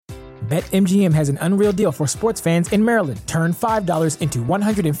BetMGM has an unreal deal for sports fans in Maryland. Turn $5 into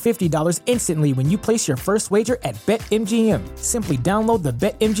 $150 instantly when you place your first wager at BetMGM. Simply download the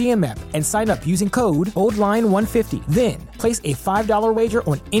BetMGM app and sign up using code OldLine150. Then, place a $5 wager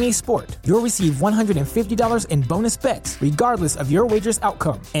on any sport. You'll receive $150 in bonus bets, regardless of your wager's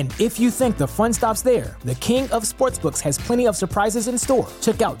outcome. And if you think the fun stops there, the King of Sportsbooks has plenty of surprises in store.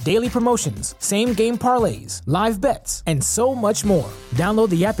 Check out daily promotions, same-game parlays, live bets, and so much more. Download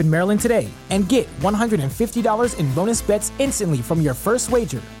the app in Maryland today and get $150 in bonus bets instantly from your first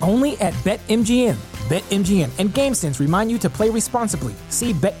wager. Only at BetMGM. BetMGM and GameSense remind you to play responsibly.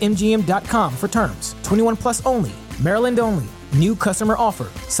 See BetMGM.com for terms. 21 plus only. Maryland only. New customer offer.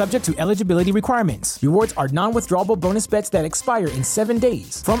 Subject to eligibility requirements. Rewards are non-withdrawable bonus bets that expire in 7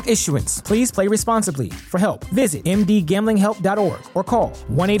 days. From issuance, please play responsibly. For help, visit mdgamblinghelp.org or call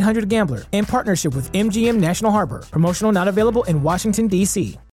 1-800-GAMBLER in partnership with MGM National Harbor. Promotional not available in Washington,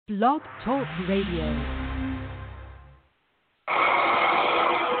 D.C. Blog Talk Radio.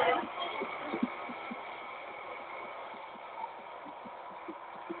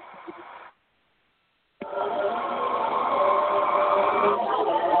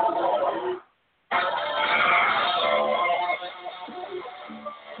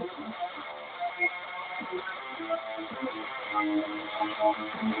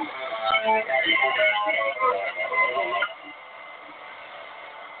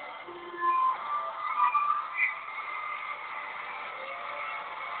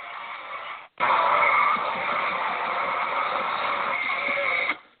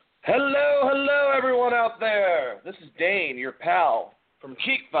 Hello, everyone out there. This is Dane, your pal from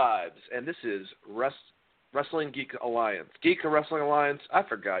Geek Vibes, and this is Wrestling Geek Alliance. Geek Wrestling Alliance, I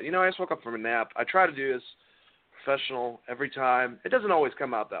forgot. I just woke up from a nap. I try to do this professional every time. It doesn't always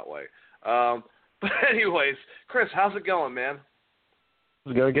come out that way. But anyways, Chris, how's it going, man?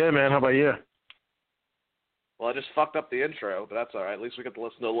 It's going good, man. How about you? Well, I just fucked up the intro, but that's all right. At least we get to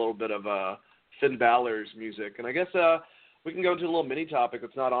listen to a little bit of Finn Balor's music. And I guess we can go into a little mini topic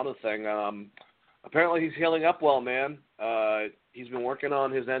that's not on the thing. Apparently he's healing up well, man. He's been working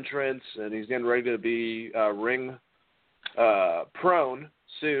on his entrance, and he's getting ready to be ring prone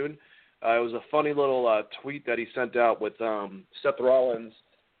soon. It was a funny little tweet that he sent out with Seth Rollins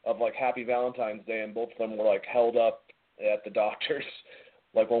of, like, Happy Valentine's Day, and both of them were, like, held up at the doctors.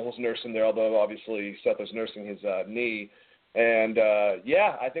 Like, one was nursing there, although obviously Seth was nursing his knee. And,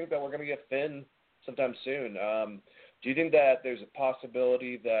 yeah, I think that we're going to get Finn sometime soon. Do you think that there's a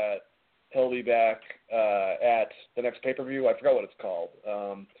possibility that he'll be back at the next pay-per-view? I forgot what it's called.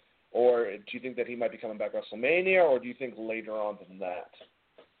 Or do you think that he might be coming back WrestleMania, or do you think later on than that?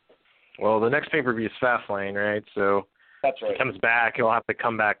 Well, the next pay-per-view is Fastlane, right? So that's right. If he comes back, he'll have to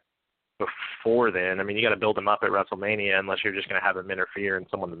come back before then. I mean, you got to build him up at WrestleMania unless you're just going to have him interfere in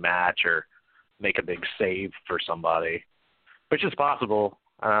someone's match or make a big save for somebody, which is possible.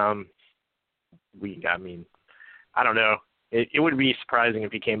 I don't know. It would be surprising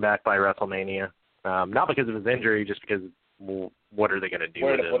if he came back by WrestleMania, not because of his injury, just because, well, what are they going to do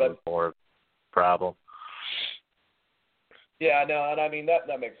with him? More of a problem. Yeah, no, and I mean, that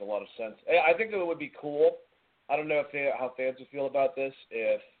makes a lot of sense. I think it would be cool. I don't know how fans would feel about this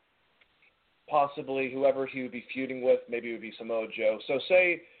if possibly whoever he would be feuding with, maybe it would be Samoa Joe. So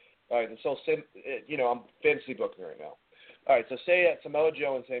say, all right, I'm fantasy booking right now. All right, so say that Samoa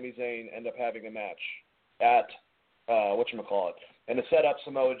Joe and Sami Zayn end up having a match at whatchamacallit, and to set up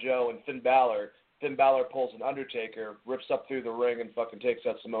Samoa Joe and Finn Balor pulls an Undertaker, rips up through the ring, and fucking takes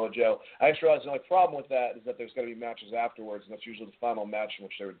out Samoa Joe. I just realized the only problem with that is that there's going to be matches afterwards, and that's usually the final match in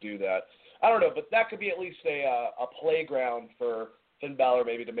which they would do that. I don't know, but that could be at least a playground for Finn Balor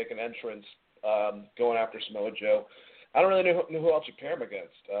maybe to make an entrance going after Samoa Joe. I don't really know who else you pair him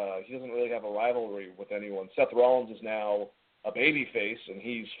against. He doesn't really have a rivalry with anyone. Seth Rollins is now a babyface, and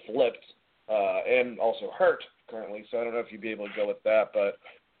he's flipped and also hurt currently, so I don't know if you'd be able to go with that. But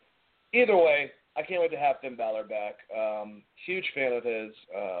either way, I can't wait to have Finn Balor back. Huge fan of his.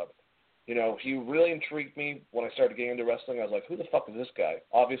 He really intrigued me when I started getting into wrestling. I was like, who the fuck is this guy?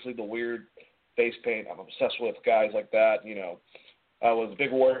 Obviously, the weird face paint. I'm obsessed with guys like that. I was a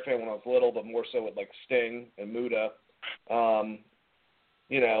big Warrior fan when I was little, but more so with, like, Sting and Muta. I've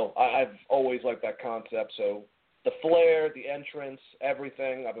always liked that concept. So the flair, the entrance,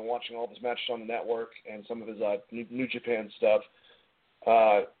 everything. I've been watching all of his matches on the network and some of his New Japan stuff.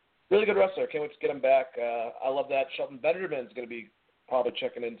 Really good wrestler. Can't wait to get him back. I love that. Shelton Benjamin's going to be probably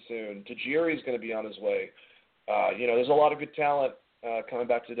checking in soon. Tajiri's going to be on his way. There's a lot of good talent coming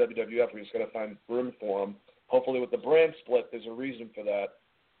back to WWF. We just got to find room for them. Hopefully with the brand split, there's a reason for that.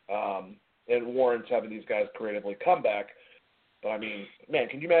 And warrants having these guys creatively come back. But I mean, man,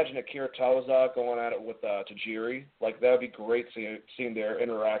 can you imagine Akira Tozawa going at it with Tajiri? Like, that would be great seeing their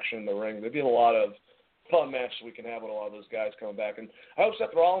interaction in the ring. There'd be a lot of fun matches we can have with a lot of those guys coming back. And I hope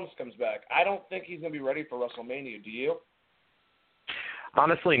Seth Rollins comes back. I don't think he's going to be ready for WrestleMania. Do you?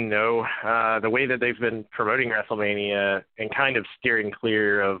 Honestly, no. The way that they've been promoting WrestleMania and kind of steering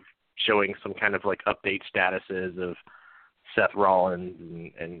clear of showing some kind of like update statuses of Seth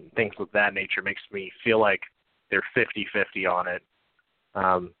Rollins and things of that nature makes me feel like they're 50-50 on it.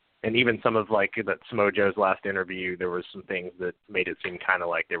 And even some of like that Samoa Joe's last interview, there was some things that made it seem kind of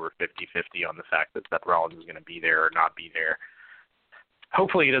like they were 50-50 on the fact that Seth Rollins was going to be there or not be there.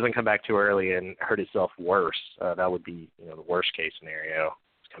 Hopefully he doesn't come back too early and hurt himself worse. That would be, the worst case scenario.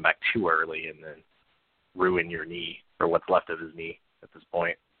 Come back too early and then ruin your knee or what's left of his knee at this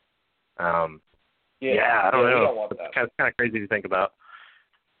point. I don't know. It's kind of crazy to think about.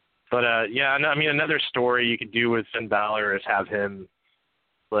 But, another story you could do with Finn Balor is have him,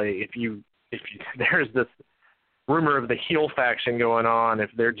 like, if there's this rumor of the heel faction going on, if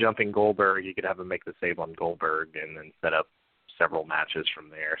they're jumping Goldberg, you could have him make the save on Goldberg and then set up several matches from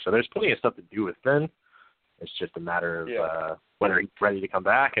there. So there's plenty of stuff to do with Finn. It's just a matter of whether he's ready to come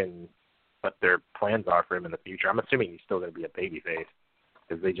back and what their plans are for him in the future. I'm assuming he's still going to be a babyface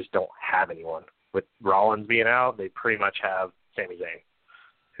because they just don't have anyone. With Rollins being out, they pretty much have Sami Zayn,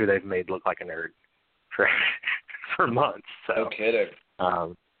 who they've made look like a nerd for months. So, no kidding.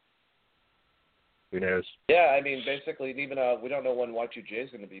 Who knows? Yeah, I mean, basically, even we don't know when Y2J is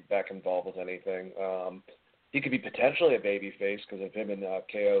going to be back involved with anything. He could be potentially a babyface because of him and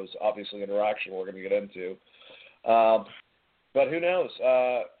KO's obviously interaction we're going to get into. But who knows?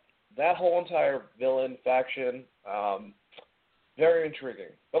 That whole entire villain faction, very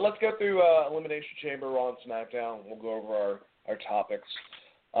intriguing. But let's go through Elimination Chamber, Raw, and SmackDown. We'll go over our topics.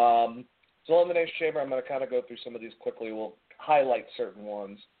 So Elimination Chamber, I'm going to kind of go through some of these quickly. We'll highlight certain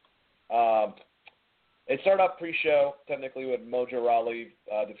ones. It started off pre-show, technically, with Mojo Rawley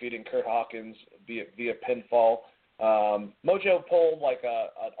defeating Kurt Hawkins via pinfall. Mojo pulled like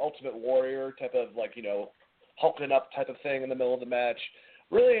an Ultimate Warrior type of, like, hulking up type of thing in the middle of the match.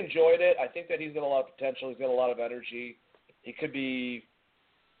 Really enjoyed it. I think that he's got a lot of potential. He's got a lot of energy. He could be,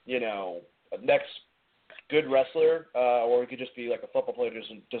 a next good wrestler, or he could just be like a football player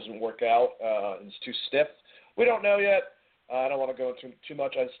doesn't work out and is too stiff. We don't know yet. I don't want to go into too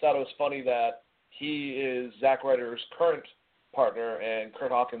much. I just thought it was funny that he is Zack Ryder's current partner, and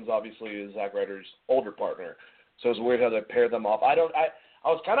Kurt Hawkins obviously is Zack Ryder's older partner. So it's weird how they paired them off. I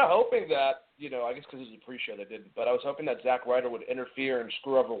was kind of hoping that, I guess because it was a pre-show they didn't, but I was hoping that Zack Ryder would interfere and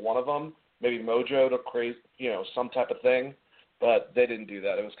screw over one of them, maybe Mojo to create, some type of thing, but they didn't do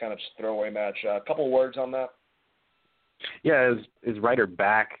that. It was kind of just a throwaway match. A couple of words on that. Yeah, is Ryder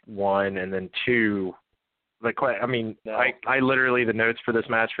back, one, and then two, no. I literally, the notes for this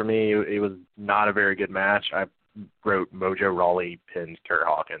match for me, it was not a very good match. I wrote Mojo Rawley pins Kurt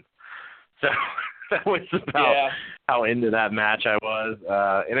Hawkins. So that was about how into that match I was.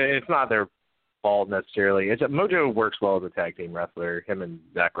 And it's not their fault necessarily. Mojo works well as a tag team wrestler. Him and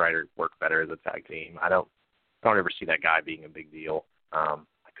Zack Ryder work better as a tag team. I don't ever see that guy being a big deal. I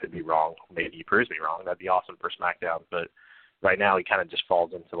could be wrong. Maybe he proves me wrong. That'd be awesome for SmackDown. But right now he kind of just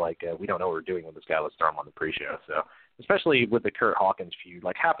falls into like, we don't know what we're doing with this guy. Let's throw him on the pre-show. So especially with the Kurt Hawkins feud,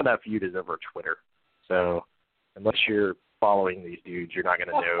 like half of that feud is over Twitter. So unless you're following these dudes, you're not going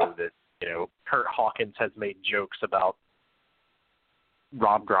to know that, Kurt Hawkins has made jokes about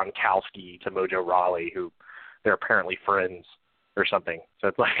Rob Gronkowski to Mojo Rawley, who they're apparently friends or something. So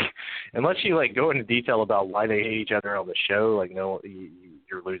it's like, unless you like go into detail about why they hate each other on the show, like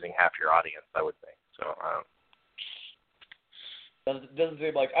you're losing half your audience, I would think. So doesn't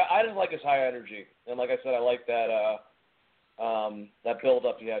seem like I just like his high energy, and like I said, I like that that build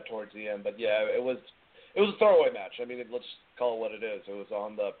up he had towards the end. But yeah, it was a throwaway match. I mean, let's call it what it is. It was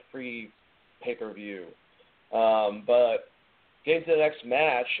on the pre-pay-per-view. But getting to the next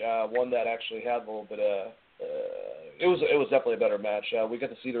match, one that actually had a little bit of it was definitely a better match. We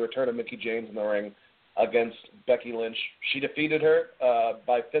got to see the return of Mickie James in the ring against Becky Lynch. She defeated her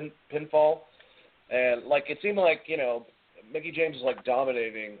by pinfall, and like it seemed like Mickie James was like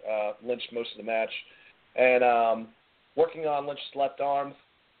dominating Lynch most of the match, and working on Lynch's left arm,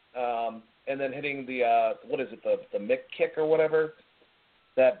 and then hitting the the Mick kick or whatever.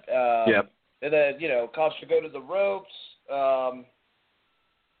 That and then caused her to go to the ropes.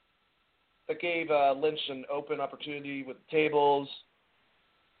 That gave Lynch an open opportunity with the tables.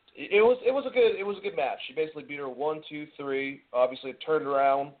 It was a good match. She basically beat her 1, 2, 3. Obviously, it turned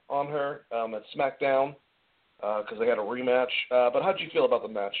around on her at SmackDown because they had a rematch. But how did you feel about the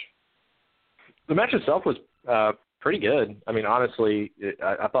match? The match itself was pretty good. I mean, honestly,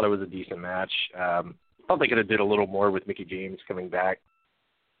 I thought it was a decent match. I thought they could have did a little more with Mickie James coming back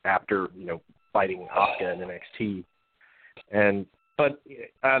after, fighting Asuka in NXT. But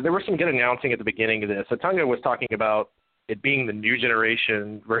there was some good announcing at the beginning of this. So Tunga was talking about it being the new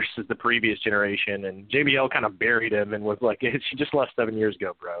generation versus the previous generation, and JBL kind of buried him and was like, she just left 7 years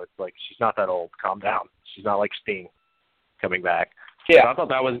ago, bro. It's like, she's not that old. Calm down. She's not like Sting coming back. Yeah. So I thought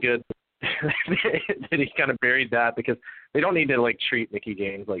that was good that he kind of buried that, because they don't need to, treat Mickie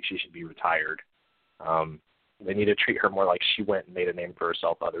James like she should be retired. They need to treat her more like she went and made a name for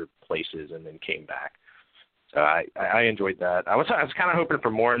herself other places and then came back. So I enjoyed that. I was kind of hoping for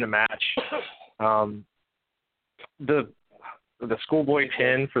more in the match. The schoolboy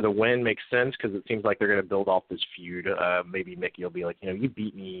pin for the win makes sense because it seems like they're going to build off this feud. Maybe Mickie will be like, you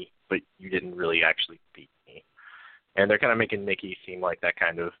beat me, but you didn't really actually beat me. And they're kind of making Mickie seem like that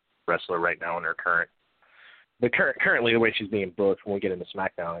kind of wrestler right now in her currently the way she's being booked. When we get into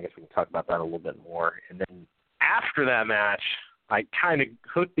SmackDown, I guess we can talk about that a little bit more. And then after that match, I kind of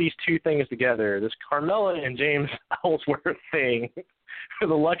hooked these two things together. This Carmella and James Ellsworth thing for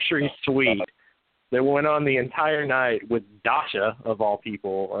the luxury suite that went on the entire night with Dasha, of all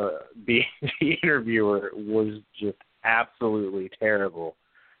people, being the interviewer, was just absolutely terrible.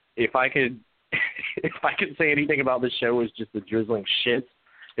 If I could say anything about this show, it was just the drizzling shits.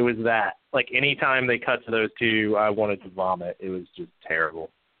 It was that. Anytime they cut to those two, I wanted to vomit. It was just terrible.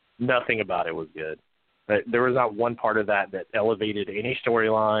 Nothing about it was good. There was not one part of that elevated any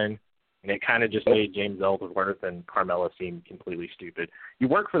storyline, and it kind of just made James Ellsworth and Carmella seem completely stupid. You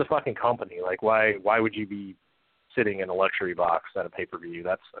work for the fucking company. Why would you be sitting in a luxury box at a pay-per-view?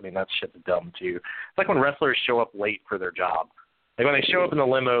 That shit's dumb, too. It's like when wrestlers show up late for their job. When they show up in the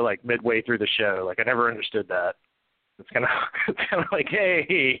limo, midway through the show. I never understood that. It's kind of like,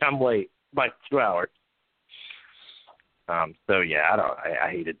 hey, I'm late by 2 hours. So, yeah,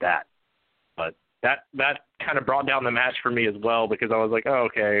 I hated that. But that kind of brought down the match for me as well, because I was like, oh,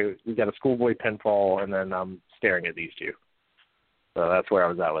 okay, we got a schoolboy pinfall, and then I'm staring at these two. So that's where I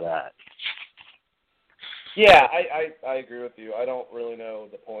was at with that. Yeah, I agree with you. I don't really know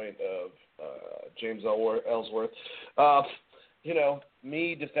the point of James Ellsworth.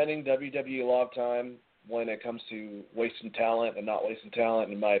 Me defending WWE a lot of time when it comes to wasting talent and not wasting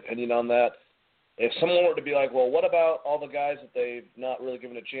talent, in my opinion on that. If someone were to be like, well, what about all the guys that they've not really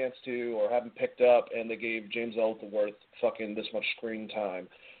given a chance to or haven't picked up, and they gave James Ellsworth fucking this much screen time?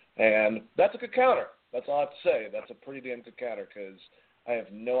 And that's a good counter. That's all I have to say. That's a pretty damn good counter, because I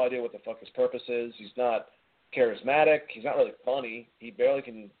have no idea what the fuck his purpose is. He's not charismatic. He's not really funny. He barely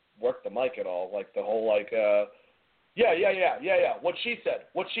can work the mic at all. The whole, yeah. What she said.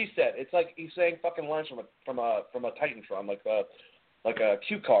 It's like he's saying fucking lines from a Titantron, like a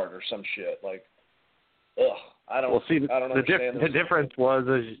cue card or some shit. I don't. Well, see, I don't understand the difference was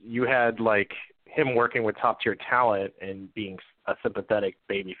you had him working with top tier talent and being a sympathetic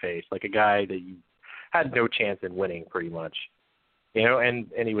babyface, a guy that you had no chance in winning, pretty much. And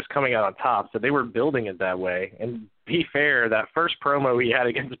he was coming out on top, so they were building it that way. And be fair, that first promo he had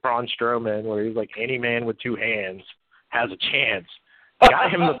against Braun Strowman, where he was like, any man with two hands has a chance,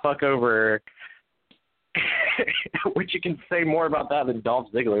 got him the fuck over. Which you can say more about that than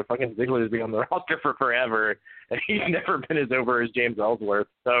Dolph Ziggler. Fucking Ziggler has been on the roster for forever, and he's never been as over as James Ellsworth.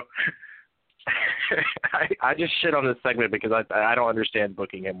 So I just shit on this segment because I don't understand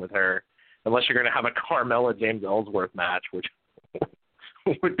booking him with her, unless you're going to have a Carmella James Ellsworth match, which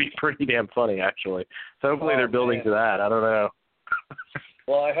would be pretty damn funny, actually. So hopefully they're building to that. I don't know.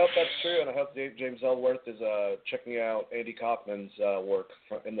 Well, I hope that's true, and I hope James Ellsworth is checking out Andy Kaufman's work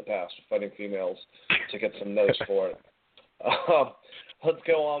in the past, fighting females, to get some notes for it. Let's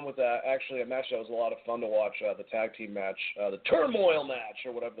go on with actually a match that was a lot of fun to watch, the tag team match, the Turmoil match,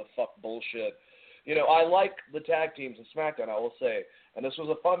 or whatever the fuck bullshit. I like the tag teams in SmackDown, I will say, and this was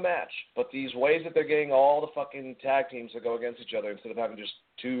a fun match, but these ways that they're getting all the fucking tag teams to go against each other instead of having just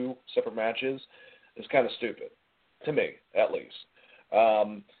two separate matches is kind of stupid, to me, at least.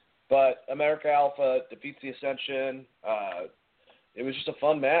 But America Alpha defeats the Ascension. It was just a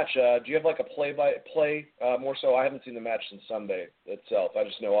fun match. Do you have a play-by-play more so? I haven't seen the match since Sunday itself. I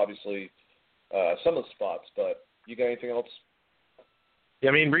just know, obviously, some of the spots, but you got anything else? Yeah,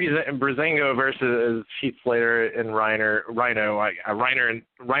 I mean, Breezango versus Heath Slater and Rhino. Rhino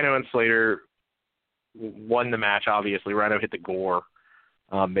and Slater won the match, obviously. Rhino hit the gore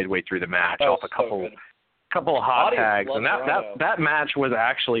midway through the match off a couple of hot tags, and that match was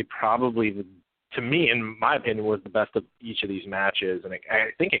actually probably, to me, in my opinion, was the best of each of these matches, and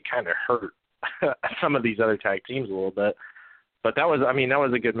I think it kind of hurt some of these other tag teams a little bit. But that was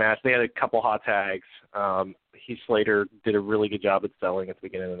a good match. They had a couple hot tags. Heath Slater did a really good job at selling at the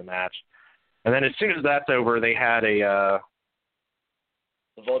beginning of the match. And then as soon as that's over, they had the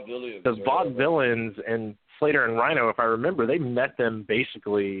Vaudevillains and Slater and Rhino, if I remember, they met them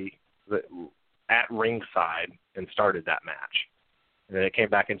basically at ringside and started that match. And then it came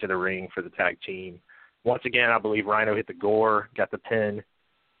back into the ring for the tag team. Once again, I believe Rhino hit the gore, got the pin.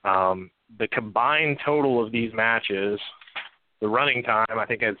 The combined total of these matches, the running time, I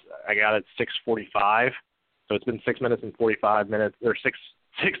think I got it 6:45. So it's been 6 minutes and 45 minutes, or 6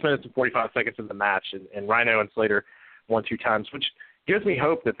 minutes and 45 seconds of the match. And Rhino and Slater won 2 times, which gives me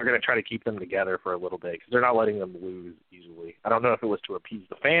hope that they're going to try to keep them together for a little bit because they're not letting them lose easily. I don't know if it was to appease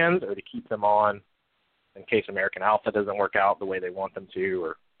the fans or to keep them on in case American Alpha doesn't work out the way they want them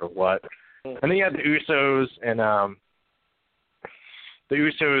to or what. And then you had the Usos, and the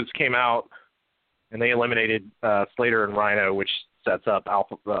Usos came out and they eliminated Slater and Rhino, which sets up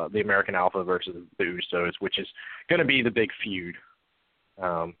the American Alpha versus the Usos, which is going to be the big feud.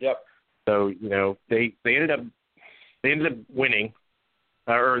 Yep. So they ended up winning,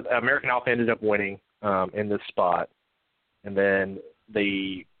 or American Alpha ended up winning in this spot, and then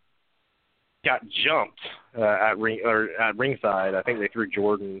they got jumped at ringside. I think they threw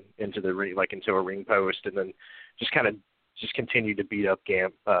Jordan into the ring, into a ring post, and then just continued to beat up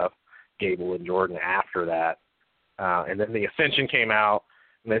Gable and Jordan after that. And then the Ascension came out,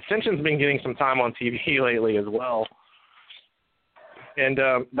 and the Ascension's been getting some time on TV lately as well. And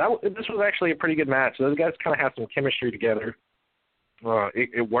this was actually a pretty good match. Those guys kind of have some chemistry together.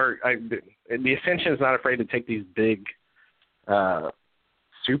 It worked. The Ascension is not afraid to take these big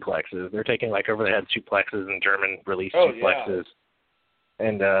suplexes. They're taking over-the-head suplexes and German release suplexes. Yeah.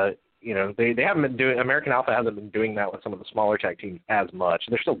 And they haven't been doing. American Alpha hasn't been doing that with some of the smaller tag teams as much.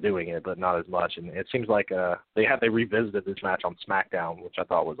 They're still doing it, but not as much. And it seems like they revisited this match on SmackDown, which I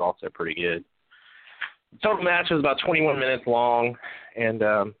thought was also pretty good. The total match was about 21 minutes long, and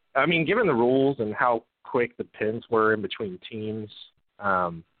given the rules and how quick the pins were in between teams, I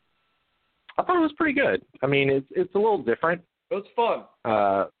thought it was pretty good. It's a little different. It was fun.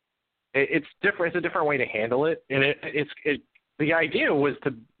 It's different. It's a different way to handle it, and the idea was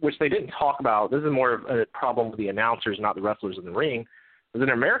which they didn't talk about. This is more of a problem with the announcers, not the wrestlers in the ring. Was that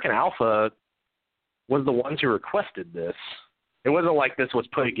American Alpha was the ones who requested this. It wasn't like this was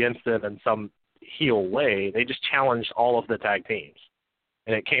put against them in some heel way. They just challenged all of the tag teams,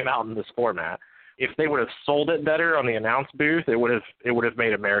 and it came out in this format. If they would have sold it better on the announce booth, it would have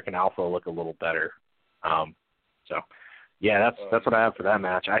made American Alpha look a little better. That's what I have for that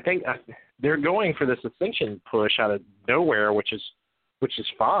match. I think they're going for this Ascension push out of nowhere, which is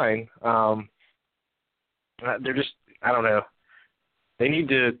fine. They're just, I don't know. They need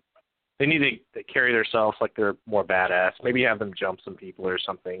to carry themselves like they're more badass. Maybe have them jump some people or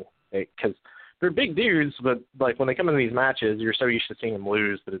something, because they're big dudes, but when they come into these matches, you're so used to seeing them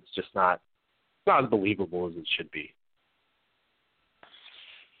lose that it's just not as believable as it should be.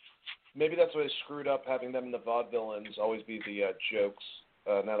 Maybe that's why they screwed up, having them in the Vaudevillains always be the jokes.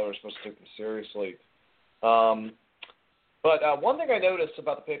 Now that we're supposed to take them seriously. But one thing I noticed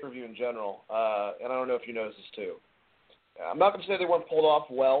about the pay-per-view in general, and I don't know if you noticed this too, I'm not going to say they weren't pulled off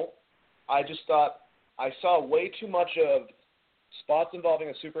well. I just thought I saw way too much of spots involving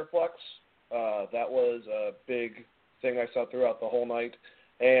a superplex. That was a big thing I saw throughout the whole night.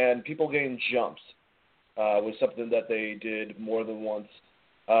 And people getting jumps was something that they did more than once.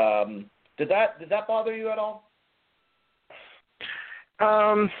 Did that bother you at all?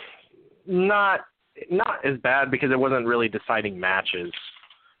 Not as bad, because it wasn't really deciding matches.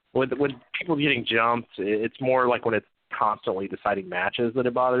 With people getting jumped, it's more like when it's constantly deciding matches that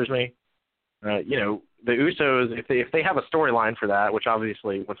it bothers me. The Usos, if they have a storyline for that, which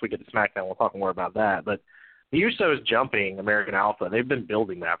obviously once we get to SmackDown we'll talk more about that, but the Usos jumping American Alpha, they've been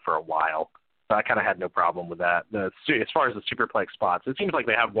building that for a while. So I kind of had no problem with that. As far as the superplex spots, it seems like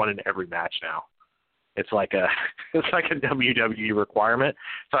they have one in every match now. It's like a WWE requirement.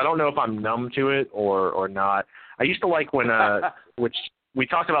 So I don't know if I'm numb to it or not. I used to like when which we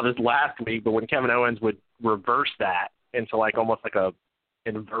talked about this last week, but when Kevin Owens would reverse that into almost like a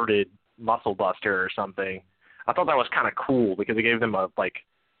inverted muscle buster or something. I thought that was kind of cool because it gave them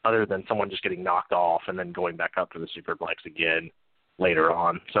other than someone just getting knocked off and then going back up to the superplex again later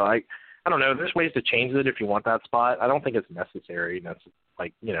on. So I don't know. There's ways to change it if you want that spot. I don't think it's necessary.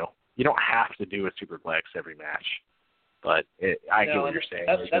 You don't have to do a superplex every match. But I get what you're saying.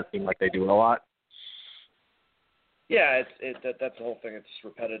 It does seem like they do it a lot. Yeah, that's the whole thing. It's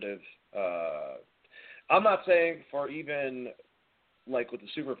repetitive. I'm not saying for even with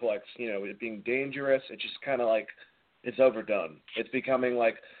the superplex, it being dangerous. It's just kind of It's overdone. It's becoming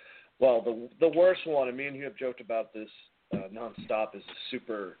like, well, the worst one, and me and you have joked about this nonstop, is the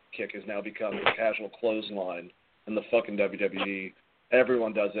super kick has now become a casual clothesline in the fucking WWE.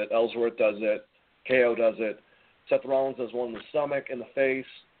 Everyone does it. Ellsworth does it. KO does it. Seth Rollins does one in the stomach, in the face,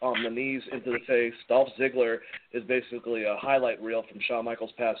 on the knees, into the face. Dolph Ziggler is basically a highlight reel from Shawn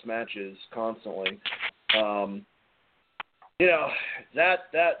Michaels' past matches constantly. You know,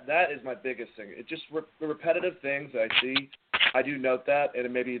 that is my biggest thing. It's just the repetitive things that I see. I do note that,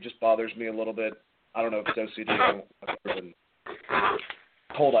 and maybe it just bothers me a little bit. I don't know if it's OCD. I've been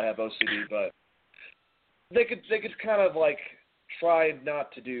told I have OCD, but they could kind of like try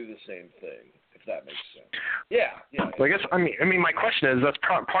not to do the same thing, if that makes sense. Yeah. Well, I mean, my question is that's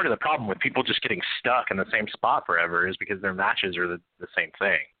part of the problem with people just getting stuck in the same spot forever is because their matches are the same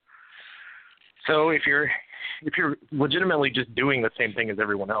thing. So if you're legitimately just doing the same thing as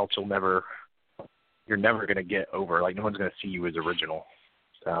everyone else, you're never going to get over. Like, no one's going to see you as original.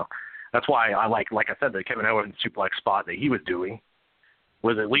 So that's why I like I said, the Kevin Owens suplex spot that he was doing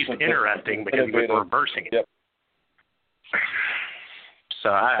was at least interesting because he was reversing it. Yep. So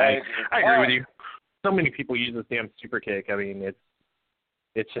I agree with you. So many people use this damn super kick. I mean,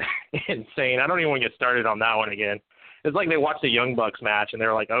 it's insane. I don't even want to get started on that one again. It's like they watched the Young Bucks match and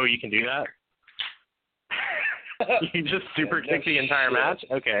they're like, oh, you can do that? You just super kick the entire match?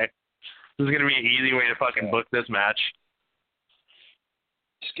 Okay. This is going to be an easy way to fucking book this match.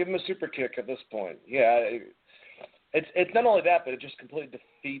 Just give him a super kick at this point. Yeah. It's not only that, but it just completely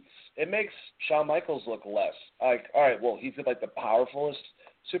defeats. It makes Shawn Michaels look less. Like, all right, well, he's like the powerfulest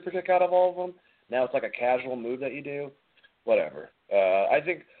super kick out of all of them. Now it's like a casual move that you do. Whatever. I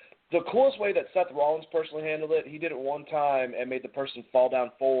think the coolest way that Seth Rollins personally handled it, he did it one time and made the person fall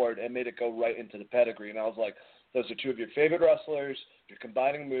down forward and made it go right into the pedigree. And I was like, those are two of your favorite wrestlers. You're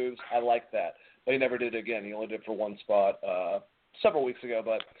combining moves. I like that. But he never did it again. He only did it for one spot several weeks ago.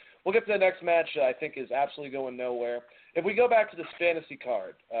 But we'll get to the next match that I think is absolutely going nowhere. If we go back to this fantasy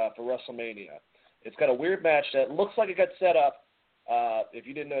card for WrestleMania, it's got a weird match that looks like it got set up. If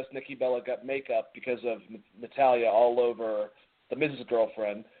you didn't notice, Nikki Bella got makeup because of Natalya all over the Miz's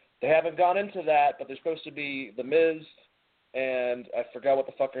girlfriend. They haven't gone into that, but they're supposed to be the Miz and I forgot what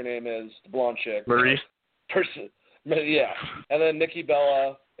the fuck her name is, the blonde chick. Maurice. Yeah, and then Nikki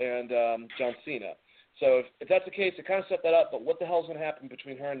Bella and John Cena. So if that's the case, it kind of set that up. But what the hell is going to happen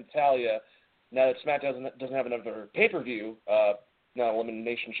between her and Natalya now that SmackDown doesn't have another pay-per-view? Now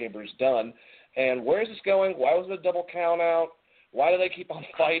Elimination Chamber is done. And where is this going? Why was it a double count-out? Why do they keep on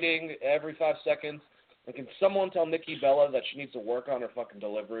fighting every 5 seconds? And can someone tell Nikki Bella that she needs to work on her fucking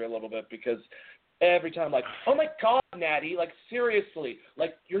delivery a little bit? Because every time, like, oh my God, Natty, like, seriously,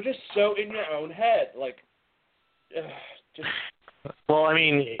 like, you're just so in your own head. Like, just. Well, I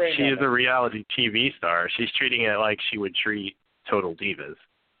mean, she is a reality TV star. She's treating it like she would treat Total Divas.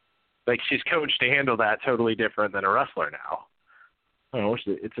 Like, she's coached to handle that totally different than a wrestler now. I don't know,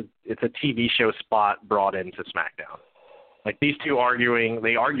 it's a TV show spot brought into SmackDown. Like, these two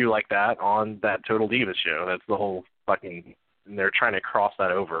they argue like that on that Total Divas show. That's the whole fucking, and they're trying to cross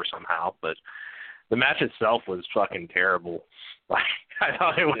that over somehow. But the match itself was fucking terrible. Like, I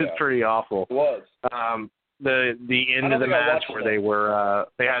thought it was pretty awful. It was. The end of the match where they were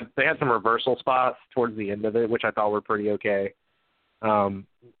they had some reversal spots towards the end of it, which I thought were pretty okay. And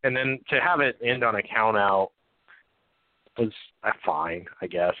then to have it end on a count out was fine, I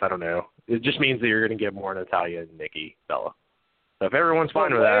guess. I don't know. It just means that you're going to get more Natalya and Nikki Bella. So if everyone's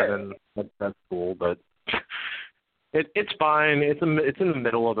fine with that, then that's cool. But it's fine. It's in the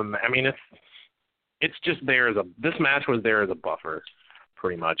middle of the. I mean, it's just there as this match was there as a buffer,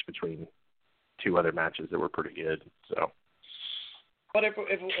 pretty much between two other matches that were pretty good. So. But if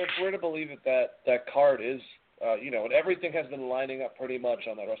we're to believe that card is, and everything has been lining up pretty much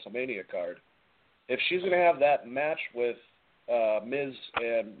on that WrestleMania card, if she's going to have that match with Miz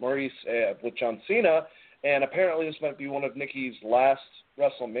and Maurice with John Cena, and apparently this might be one of Nikki's last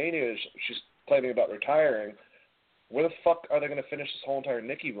WrestleMania, she's claiming about retiring, where the fuck are they going to finish this whole entire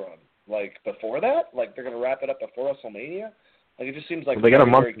Nikki run? Like, before that? Like, they're going to wrap it up before WrestleMania? Like, it just seems like they got a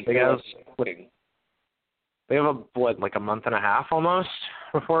month. They have a month and a half almost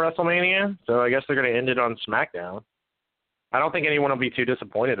before WrestleMania. So I guess they're going to end it on SmackDown. I don't think anyone will be too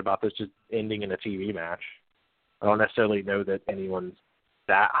disappointed about this just ending in a TV match. I don't necessarily know that anyone's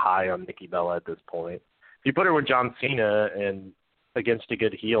that high on Nikki Bella at this point. If you put her with John Cena and against a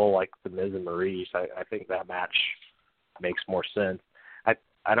good heel like The Miz and Maurice, I think that match makes more sense.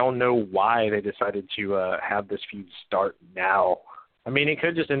 I don't know why they decided to have this feud start now. I mean, it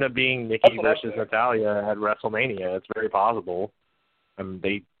could just end up being Nikki versus Natalya at WrestleMania. It's very possible.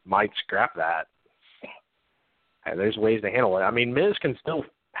 They might scrap that. there's ways to handle it. I mean, Miz can still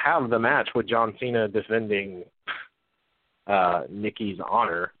have the match with John Cena defending Nikki's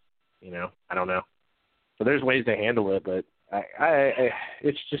honor. I don't know. So there's ways to handle it, but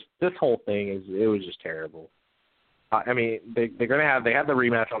it's just this whole thing it was just terrible. I mean, they had the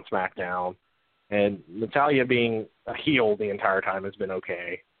rematch on SmackDown, and Natalya being a heel the entire time has been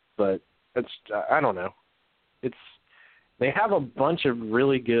okay, but I don't know. They have a bunch of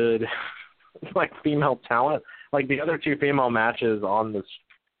really good female talent. Like the other two female matches on this.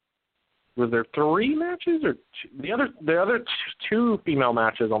 Was there 3 matches or the other two female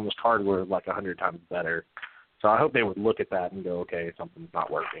matches on this card were 100 times better. So I hope they would look at that and go, okay, something's not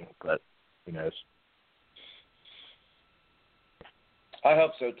working, but who knows. I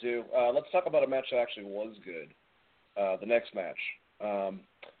hope so too. Let's talk about a match that actually was good. The next match.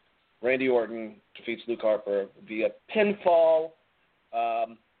 Randy Orton defeats Luke Harper via pinfall.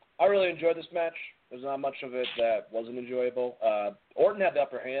 I really enjoyed this match. There's not much of it that wasn't enjoyable. Orton had the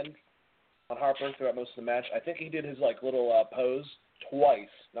upper hand on Harper throughout most of the match. I think he did his little pose twice,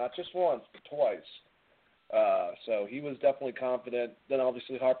 not just once, but twice. So he was definitely confident. Then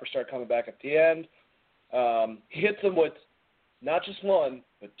obviously Harper started coming back at the end. He hits him with not just one,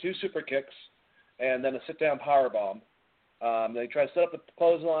 but 2 super kicks, and then a sit-down powerbomb. Then he tries to set up the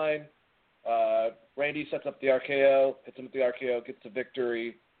clothesline. Randy sets up the RKO, hits him with the RKO, gets the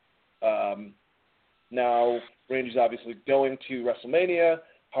victory. Now Randy's obviously going to WrestleMania.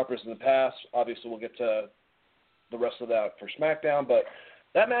 Harper's in the past. Obviously, we'll get to the rest of that for SmackDown. But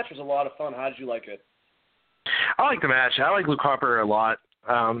that match was a lot of fun. How did you like it? I like the match. I like Luke Harper a lot.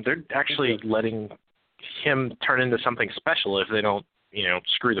 They're actually letting him turn into something special if they don't,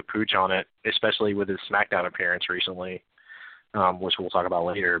 screw the pooch on it, especially with his SmackDown appearance recently, which we'll talk about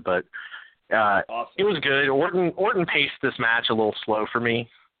later. But awesome. It was good. Orton paced this match a little slow for me.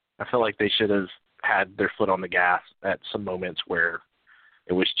 I feel like they should have had their foot on the gas at some moments where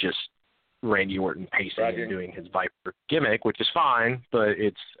it was just Randy Orton pacing and doing his Viper gimmick, which is fine, but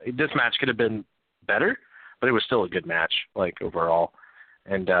this match could have been better, but it was still a good match, overall.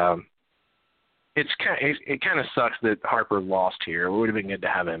 And it kind of sucks that Harper lost here. It would have been good to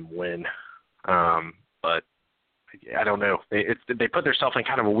have him win, but I don't know. They put themselves in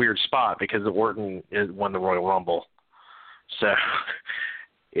kind of a weird spot because Orton won the Royal Rumble. So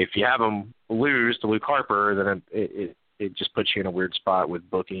if you have him lose to Luke Harper, then it just puts you in a weird spot with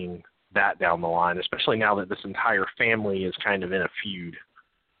booking that down the line, especially now that this entire family is kind of in a feud,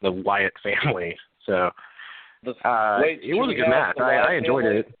 the Wyatt family. So it was a good match. I enjoyed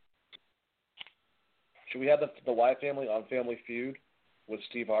it. Should we have the Wyatt family on Family Feud with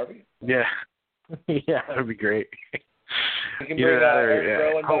Steve Harvey? Yeah. Yeah, that would be great. We can bring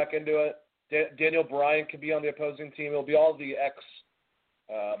Eric Rowan back into it. Daniel Bryan could be on the opposing team. It'll be all the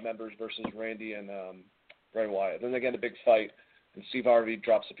ex-members versus Randy and Bray Wyatt. Then again, a big fight, and Steve Harvey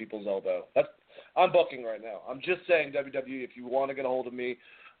drops the people's elbow. I'm booking right now. I'm just saying, WWE, if you want to get a hold of me,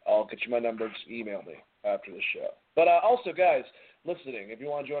 I'll get you my number. Just email me after the show. But also, guys, listening, if you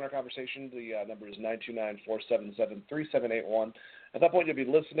want to join our conversation, the number is 929-477-3781. At that point, you'll be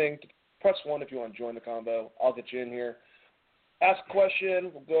listening. Press 1 if you want to join the combo. I'll get you in here. Ask a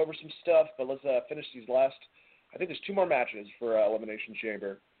question. We'll go over some stuff, but let's finish these last. I think there's 2 more matches for Elimination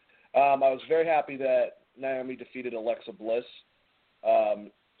Chamber. I was very happy that Naomi defeated Alexa Bliss.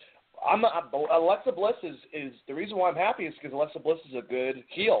 Alexa Bliss is the reason why I'm happy is because Alexa Bliss is a good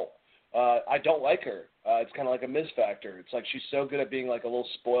heel. I don't like her. It's kind of like a Miz factor. It's like she's so good at being like a little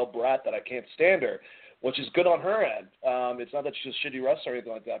spoiled brat that I can't stand her, which is good on her end. It's not that she's a shitty wrestler or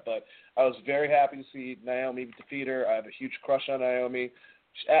anything like that, but I was very happy to see Naomi defeat her. I have a huge crush on Naomi.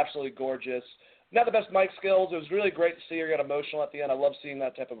 She's absolutely gorgeous. Not the best mic skills. It was really great to see her get emotional at the end. I love seeing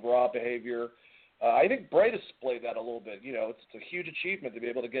that type of raw behavior. I think Bray displayed that a little bit. It's a huge achievement to be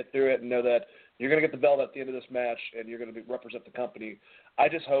able to get through it and know that you're going to get the belt at the end of this match and you're going to represent the company. I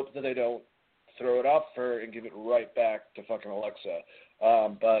just hope that they don't throw it off her and give it right back to fucking Alexa.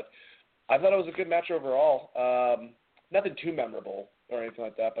 But I thought it was a good match overall. Nothing too memorable or anything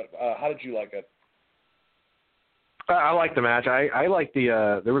like that, but how did you like it? I liked the match. I liked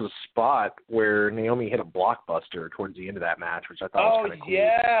there was a spot where Naomi hit a blockbuster towards the end of that match, which I thought was kind of cool.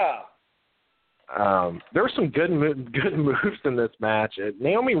 Yeah. There were some good moves in this match.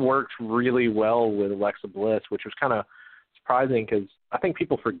 Naomi worked really well with Alexa Bliss, which was kind of surprising because I think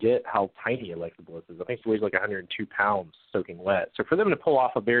people forget how tiny Alexa Bliss is. I think she weighs like 102 pounds soaking wet. So for them to pull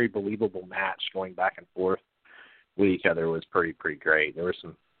off a very believable match going back and forth with each other was pretty great. There were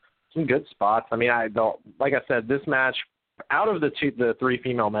some good spots. I mean, like I said, this match, out of the 3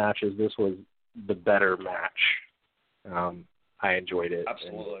 female matches, this was the better match. I enjoyed it.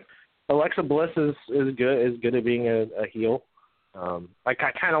 Absolutely. Alexa Bliss is good at being a heel. I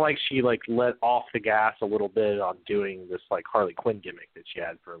kind of like she like let off the gas a little bit on doing this like Harley Quinn gimmick that she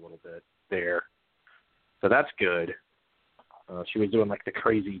had for a little bit there. So that's good. She was doing like the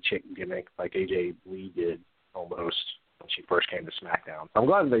crazy chick gimmick like AJ Lee did almost when she first came to SmackDown. So I'm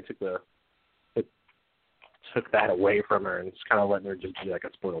glad they took that away from her and just kind of letting her just be like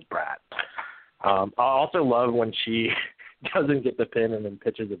a spoiled brat. I also love when she doesn't get the pin and then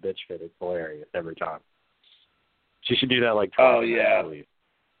pitches a bitch fit. It's hilarious every time. She should do that like twice. Oh, yeah.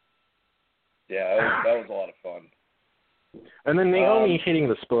 Yeah, that was a lot of fun. And then Naomi hitting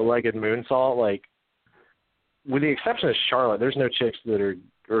the split-legged moonsault, like, with the exception of Charlotte, there's no chicks that are,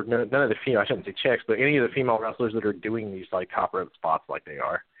 or none of the female, I shouldn't say chicks, but any of the female wrestlers that are doing these, like, top rope spots like they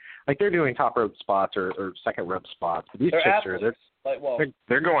are. Like, they're doing top rope spots or second rope spots. But these chicks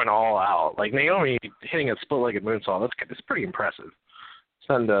they're going all out. Like, Naomi hitting a split-legged moonsault, that's pretty impressive.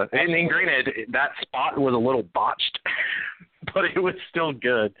 And granted, that spot was a little botched, but it was still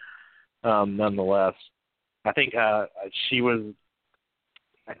good nonetheless. I think I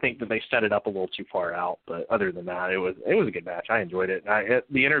think that they set it up a little too far out, but other than that, it was a good match. I enjoyed it.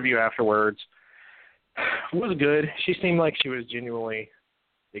 The interview afterwards was good. She seemed like she was genuinely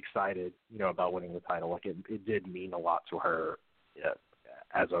excited, about winning the title. Like it did mean a lot to her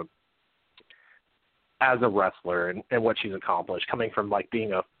as a wrestler and what she's accomplished, coming from like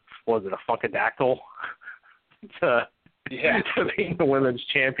being a funkadactyl to being the women's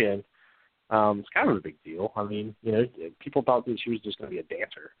champion. It's kind of a big deal. I mean, people thought that she was just going to be a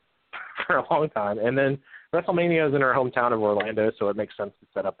dancer for a long time. And then WrestleMania is in her hometown of Orlando, so it makes sense to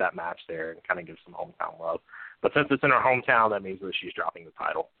set up that match there and kind of give some hometown love. But since it's in her hometown, that means that she's dropping the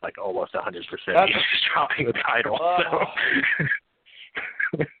title, like almost 100%. She's dropping the title.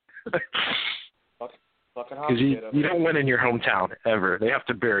 Because you don't win in your hometown, ever. They have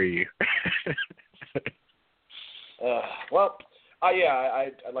to bury you. I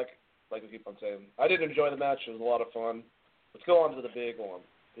like to keep on saying, I did enjoy the match. It was a lot of fun. Let's go on to the big one,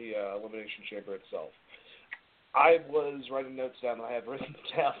 the Elimination Chamber itself. I was writing notes down. I have written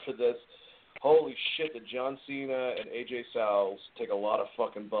down for this. Holy shit, did John Cena and AJ Styles take a lot of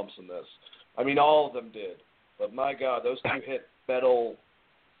fucking bumps in this. I mean, all of them did. But my God, those two hit metal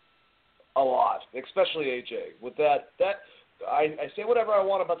a lot, especially AJ. With that I say whatever I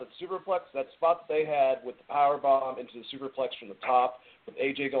want about the superplex, that spot that they had with the power bomb into the superplex from the top, with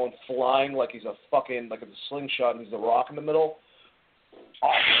AJ going flying like he's a slingshot and he's the Rock in the middle.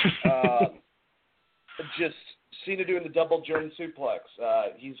 Awesome. Just Cena doing the double German suplex.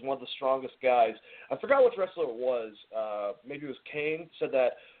 He's one of the strongest guys. I forgot which wrestler it was. Maybe it was Kane. Said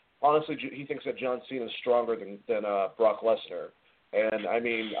that honestly he thinks that John Cena is stronger than Brock Lesnar. And, I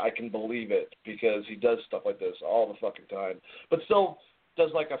mean, I can believe it because he does stuff like this all the fucking time. But still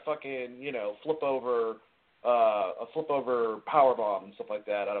does like a fucking, flip over powerbomb and stuff like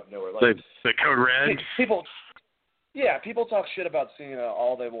that out of nowhere. Like the Code Red? People talk shit about Cena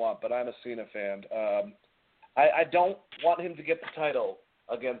all they want, but I'm a Cena fan. I don't want him to get the title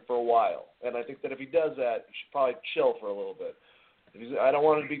again for a while. And I think that if he does that, he should probably chill for a little bit. I don't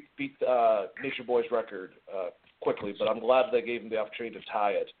want him to beat Nature Boy's record quickly, but I'm glad they gave him the opportunity to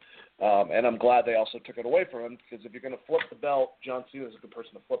tie it. And I'm glad they also took it away from him, because if you're going to flip the belt, John Cena is a good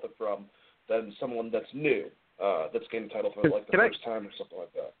person to flip it from than someone that's new, that's getting the title for the first time or something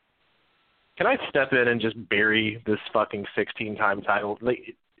like that. Can I step in and just bury this fucking 16-time title?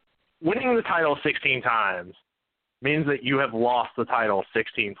 Like, winning the title 16 times means that you have lost the title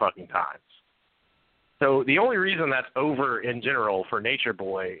 16 fucking times. So the only reason that's over in general for Nature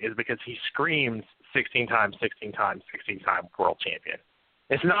Boy is because he screams 16 times, 16 times, 16 time world champion.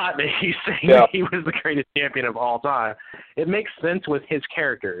 It's not that he's saying that he was the greatest champion of all time. It makes sense with his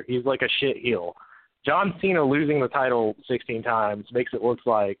character. He's like a shit heel. John Cena losing the title 16 times makes it look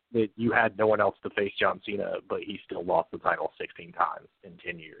like that you had no one else to face John Cena, but he still lost the title 16 times in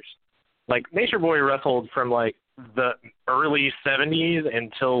 10 years. Like, Nature Boy wrestled from, like, the early 70s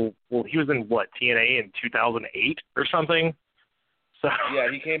until, he was in, TNA in 2008 or something? So, yeah,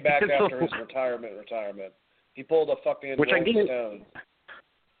 he came back after his retirement. He pulled a fucking Rolling Stone.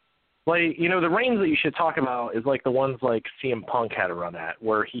 Like, the reigns that you should talk about is, like, the ones, like, CM Punk had a run at,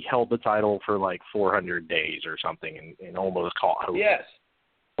 where he held the title for, like, 400 days or something and almost caught hope. Yes.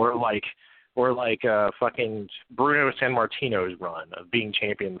 Or fucking Bruno Sammartino's run of being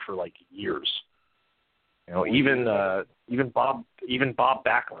champion for, like, years. Even Bob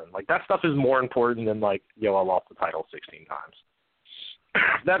Backlund. Like, that stuff is more important than, like, I lost the title 16 times.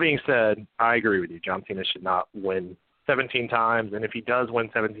 That being said, I agree with you. John Cena should not win 17 times, and if he does win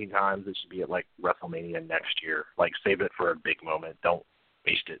 17 times, it should be at, like, WrestleMania next year. Like, save it for a big moment. Don't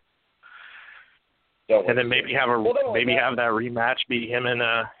waste it. And then maybe have have that rematch be him and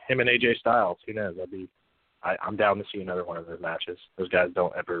AJ Styles. Who knows? I'm down to see another one of those matches. Those guys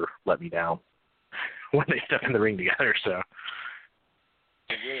don't ever let me down when they step in the ring together. So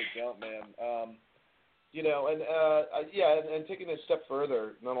they really don't, man. And taking it a step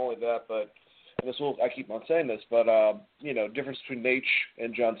further, not only that, but I keep on saying this, but difference between Nate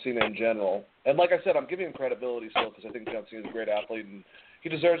and John Cena in general. And like I said, I'm giving him credibility still because I think John Cena is a great athlete and he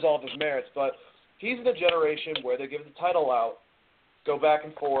deserves all of his merits. But he's in a generation where they give the title out, go back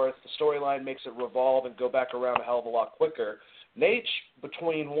and forth, the storyline makes it revolve and go back around a hell of a lot quicker. Nate,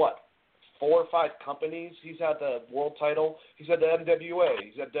 between 4 or 5 companies, he's had the world title, he's had the NWA,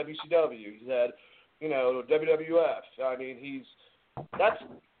 he's had WCW, he's had, WWF. I mean, that's,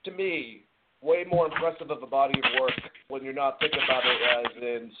 to me, way more impressive of a body of work when you're not thinking about it as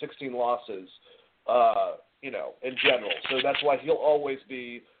in 16 losses, in general. So that's why he'll always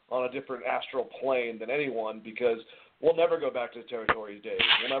be on a different astral plane than anyone because we'll never go back to the territory days.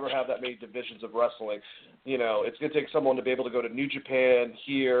 We'll never have that many divisions of wrestling. It's going to take someone to be able to go to New Japan,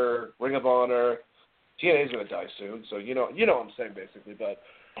 here, Ring of Honor. TNA's going to die soon, so you know what I'm saying basically. But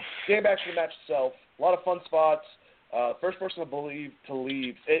getting back to the match itself, a lot of fun spots. First person to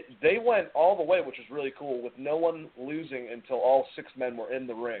leave. They went all the way, which was really cool, with no one losing until all 6 men were in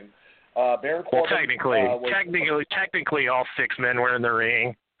the ring. Baron Corbin. Technically, all 6 men were in the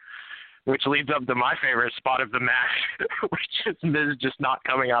ring, which leads up to my favorite spot of the match, which is Miz just not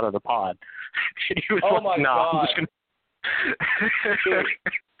coming out of the pod. He was God. I'm just gonna... Dude,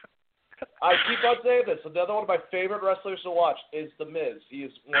 I keep on saying this. Another one of my favorite wrestlers to watch is The Miz. He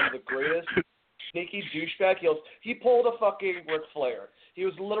is one of the greatest sneaky douchebag heels. He pulled a fucking Ric Flair. He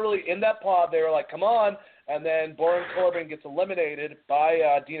was literally in that pod. They were like, come on. And then Baron Corbin gets eliminated by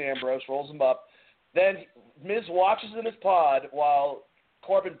Dean Ambrose, rolls him up. Then Miz watches in his pod while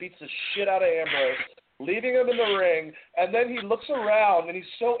Corbin beats the shit out of Ambrose, leaving him in the ring. And then he looks around, and he's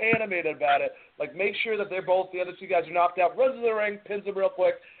so animated about it, like make sure that the other 2 guys are knocked out, runs to the ring, pins him real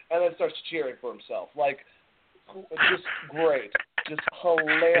quick, and then starts cheering for himself. Like, just great. Just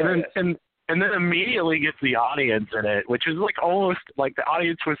hilarious. And then immediately gets the audience in it, which is like almost like the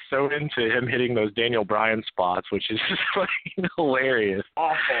audience was so into him hitting those Daniel Bryan spots, which is just fucking hilarious.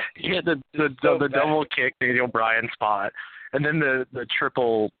 Awful. He had the double kick Daniel Bryan spot, and then the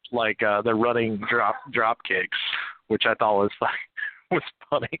triple the running drop kicks, which I thought was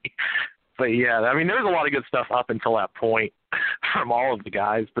funny. But yeah, I mean there was a lot of good stuff up until that point from all of the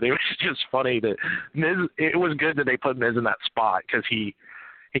guys, but it was just funny that Miz. It was good that they put Miz in that spot because he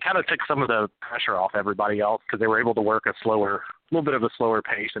kind of took some of the pressure off everybody else because they were able to work a little bit of a slower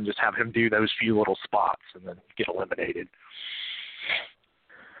pace and just have him do those few little spots and then get eliminated.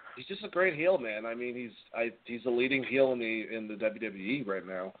 He's just a great heel, man. I mean, he's a leading heel in the WWE right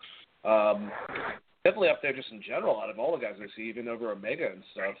now. Definitely up there just in general out of all the guys I see, even over Omega and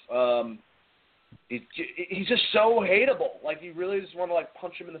stuff. He's just so hateable. Like, you really just want to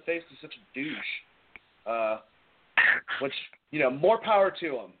punch him in the face. He's such a douche. Which, more power to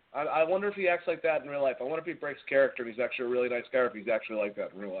him. I wonder if he acts like that in real life. I wonder if he breaks character and he's actually a really nice guy, or if he's actually like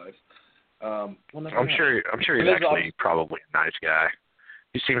that in real life. I'm sure he's actually probably a nice guy.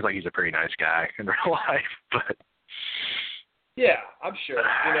 He seems like he's a pretty nice guy in real life, but yeah, I'm sure.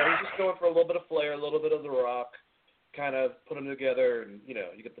 He's just going for a little bit of Flair, a little bit of The Rock, kind of put them together, and you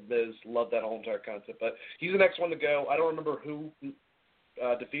get the Miz. Love that whole entire concept. But he's the next one to go. I don't remember who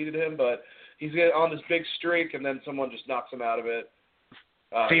defeated him, but he's on this big streak, and then someone just knocks him out of it.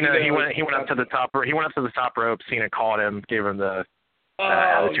 Cena, he went up to the top. He went up to the top rope. Cena caught him, gave him the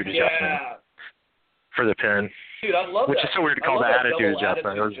attitude adjustment for the pin. Dude, I love which that. is so weird to call the attitude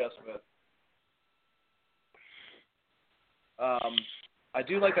adjustment. I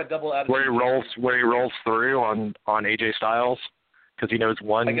do like that double attitude. Where he rolls through on AJ Styles because he knows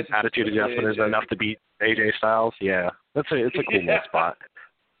one attitude adjustment is enough to beat AJ Styles. Yeah, it's a cool little spot.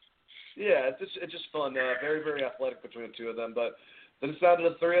 Yeah, it's just fun. Very, very athletic between the two of them. But then it's down to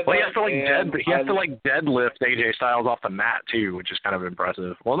the 3 of them. Well, he has to deadlift AJ Styles off the mat too, which is kind of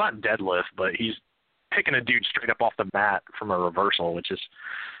impressive. Well, not deadlift, but he's picking a dude straight up off the mat from a reversal, which is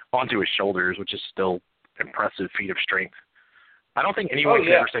onto his shoulders, which is still impressive feat of strength. I don't think anyone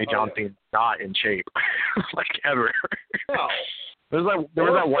can ever say John Cena's not in shape, ever. No. There was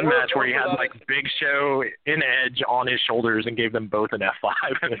that one match where he had Big Show in Edge on his shoulders and gave them both an F5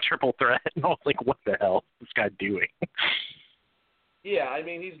 and a triple threat. And I was like, what the hell is this guy doing? Yeah, I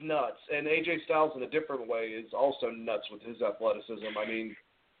mean, he's nuts. And AJ Styles in a different way is also nuts with his athleticism. I mean,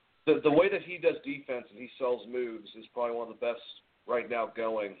 the way that he does defense and he sells moves is probably one of the best right now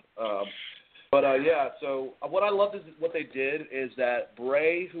going. So what I loved is what they did is that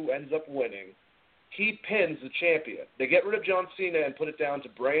Bray, who ends up winning, he pins the champion. They get rid of John Cena and put it down to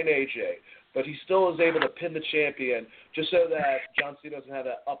Bray and AJ, but he still is able to pin the champion just so that John Cena doesn't have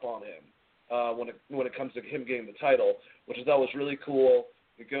that up on him when it comes to him getting the title, which I thought was really cool.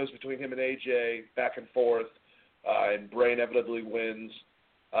 It goes between him and AJ back and forth, and Bray inevitably wins.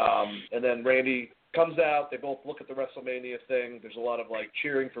 And then Randy comes out. They both look at the WrestleMania thing. There's a lot of,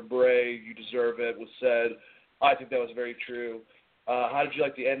 cheering for Bray. You deserve it was said. I think that was very true. How did you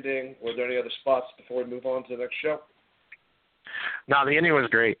like the ending? Were there any other spots before we move on to the next show? No, the ending was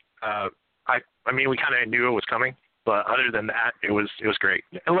great. I mean, we kind of knew it was coming, but other than that, it was great.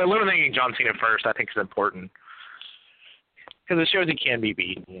 Eliminating John Cena first, I think, is important because it shows he can be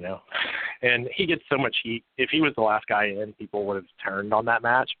beaten, And he gets so much heat. If he was the last guy in, people would have turned on that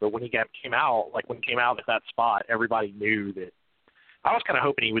match. But when he came out, when he came out at that spot, everybody knew that. I was kind of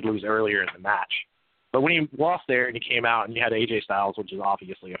hoping he would lose earlier in the match. But when he lost there and he came out and you had AJ Styles, which is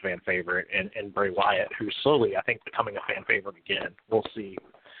obviously a fan favorite, and Bray Wyatt, who's slowly, I think, becoming a fan favorite again. We'll see.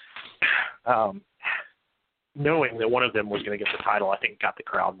 Knowing that one of them was going to get the title, I think got the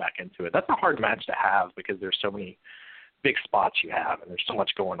crowd back into it. That's a hard match to have because there's so many big spots you have and there's so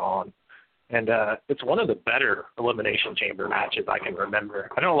much going on. And it's one of the better Elimination Chamber matches I can remember.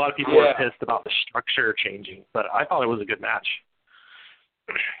 I know a lot of people are pissed about the structure changing, but I thought it was a good match.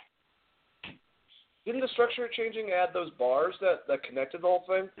 Didn't the structure changing add those bars that connected the whole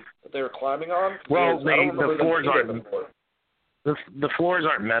thing that they were climbing on? Well, the floors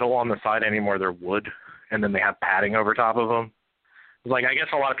aren't metal on the side anymore. They're wood, and then they have padding over top of them. I guess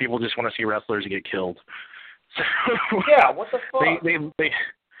a lot of people just want to see wrestlers get killed. So, yeah, what the fuck?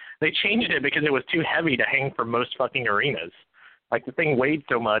 They changed it because it was too heavy to hang from most fucking arenas. The thing weighed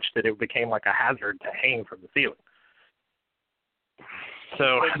so much that it became like a hazard to hang from the ceiling.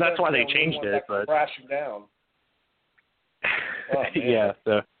 So that's why they changed it. But crashing down. Oh, yeah,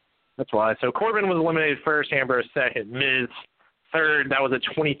 so that's why. So Corbin was eliminated first, Ambrose second, Miz third. That was at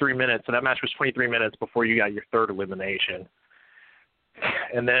 23 minutes. So that match was 23 minutes before you got your third elimination.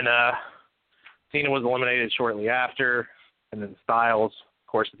 And then Cena was eliminated shortly after, and then Styles, of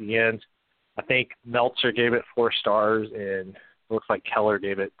course, at the end. I think Meltzer gave it 4 stars, and it looks like Keller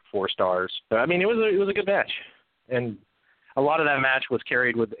gave it 4 stars. So I mean, it was a good match, and a lot of that match was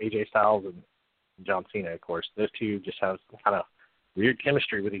carried with AJ Styles and John Cena, of course. Those two just have some kind of weird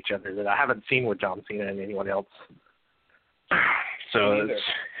chemistry with each other that I haven't seen with John Cena and anyone else. So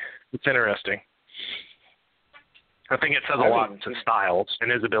it's interesting. I think it says a lot to Styles and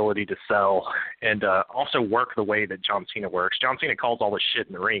his ability to sell and also work the way that John Cena works. John Cena calls all this shit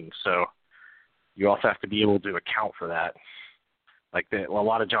in the ring, so you also have to be able to account for that. A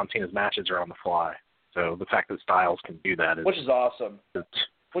lot of John Cena's matches are on the fly. So the fact that Styles can do that is... Which is awesome.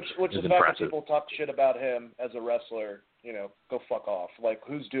 Which is the fact that people talk shit about him as a wrestler, go fuck off.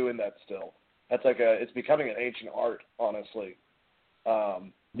 Who's doing that still? That's it's becoming an ancient art, honestly.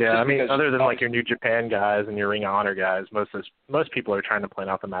 Yeah, I mean, other than your New Japan guys and your Ring of Honor guys, most people are trying to plan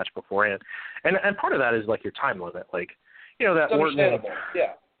out the match beforehand. And part of that is your time limit.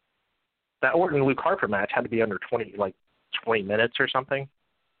 That Orton Luke Harper match had to be under 20 minutes or something.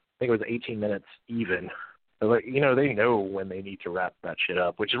 I think it was 18 minutes even. So, they know when they need to wrap that shit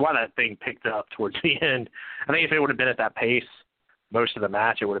up, which is why that thing picked up towards the end. I think if it would have been at that pace most of the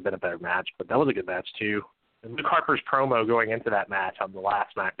match, it would have been a better match. But that was a good match, too. And Luke Harper's promo going into that match on the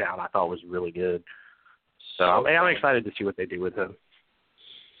last SmackDown I thought was really good. So I'm excited to see what they do with him.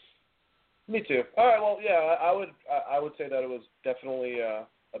 Me too. All right, well, yeah, I would say that it was definitely a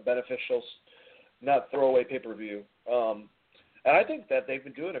beneficial, not throwaway pay-per-view. And I think that they've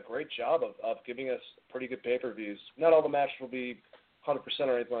been doing a great job of giving us pretty good pay-per-views. Not all the matches will be 100%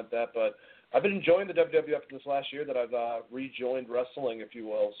 or anything like that, but I've been enjoying the WWF this last year that I've rejoined wrestling, if you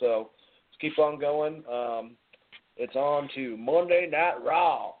will. So let's keep on going. It's on to Monday Night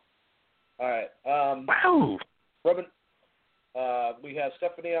Raw. All right. Wow. Robin, we have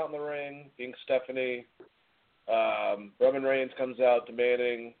Stephanie out in the ring, being Stephanie. Roman Reigns comes out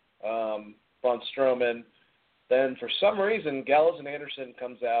demanding Braun Strowman. Then, for some reason, Gallows and Anderson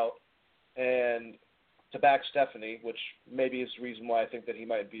comes out and to back Stephanie, which maybe is the reason why I think that he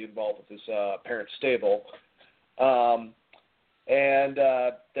might be involved with his parent stable. And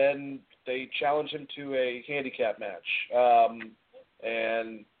then they challenge him to a handicap match.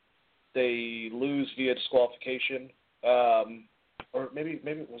 And they lose via disqualification. Or maybe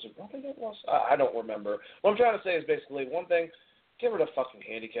was it Roman that lost? I don't remember. What I'm trying to say is basically one thing, get rid of fucking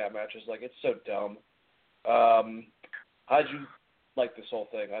handicap matches. It's so dumb. How'd you like this whole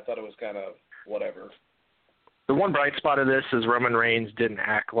thing? I thought it was kind of whatever. The one bright spot of this is Roman Reigns didn't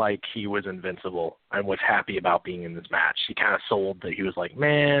act like he was invincible and was happy about being in this match. He kind of sold that he was like,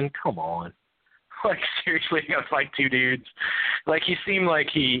 man, come on. Like, seriously, you gotta fight two dudes. Like, he seemed like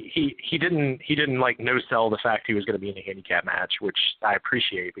he didn't like no sell the fact he was gonna be in a handicap match, which I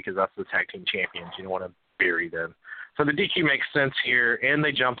appreciate because that's the tag team champions. You don't want to bury them. So the DQ makes sense here, and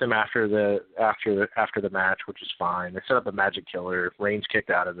they jumped him after the match, which is fine. They set up a magic killer. Reigns kicked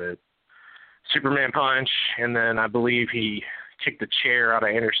out of it. Superman punch, and then I believe he kicked the chair out of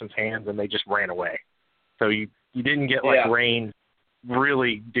Anderson's hands, and they just ran away. So you didn't get like Reigns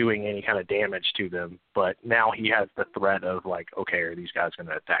really doing any kind of damage to them, but now he has the threat of like, okay, are these guys going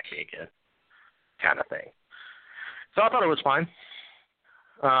to attack me again, kind of thing. So I thought it was fine.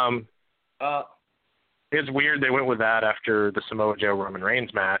 It's weird they went with that after the Samoa Joe Roman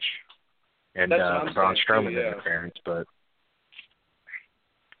Reigns match and Braun Strowman interference, but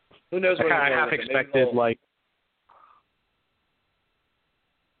who knows? I half expected like.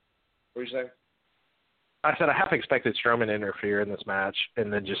 What are you saying? I said I half expected Strowman to interfere in this match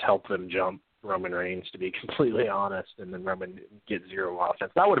and then just help them jump Roman Reigns, to be completely honest, and then Roman get zero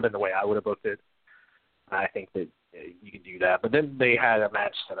offense. That would have been the way I would have booked it. I think that you could do that. But then they had a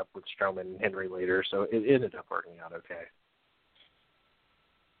match set up with Strowman and Henry later, so it ended up working out okay.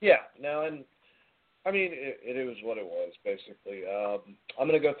 Yeah, no, and I mean, it was what it was, basically. I'm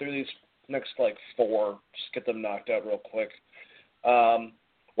going to go through these next, like, 4, just get them knocked out real quick.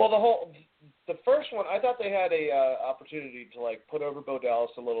 Well, the first one, I thought they had a opportunity to, like, put over Bo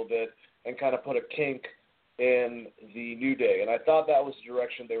Dallas a little bit and kind of put a kink in the New Day, and I thought that was the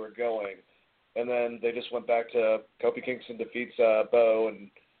direction they were going. And then they just went back to Kofi Kingston defeats Bo,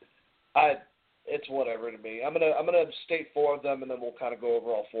 and it's whatever to me. I'm gonna state 4 of them, and then we'll kind of go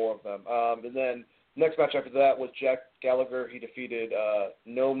over all 4 of them. And then next match after that was Jack Gallagher. He defeated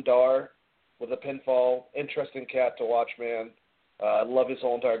Noam Dar with a pinfall. Interesting cat to watch, man. I love his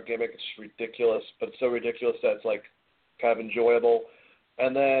whole entire gimmick. It's just ridiculous, but it's so ridiculous that it's like kind of enjoyable.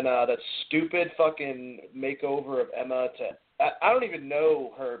 And then that stupid fucking makeover of Emma I don't even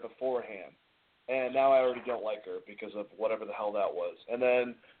know her beforehand. And now I already don't like her because of whatever the hell that was. And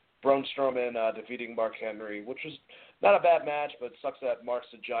then Braun Strowman defeating Mark Henry, which was not a bad match, but it sucks that Mark's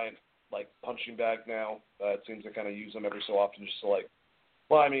a giant, like, punching bag now. It seems to kind of use him every so often just to, like,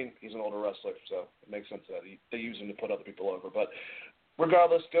 well, I mean, he's an older wrestler, so it makes sense that they use him to put other people over. But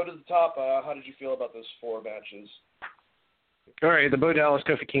regardless, go to the top. How did you feel about those 4 matches? All right, the Bo Dallas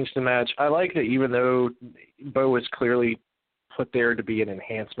Kofi Kingston match. I like that even though Bo was clearly put there to be an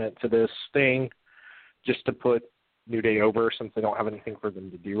enhancement to this thing, just to put New Day over since they don't have anything for them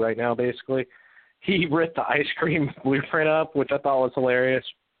to do right now, basically. He ripped the ice cream blueprint up, which I thought was hilarious.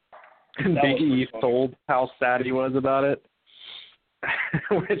 And Big E told how sad he was about it,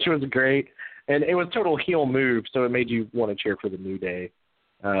 which was great. And it was a total heel move, so it made you want to cheer for the New Day,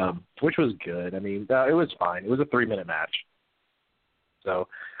 which was good. I mean, it was fine. It was a 3-minute match. So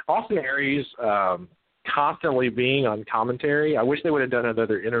Austin Aries constantly being on commentary. I wish they would have done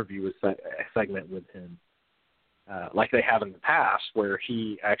another interview segment with him, like they have in the past, where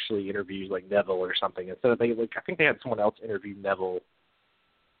he actually interviews like Neville or something. Instead of I think they had someone else interview Neville.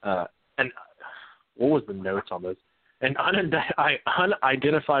 And what was the notes on this? An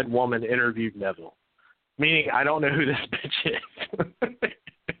unidentified woman interviewed Neville, meaning I don't know who this bitch is.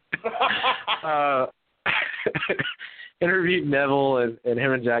 Interviewed Neville, and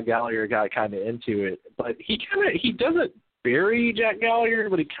him and Jack Gallagher got kind of into it, but he doesn't bury Jack Gallagher,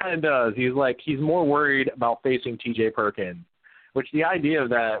 but he kind of does. He's more worried about facing T.J. Perkins, which the idea of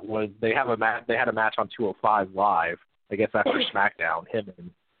that was they had a match on 205 Live, I guess after SmackDown, him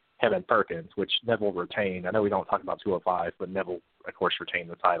and Perkins, which Neville retained. I know we don't talk about 205, but Neville, of course,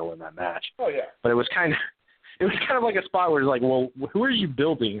 retained the title in that match. Oh yeah. But it was kind of like a spot where it's like, well, who are you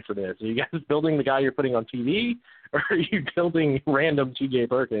building for this? Are you guys building the guy you're putting on TV, or are you building random T.J.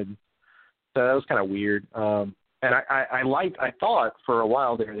 Perkins? So that was kind of weird. And I thought for a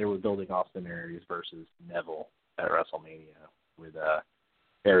while there they were building Austin Aries versus Neville at WrestleMania with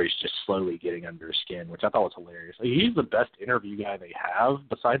Aries just slowly getting under his skin, which I thought was hilarious. Like, he's the best interview guy they have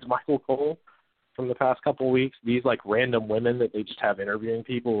besides Michael Cole from the past couple of weeks. These like random women that they just have interviewing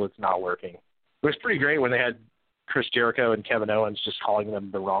people, it's not working. It was pretty great when they had Chris Jericho and Kevin Owens just calling them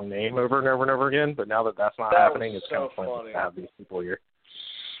the wrong name over and over and over again, but now that that's not happening, it's kind of fun to have these people here.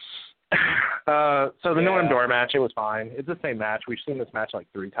 So the Noam Dar match, it was fine. It's the same match. We've seen this match like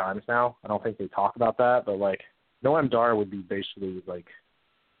 3 times now. I don't think they talk about that, but like Noam Dar would be basically like,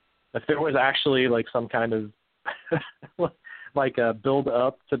 if there was actually like some kind of like a build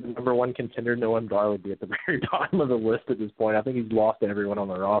up to the number 1 contender, Noam Dar would be at the very bottom of the list at this point. I think he's lost to everyone on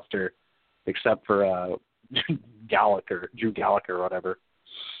the roster except for Drew Gallagher or whatever.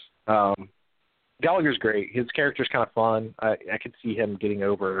 Gallagher's great. His character's kind of fun. I could see him getting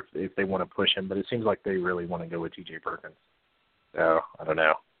over if they want to push him, but it seems like they really want to go with T.J. Perkins. So I don't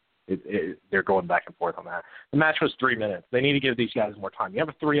know. They're going back and forth on that. The match was 3 minutes. They need to give these guys more time. You have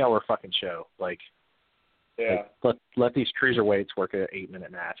a 3-hour fucking show. Yeah. Let these cruiserweights work an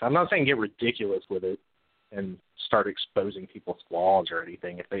 8-minute match. I'm not saying get ridiculous with it and start exposing people's flaws or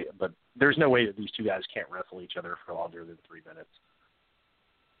anything. But there's no way that these two guys can't wrestle each other for longer than 3 minutes.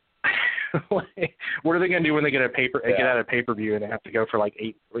 What are they going to do when they get out of pay-per-view and they have to go for like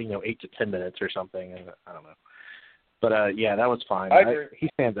 8 to 10 minutes or something? And I don't know. But yeah, that was fine. I agree. He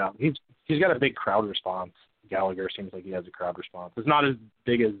stands out. He's got a big crowd response. Gallagher seems like he has a crowd response. It's not as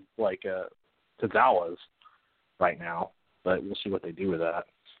big as Tozawa's right now, but we'll see what they do with that.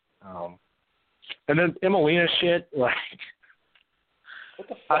 And then Emelina shit, what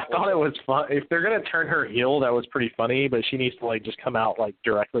the fuck I thought it was fun. If they're gonna turn her heel, that was pretty funny. But she needs to just come out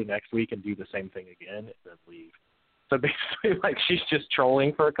directly next week and do the same thing again and then leave. So basically, she's just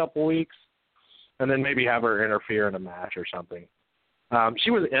trolling for a couple weeks, and then maybe have her interfere in a match or something.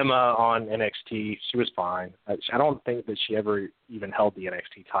 She was Emma on NXT. She was fine. I don't think that she ever even held the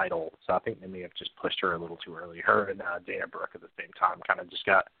NXT title, so I think they may have just pushed her a little too early. Her and Dana Brooke at the same time kind of just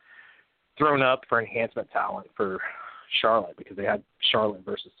got thrown up for enhancement talent for Charlotte because they had Charlotte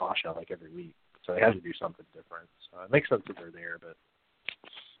versus Sasha every week, so they had to do something different. So it makes sense that they're there, but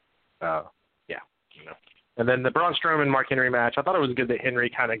yeah. And then the Braun Strowman Mark Henry match, I thought it was good that Henry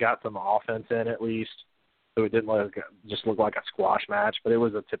kind of got some offense in at least. So it didn't just look like a squash match, but it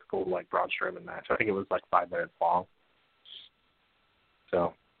was a typical Braun Strowman match. I think it was 5 minutes long.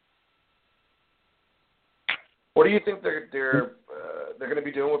 So, what do you think they're going to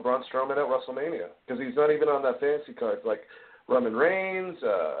be doing with Braun Strowman at WrestleMania? Because he's not even on that fantasy card. Roman Reigns,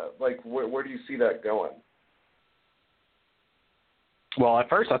 where do you see that going? Well, at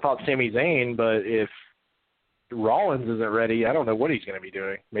first I thought Sami Zayn, but if Rollins isn't ready, I don't know what he's going to be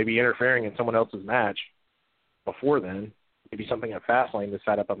doing. Maybe interfering in someone else's match. Before then, maybe something at Fastlane to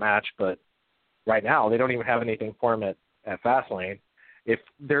set up a match, but right now they don't even have anything for him at Fastlane. If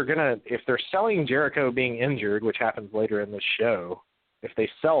they're selling Jericho being injured, which happens later in this show, if they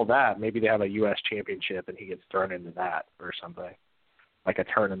sell that, maybe they have a U.S. championship and he gets thrown into that or something, like a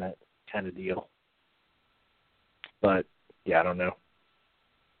tournament kind of deal. But yeah, I don't know.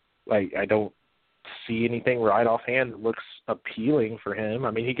 I don't see anything right offhand that looks appealing for him. I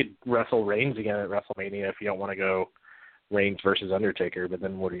mean, he could wrestle Reigns again at WrestleMania if you don't want to go Reigns versus Undertaker, but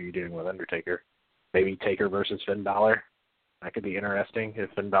then what are you doing with Undertaker? Maybe Taker versus Finn Balor? That could be interesting if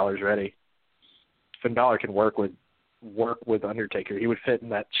Finn Balor's ready. Finn Balor can work with Undertaker. He would fit in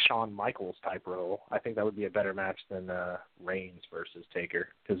that Shawn Michaels type role. I think that would be a better match than Reigns versus Taker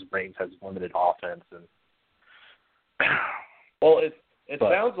because Reigns has limited offense. And well, it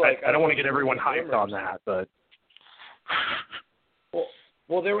sounds like I don't want to get everyone hyped on that, but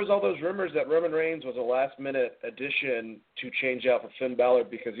well, there was all those rumors that Roman Reigns was a last-minute addition to change out for Finn Balor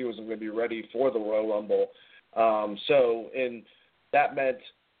because he wasn't going to be ready for the Royal Rumble. That meant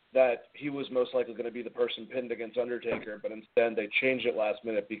that he was most likely going to be the person pinned against Undertaker, but instead they changed it last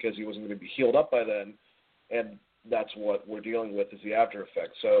minute because he wasn't going to be healed up by then, and that's what we're dealing with is the after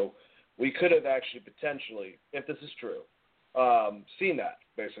effect. So we could have actually potentially, if this is true, seen that,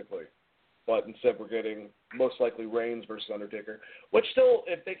 basically. But instead we're getting most likely Reigns versus Undertaker, which still,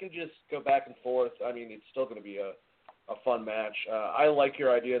 if they can just go back and forth, I mean, it's still going to be a fun match. I like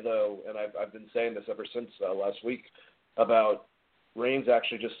your idea, though, and I've been saying this ever since last week, about Reigns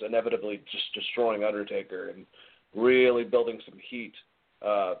actually just inevitably just destroying Undertaker and really building some heat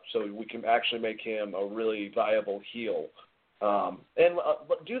so we can actually make him a really viable heel. And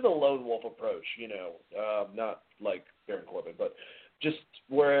do the lone wolf approach, not like Baron Corbin, but just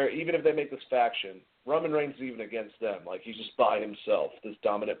where even if they make this faction, Roman Reigns is even against them. He's just by himself, this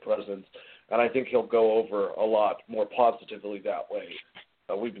dominant presence. And I think he'll go over a lot more positively that way.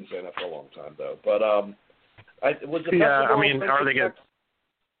 We've been saying that for a long time, though. But are they going to...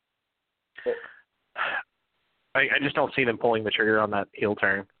 I just don't see them pulling the trigger on that heel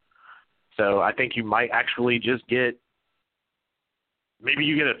turn. So I think you might actually just get... Maybe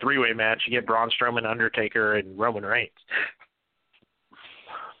you get a three-way match. You get Braun Strowman, Undertaker, and Roman Reigns.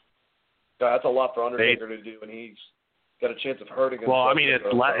 That's a lot for Undertaker to do, and he's got a chance of hurting himself. Well, I mean, it's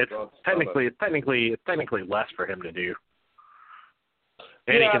technically less for him to do.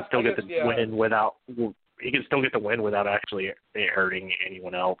 And he can still get the win without. He can still get the win without actually hurting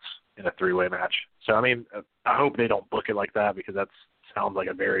anyone else in a three-way match. So I mean, I hope they don't book it like that because that sounds like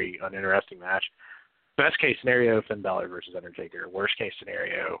a very uninteresting match. Best case scenario, Finn Balor versus Undertaker. Worst case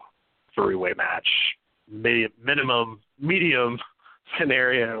scenario, three-way match. Medium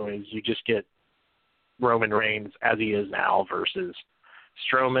scenario is you just get Roman Reigns as he is now versus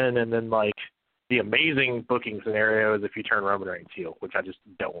Strowman, and then like the amazing booking scenario is if you turn Roman Reigns heel, which I just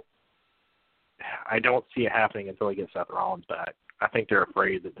don't. I don't see it happening until they get Seth Rollins back. I think they're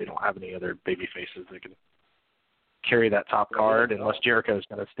afraid that they don't have any other baby faces that can carry that top card unless Jericho's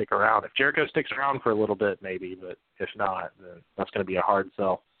going to stick around. If Jericho sticks around for a little bit, maybe, but if not, then that's going to be a hard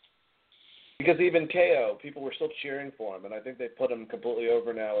sell. Because even KO, people were still cheering for him, and I think they put him completely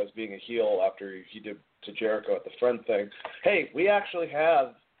over now as being a heel after he did to Jericho at the Friend thing. Hey, we actually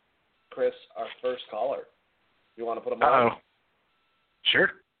have, Chris, our first caller. You want to put him on? Oh, sure.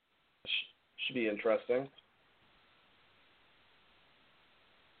 Should be interesting.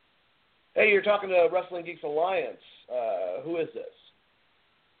 Hey, you're talking to Wrestling Geeks Alliance. Who is this?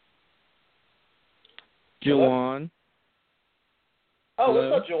 Juwan. Oh,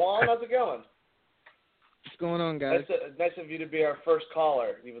 what's up, Juwan? How's it going? What's going on, guys? Nice of you to be our first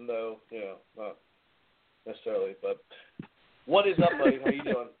caller, even though, not necessarily. But what is up, buddy? How you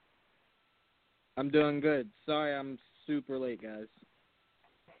doing? I'm doing good. Sorry I'm super late, guys.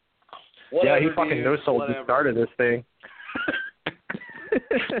 Whatever, yeah, he fucking no-sold the start of this thing.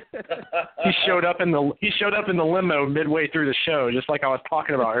 He showed up in the limo midway through the show, just like I was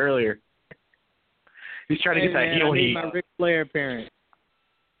talking about earlier. He's trying to get that heel heat. I made my Ric Flair appearance.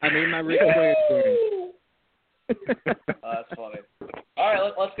 That's funny. All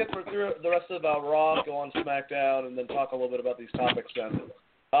right, let's get through the rest of Raw, go on SmackDown, and then talk a little bit about these topics then.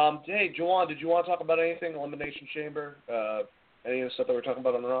 Hey, Juwan, did you want to talk about anything? Elimination Chamber? Any of the stuff that we're talking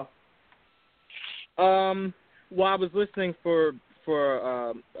about on Raw? Well, I was listening for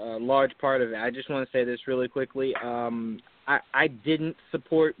a large part of it. I just want to say this really quickly. I didn't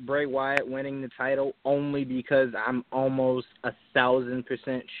support Bray Wyatt winning the title only because I'm almost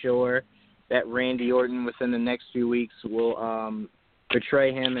 1,000% sure that Randy Orton within the next few weeks will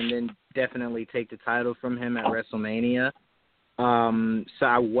betray him and then definitely take the title from him at WrestleMania. So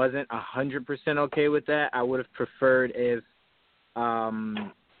I wasn't 100% okay with that. I would have preferred if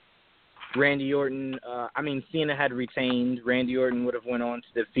Randy Orton, Cena had retained. Randy Orton would have went on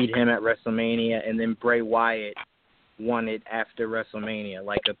to defeat him at WrestleMania, and then Bray Wyatt won it after WrestleMania,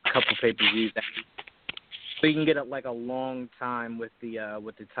 like a couple pay-per-views. So you can get a long time with the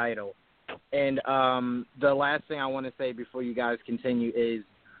title. And the last thing I want to say before you guys continue is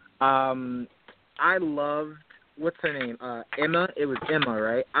I loved, what's her name? Emma. It was Emma,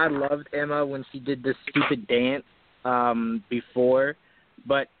 right? I loved Emma when she did this stupid dance before,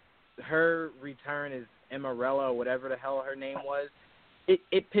 but her return as Emmarella or whatever the hell her name was,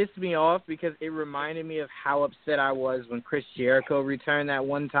 it pissed me off because it reminded me of how upset I was when Chris Jericho returned that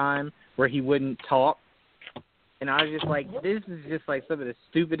one time where he wouldn't talk. And I was just like, this is just like some of the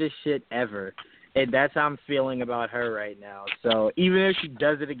stupidest shit ever. And that's how I'm feeling about her right now. So even if she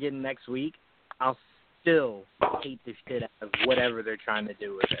does it again next week, I'll still hate the shit out of whatever they're trying to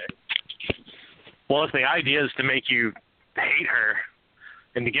do with her. Well, if the idea is to make you hate her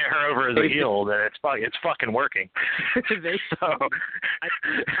and to get her over as a heel, then it's fucking working.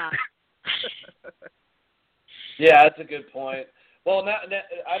 Yeah, that's a good point. Well, now,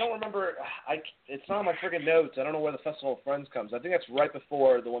 I don't remember. It's not on my friggin' notes. I don't know where the Festival of Friends comes. I think that's right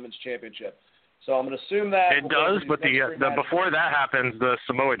before the Women's Championship. So I'm going to assume that it does. But the before that happens, the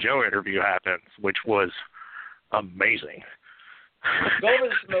Samoa Joe interview happens, which was amazing. Go over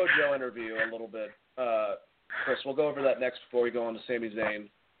the Samoa Joe interview a little bit, Chris. We'll go over that next before we go on to Sami Zayn.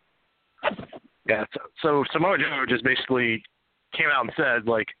 Yeah. So Samoa Joe just basically came out and said,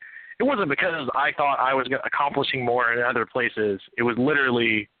 like, it wasn't because I thought I was accomplishing more in other places. It was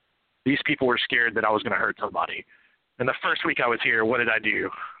literally these people were scared that I was going to hurt somebody. And the first week I was here, what did I do?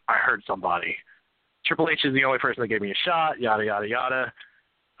 I hurt somebody. Triple H is the only person that gave me a shot, yada, yada, yada.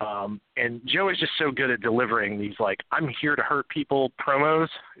 And Joe is just so good at delivering these, like, I'm here to hurt people promos.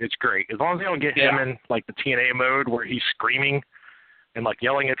 It's great. As long as they don't get him in, like, the TNA mode where he's screaming and, like,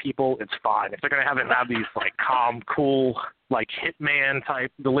 yelling at people, it's fine. If they're going to have him have these, like, calm, cool, like,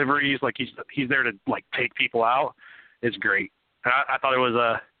 hitman-type deliveries, like he's there to, like, take people out, it's great. And I thought it was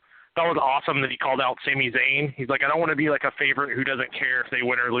awesome that he called out Sami Zayn. He's like, I don't want to be, like, a favorite who doesn't care if they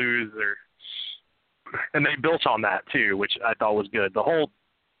win or lose. And they built on that, too, which I thought was good. The whole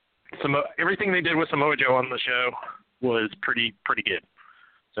everything they did with Samoa Joe on the show was pretty good.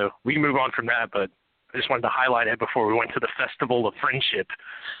 So we can move on from that, but I just wanted to highlight it before we went to the Festival of Friendship.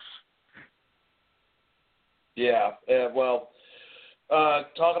 Yeah, well,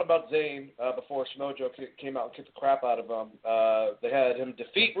 talking about Zayn, before Samoa Joe came out and kicked the crap out of him, they had him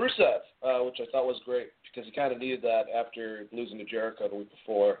defeat Rusev, which I thought was great because he kind of needed that after losing to Jericho the week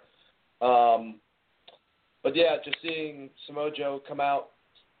before. But yeah, just seeing Samoa Joe come out,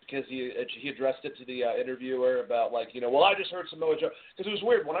 because he addressed it to the interviewer about like, well, I just heard Samoa Joe, because it was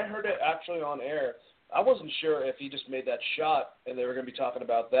weird when I heard it actually on air. I wasn't sure if he just made that shot and they were going to be talking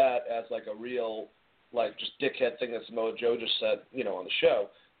about that as like a real like just dickhead thing that Samoa Joe just said, on the show.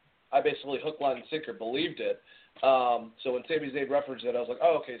 I basically hook, line, and sinker believed it. So when Sami Zayn referenced it, I was like,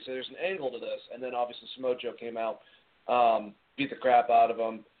 oh, okay, so there's an angle to this. And then obviously Samoa Joe came out, beat the crap out of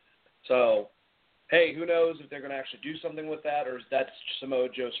him. So, hey, who knows if they're going to actually do something with that, or is that Samoa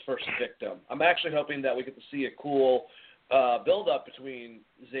Joe's first victim? I'm actually hoping that we get to see a cool build-up between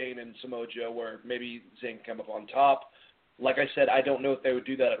Zayn and Samoa Joe where maybe Zayn can come up on top. Like I said, I don't know if they would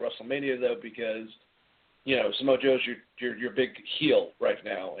do that at WrestleMania, though, because Samoa Joe's your big heel right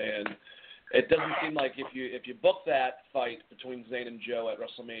now, and it doesn't seem like if you book that fight between Zayn and Joe at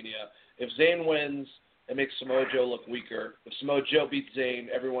WrestleMania, if Zayn wins, it makes Samoa Joe look weaker. If Samoa Joe beats Zayn,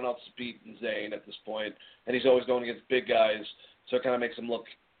 everyone else is beating Zayn at this point, and he's always going against big guys, so it kind of makes him look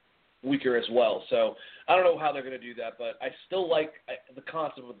weaker as well. So I don't know how they're going to do that, but I still like the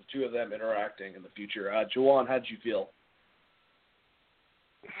concept of the two of them interacting in the future. Juwan, how did you feel?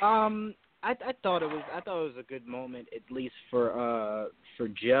 I thought it was a good moment, at least for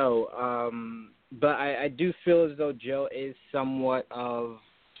Joe. But I do feel as though Joe is somewhat of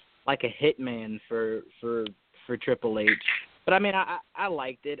like a hitman for Triple H. But I mean, I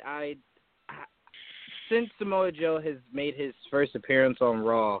liked it. Since Samoa Joe has made his first appearance on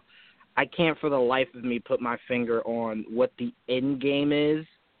Raw, I can't for the life of me put my finger on what the end game is.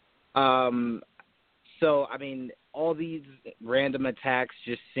 So I mean, all these random attacks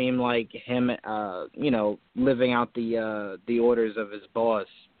just seem like him, living out the orders of his boss,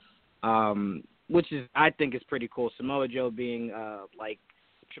 which is, I think, is pretty cool. Samoa Joe being like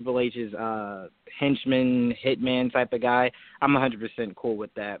Triple H's henchman, hitman type of guy, I'm 100% cool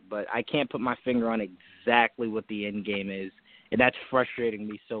with that. But I can't put my finger on exactly what the end game is, and that's frustrating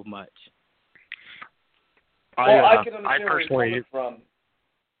me so much. I can understand where you're coming from.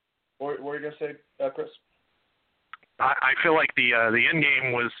 What were you going to say, Chris? I feel like the end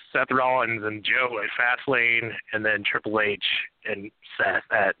game was Seth Rollins and Joe at Fastlane, and then Triple H and Seth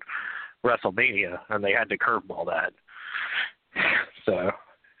at WrestleMania, and they had to curveball that. So,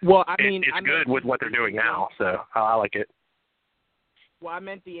 well, I mean, it's good with what they're doing now. So I like it. Well, I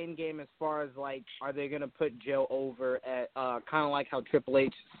meant the end game as far as like, are they going to put Joe over at kind of like how Triple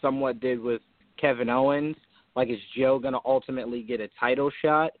H somewhat did with Kevin Owens? Like, is Joe going to ultimately get a title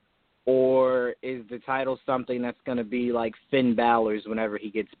shot? Or is the title something that's going to be like Finn Balor's whenever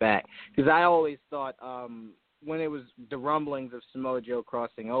he gets back? Because I always thought when it was the rumblings of Samoa Joe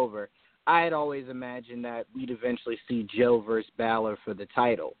crossing over, I had always imagined that we'd eventually see Joe versus Balor for the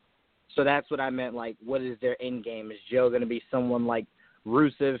title. So that's what I meant, like, what is their end game? Is Joe going to be someone like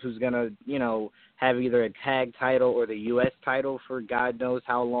Rusev who's going to, have either a tag title or the U.S. title for God knows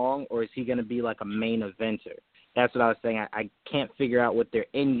how long? Or is he going to be like a main eventer? That's what I was saying. I can't figure out what their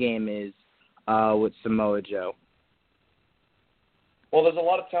end game is with Samoa Joe. Well, there's a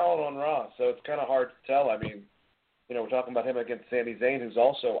lot of talent on Raw, so it's kind of hard to tell. I mean, we're talking about him against Sami Zayn, who's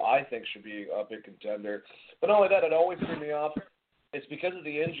also, I think, should be a big contender. But not only that, it always threw me off. It's because of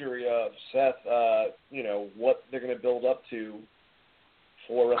the injury of Seth, what they're going to build up to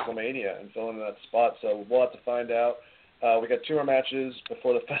for WrestleMania and fill in that spot. So we'll have to find out. We got 2 more matches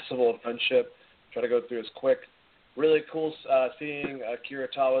before the Festival of Friendship. Try to go through as quick. Really cool seeing Akira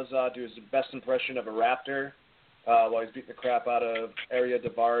Tawaza do his best impression of a raptor while he's beating the crap out of Ariya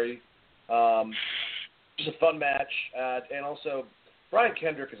Daivari. Just a fun match. And also, Brian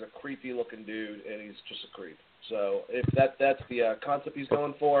Kendrick is a creepy-looking dude, and he's just a creep. So if that's the concept he's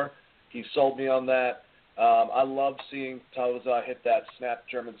going for, he sold me on that. I love seeing Tawaza hit that snap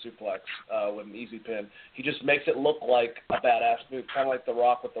German suplex with an easy pin. He just makes it look like a badass move, kind of like The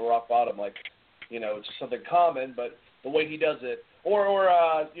Rock with the rock bottom, like, it's just something common, but the way he does it, or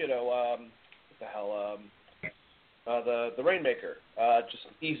what the hell, the Rainmaker, just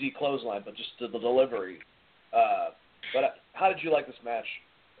easy clothesline, but just the delivery. But how did you like this match,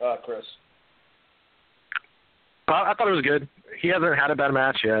 Chris? I thought it was good. He hasn't had a bad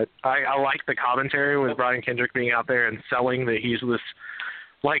match yet. I like the commentary with Brian Kendrick being out there and selling that he's this,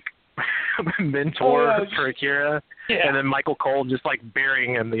 like, mentor for Akira, and then Michael Cole just like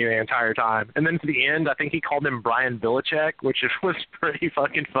burying him the entire time. And then to the end, I think he called him Brian Belichick, which was pretty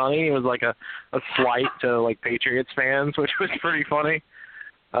fucking funny. It was like a slight to like Patriots fans, which was pretty funny.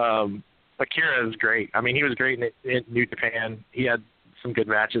 Akira is great. I mean, he was great in New Japan. He had some good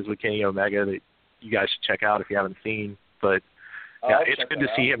matches with Kenny Omega that you guys should check out if you haven't seen. But yeah, it's good to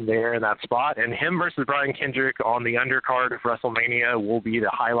see him there in that spot. And him versus Brian Kendrick on the undercard of WrestleMania will be the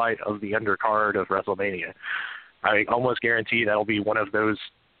highlight of the undercard of WrestleMania. I almost guarantee that'll be one of those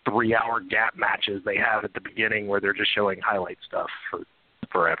 3-hour gap matches they have at the beginning where they're just showing highlight stuff for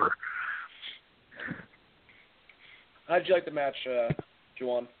forever. How'd you like the match,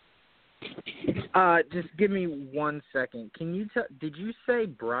 Juwan? Just give me 1 second. Can you did you say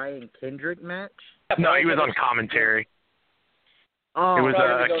Brian Kendrick match? No, he was on commentary. Oh, it was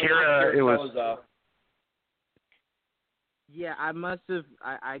Akira. It was. Yeah, I must have.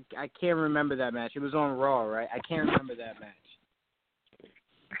 I can't remember that match. It was on Raw, right? I can't remember that match.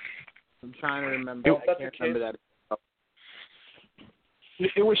 I'm trying to remember. I can't remember that.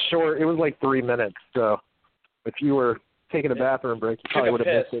 It was short. It was like 3 minutes. So if you were taking a bathroom break, you probably would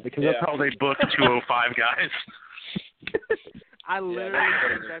have missed it because that's how they book 205 guys. I literally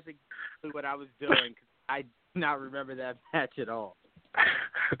think that's exactly what I was doing. Cause I do not remember that match at all.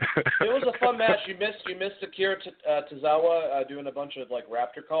 It was a fun match. You missed Akira Tozawa doing a bunch of like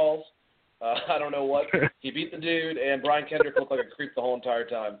Raptor calls. I don't know what. He beat the dude, and Brian Kendrick looked like a creep the whole entire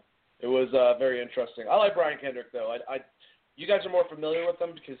time. It was very interesting. I like Brian Kendrick though. You guys are more familiar with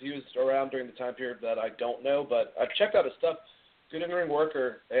him because he was around during the time period that I don't know, but I've checked out his stuff. Good in-ring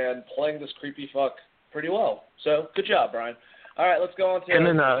worker and playing this creepy fuck pretty well. So good job, Brian. All right, let's go on to. And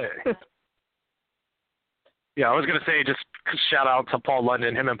then, yeah, I was gonna say just shout out to Paul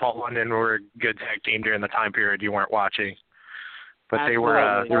London. Him and Paul London were a good tag team during the time period you weren't watching, but they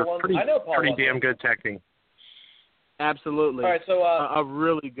were pretty damn good tag team. Absolutely. All right, so a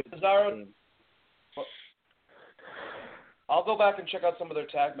really good Cesaro team. I'll go back and check out some of their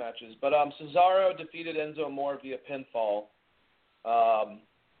tag matches, but Cesaro defeated Enzo Amore via pinfall. I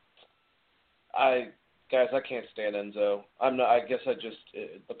can't stand Enzo. I guess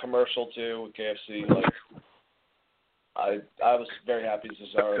the commercial too with KFC. Like, I was very happy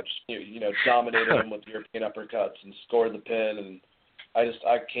Cesaro just dominated him with European uppercuts and scored the pin, and I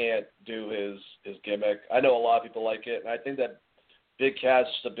can't do his gimmick. I know a lot of people like it, and I think that Big Cat's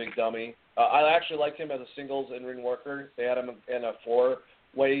just a big dummy. I actually liked him as a singles in-ring worker. They had him in a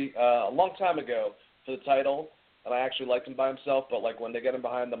 4-way a long time ago for the title, and I actually liked him by himself. But like when they get him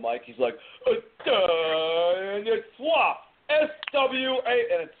behind the mic, he's like, it's SWA,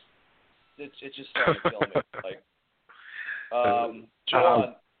 and it's just starting to kill me. Like,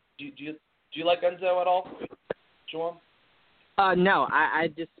 Juwan, do you like Enzo at all, Juwan? No, I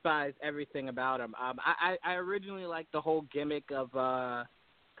despise everything about him. I originally liked the whole gimmick of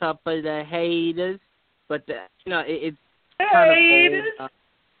couple of haters, but it's kind of old.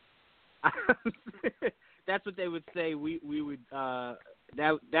 That's what they would say. We would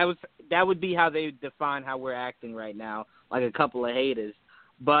that would be how they would define how we're acting right now, like a couple of haters.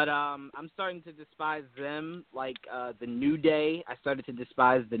 But I'm starting to despise them, like the New Day. I started to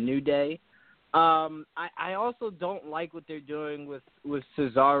despise the New Day. I also don't like what they're doing with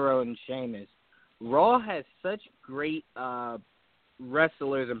Cesaro and Sheamus. Raw has such great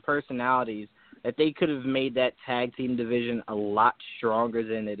wrestlers and personalities that they could have made that tag team division a lot stronger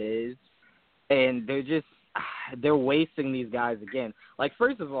than it is. And they're wasting these guys again. Like,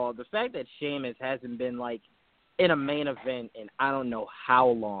 first of all, the fact that Sheamus hasn't been, like, in a main event in I don't know how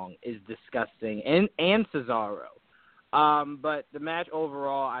long is disgusting. And Cesaro. But the match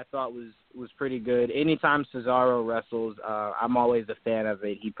overall I thought was pretty good. Anytime Cesaro wrestles, I'm always a fan of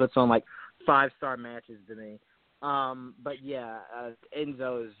it. He puts on, like, 5-star matches to me. But yeah,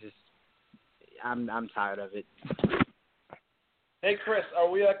 Enzo is just I'm tired of it. Hey Chris, are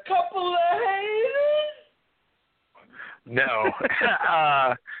we a couple of haters? No.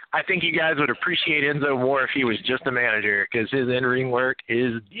 I think you guys would appreciate Enzo more if he was just a manager because his in-ring work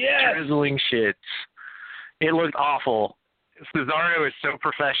is drizzling shit. It looked awful. Cesaro is so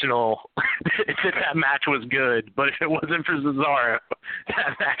professional that match was good, but if it wasn't for Cesaro,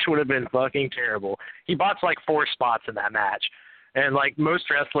 that match would have been fucking terrible. He botched like 4 spots in that match, and like most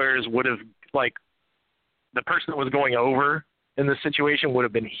wrestlers would have, like, the person that was going over in this situation would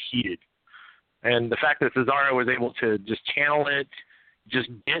have been heated. And the fact that Cesaro was able to just channel it, just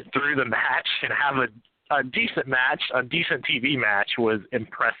get through the match and have a decent match, a decent TV match was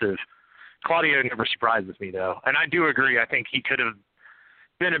impressive. Claudio never surprises me, though. And I do agree. I think he could have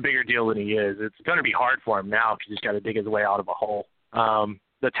been a bigger deal than he is. It's going to be hard for him now because he's got to dig his way out of a hole.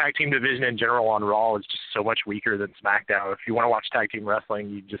 The tag team division in general on Raw is just so much weaker than SmackDown. If you want to watch tag team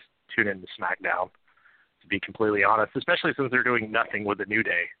wrestling, you just tune into SmackDown, to be completely honest, especially since they're doing nothing with the New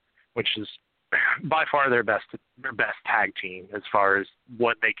Day, which is by far their best tag team as far as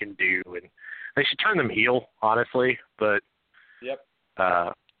what they can do. And they should turn them heel, honestly. But yep.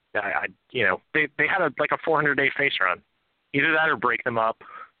 They had a 400-day face run. Either that or break them up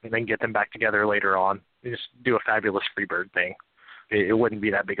and then get them back together later on. They just do a fabulous Freebird thing. It wouldn't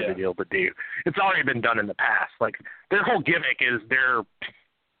be that big of a deal to do. It's already been done in the past. Like, their whole gimmick is they're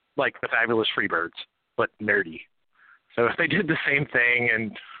like the Fabulous Freebirds, but nerdy. So if they did the same thing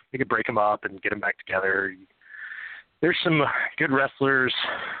and they could break them up and get them back together, there's some good wrestlers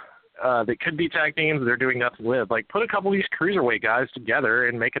that could be tag teams they're doing nothing with. Like, put a couple of these cruiserweight guys together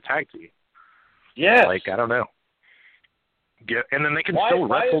and make a tag team. Yes. Like, I don't know. And then they can still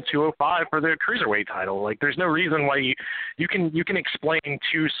wrestle 205 for the cruiserweight title. Like, there's no reason why you can explain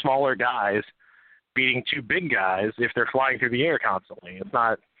two smaller guys beating two big guys if they're flying through the air constantly.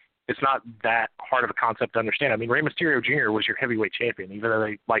 It's not that hard of a concept to understand. I mean, Rey Mysterio Jr. was your heavyweight champion, even though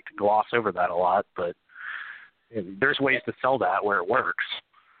they like to gloss over that a lot. But there's ways to sell that where it works.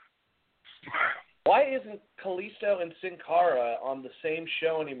 Why isn't Kalisto and Sin Cara on the same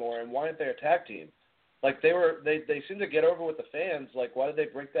show anymore, and why aren't they a tag team? Like, they seem to get over with the fans. Like, why did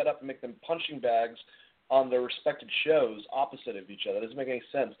they break that up and make them punching bags on their respected shows opposite of each other? It doesn't make any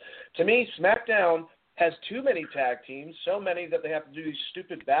sense. To me, SmackDown has too many tag teams, so many that they have to do these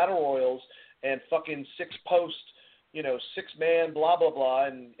stupid battle royals and fucking six-post, 6-man, blah, blah, blah,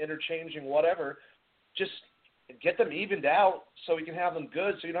 and interchanging whatever. Just get them evened out so we can have them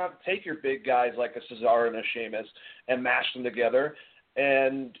good, so you don't have to take your big guys like a Cesaro and a Sheamus and mash them together.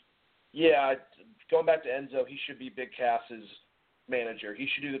 And, yeah, going back to Enzo, he should be Big Cass's manager. He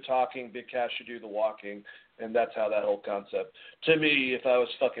should do the talking, Big Cass should do the walking, and that's how that whole concept, to me, if I was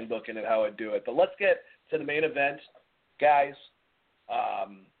fucking booking it, how I'd do it. But let's get to the main event. Guys, I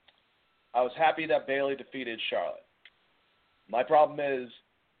was happy that Bayley defeated Charlotte. My problem is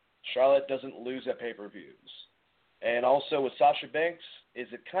Charlotte doesn't lose at pay-per-views. And also with Sasha Banks, is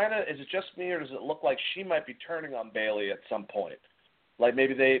it just me, or does it look like she might be turning on Bayley at some point? Like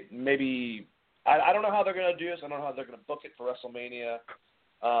maybe I don't know how they're going to do this. I don't know how they're going to book it for WrestleMania.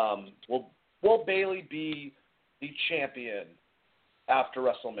 Will Bayley be the champion after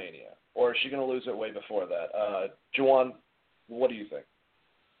WrestleMania, or is she going to lose it way before that? Juwan, what do you think?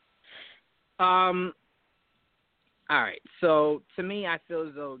 All right. So to me, I feel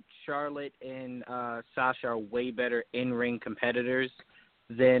as though Charlotte and Sasha are way better in-ring competitors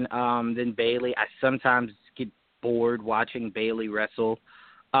than Bayley. I sometimes get bored watching Bayley wrestle.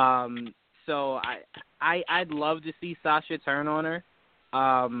 So I'd love to see Sasha turn on her,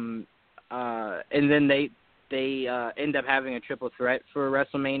 and then they end up having a triple threat for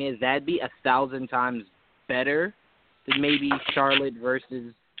WrestleMania. That'd be 1,000 times better than maybe Charlotte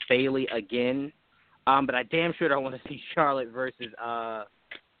versus Bayley again. But I damn sure don't want to see Charlotte versus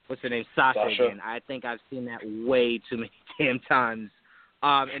what's her name, Sasha again. I think I've seen that way too many damn times,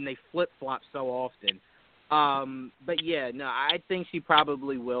 and they flip flop so often. But yeah, no, I think she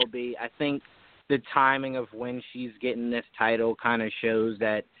probably will be. I think the timing of when she's getting this title kind of shows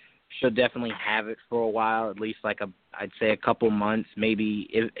that she'll definitely have it for a while, at least I'd say a couple months, maybe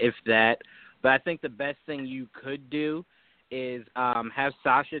if that. But I think the best thing you could do is have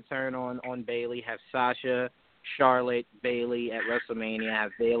Sasha turn on Bayley, have Sasha, Charlotte, Bayley at WrestleMania,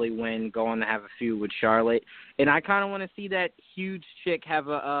 have Bayley win, go on to have a feud with Charlotte. And I kind of want to see that huge chick have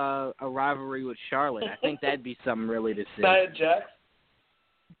a rivalry with Charlotte. I think that'd be something really to see.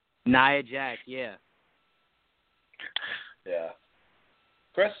 Nia Jax, yeah. Yeah.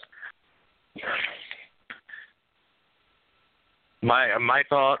 Chris? My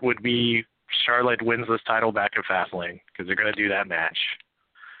thought would be Charlotte wins this title back at Fastlane because they're going to do that match.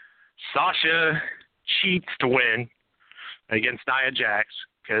 Sasha cheats to win against Nia Jax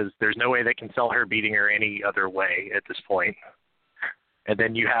because there's no way they can sell her beating her any other way at this point. And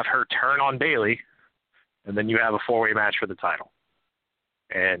then you have her turn on Bayley, and then you have a four-way match for the title.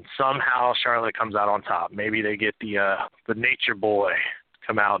 And somehow Charlotte comes out on top. Maybe they get the Nature Boy to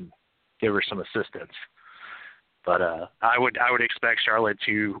come out and give her some assistance. But I would expect Charlotte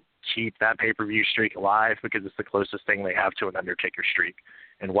to keep that pay-per-view streak alive because it's the closest thing they have to an Undertaker streak.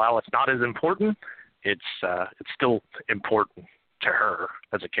 And while it's not as important, it's still important to her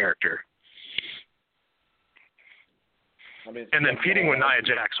as a character. I mean, and then feuding with Nia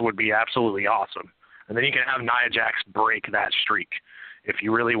Jax would be absolutely awesome. And then you can have Nia Jax break that streak if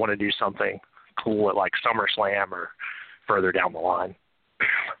you really want to do something cool at like SummerSlam or further down the line.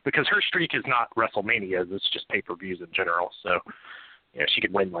 Because her streak is not WrestleMania, it's just pay-per-views in general. So, she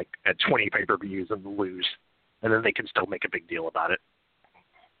could win like at 20 pay-per-views and lose, and then they can still make a big deal about it.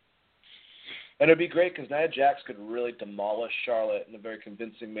 And it'd be great because Nia Jax could really demolish Charlotte in a very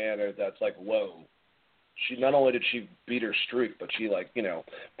convincing manner that's like, whoa. She not only did she beat her streak, but she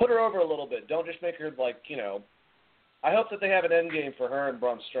put her over a little bit. Don't just make her I hope that they have an end game for her and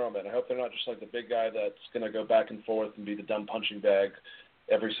Braun Strowman. I hope they're not just like the big guy that's going to go back and forth and be the dumb punching bag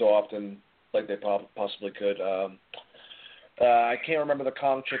every so often like they possibly could. I can't remember the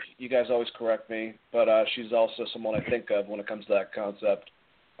Kong chick. You guys always correct me, but she's also someone I think of when it comes to that concept.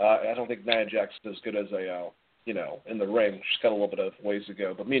 I don't think Nia Jax is as good as in the ring. She's got a little bit of ways to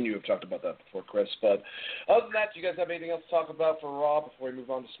go. But me and you have talked about that before, Chris. But other than that, do you guys have anything else to talk about for Raw before we move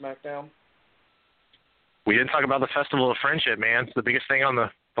on to SmackDown? We didn't talk about the Festival of Friendship, man. It's the biggest thing on the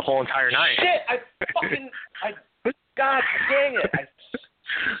whole entire night. Shit! God dang it!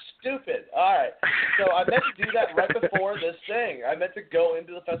 Stupid. All right. So I meant to do that right before this thing. I meant to go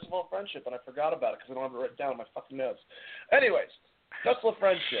into the Festival of Friendship, and I forgot about it because I don't have it written down in my fucking notes. Anyways, Festival of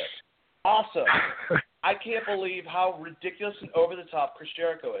Friendship. Awesome. I can't believe how ridiculous and over the top Chris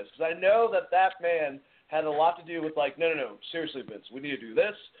Jericho is, because I know that man had a lot to do with no, seriously, Vince, we need to do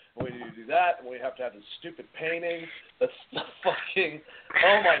this, and we need to do that, and we have to have this stupid painting that's fucking,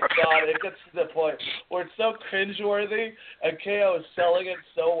 oh my God, it gets to the point where it's so cringeworthy, and KO is selling it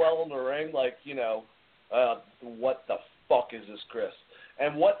so well in the ring, what the fuck is this, Chris?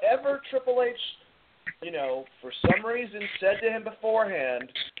 And whatever Triple H, for some reason said to him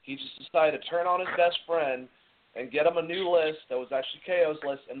beforehand, he just decided to turn on his best friend and get him a new list that was actually KO's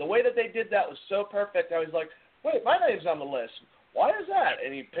list. And the way that they did that was so perfect. I was like, wait, my name's on the list. Why is that?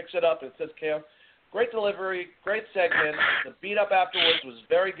 And he picks it up and it says KO. Great delivery, great segment. The beat up afterwards was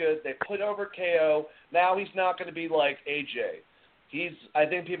very good. They put over KO. Now he's not going to be like AJ. I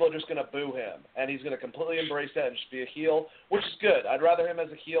think people are just going to boo him, and he's going to completely embrace that and just be a heel, which is good. I'd rather him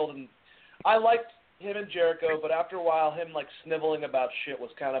as a heel than I liked him and Jericho, but after a while, him sniveling about shit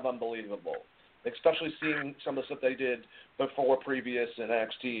was kind of unbelievable. Especially seeing some of the stuff they did before previous in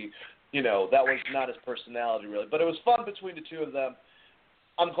NXT, that was not his personality really. But it was fun between the two of them.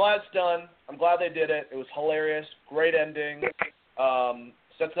 I'm glad it's done. I'm glad they did it. It was hilarious. Great ending.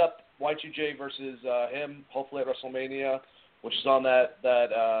 Sets up Y2J versus him, hopefully at WrestleMania, which is on that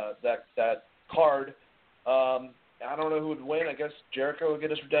card. I don't know who would win. I guess Jericho would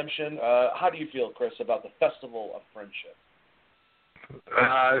get his redemption. How do you feel, Chris, about the Festival of Friendship?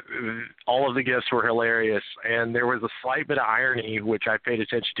 All of the gifts were hilarious, and there was a slight bit of irony, which I paid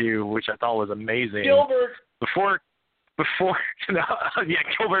attention to, which I thought was amazing. Gilbert! Before,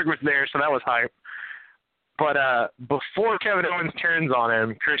 Gilbert was there, so that was hype. But before Kevin Owens turns on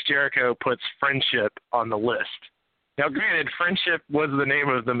him, Chris Jericho puts Friendship on the list. Now, granted, Friendship was the name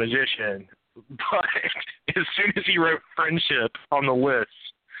of the magician, but as soon as he wrote Friendship on the list,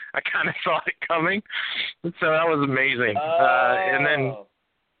 I kind of saw it coming, so that was amazing. And then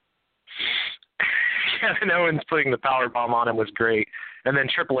Kevin Owens putting the power bomb on him was great. And then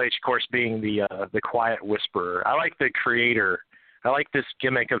Triple H, of course, being the quiet whisperer. I like the creator. I like this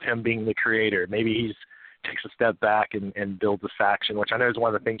gimmick of him being the creator. Maybe he takes a step back and builds a faction, which I know is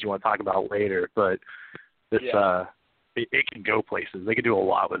one of the things you want to talk about later. But this it could go places. They could do a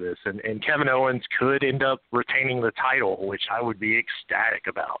lot with this. And Kevin Owens could end up retaining the title, which I would be ecstatic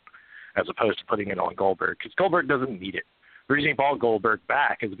about, as opposed to putting it on Goldberg, because Goldberg doesn't need it. The reason he brought Goldberg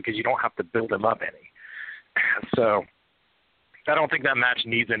back is because you don't have to build him up any. So I don't think that match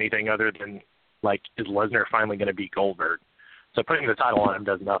needs anything other than, is Lesnar finally going to beat Goldberg? So putting the title on him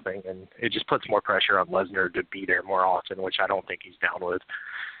does nothing, and it just puts more pressure on Lesnar to be there more often, which I don't think he's down with.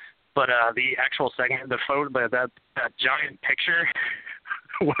 But the actual segment, the photo, that giant picture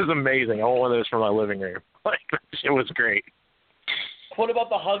was amazing. I want one of those for my living room. It was great. What about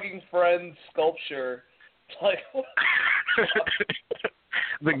the hugging friend sculpture?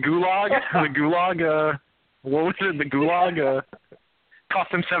 The gulag, what was it? The gulag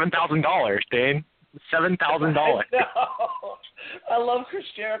cost him $7,000, Dane. $7,000. I love Chris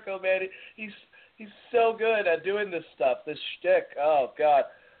Jericho, man. He's so good at doing this stuff, this shtick. Oh God.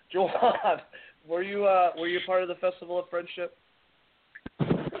 Joanne, were you part of the Festival of Friendship?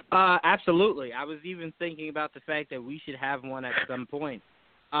 Absolutely. I was even thinking about the fact that we should have one at some point.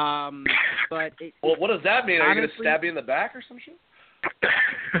 But well, what does that mean? Are honestly, you going to stab you in the back or some shit?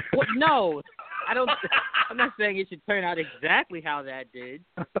 Well, no, I don't. I'm not saying it should turn out exactly how that did.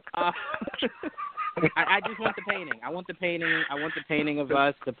 I just want the painting. I want the painting of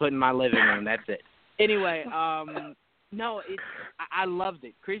us to put in my living room. That's it. Anyway, no, I loved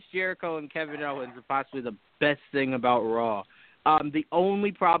it. Chris Jericho and Kevin Owens are possibly the best thing about Raw. The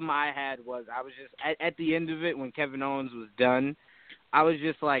only problem I had was I was just at the end of it when Kevin Owens was done, I was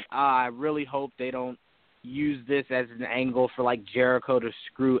just like, I really hope they don't use this as an angle for Jericho to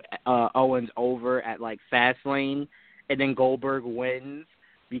screw Owens over at Fastlane, and then Goldberg wins,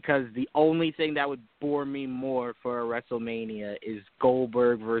 because the only thing that would bore me more for a WrestleMania is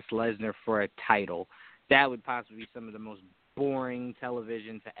Goldberg versus Lesnar for a title. That would possibly be some of the most boring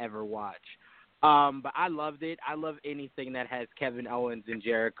television to ever watch. But I loved it. I love anything that has Kevin Owens and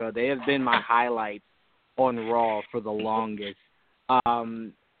Jericho. They have been my highlights on Raw for the longest.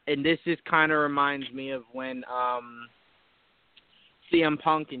 And this just kind of reminds me of when CM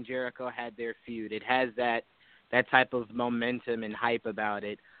Punk and Jericho had their feud. It has that type of momentum and hype about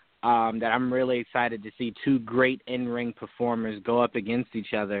it that I'm really excited to see two great in-ring performers go up against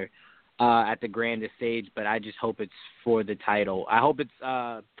each other at the grandest stage, but I just hope it's for the title. I hope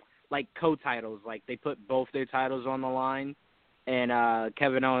it's like co-titles, like they put both their titles on the line, and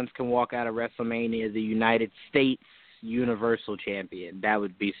Kevin Owens can walk out of WrestleMania the United States Universal Champion. That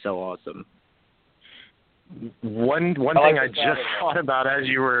would be so awesome. One thing I just thought about as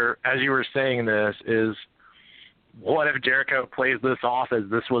you were saying this is, what if Jericho plays this off as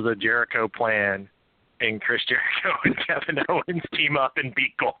this was a Jericho plan, and Chris Jericho and Kevin Owens team up and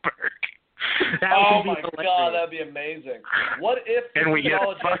beat Goldberg? Oh my God, that'd be amazing. What if? And we get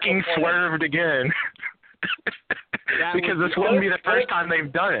fucking swerved again? Because this wouldn't be the first time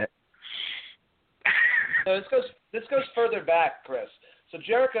they've done it. No, this goes further back, Chris. So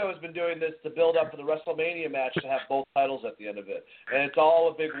Jericho has been doing this to build up for the WrestleMania match to have both titles at the end of it, and it's all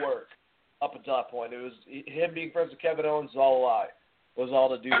a big work up until that point. It was him being friends with Kevin Owens was all a lie. It was all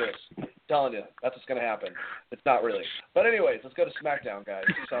to do this. I'm telling you, that's what's going to happen. It's not really. But anyways, let's go to SmackDown, guys.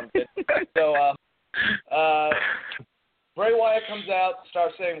 So Bray Wyatt comes out,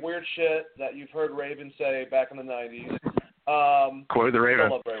 starts saying weird shit that you've heard Raven say back in the 90s. Quote the Raven. I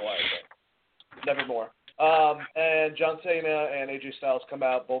love Bray Wyatt. Nevermore. And John Cena and AJ Styles come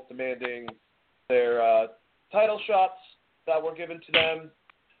out, both demanding their title shots that were given to them.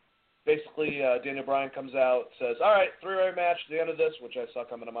 Basically, Daniel Bryan comes out, says, all right, 3-way match at the end of this, which I saw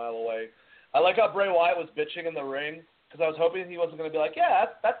coming a mile away. I like how Bray Wyatt was bitching in the ring, because I was hoping he wasn't going to be like, yeah,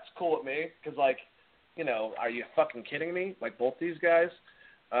 that's cool with me, because, like, you know, are you fucking kidding me? Like, both these guys.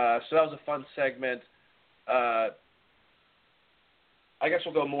 So that was a fun segment. I guess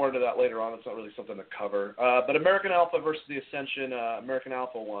we'll go more into that later on. It's not really something to cover. But American Alpha versus the Ascension, American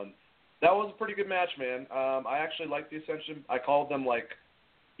Alpha won. That was a pretty good match, man. I actually liked the Ascension. I called them, like,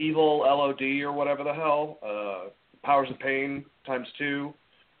 Evil LOD or whatever the hell, Powers of Pain ×2,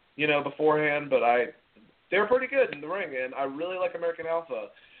 you know, beforehand. But they were pretty good in the ring, and I really like American Alpha.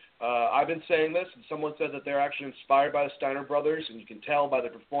 I've been saying this, and someone said that they're actually inspired by the Steiner brothers, and you can tell by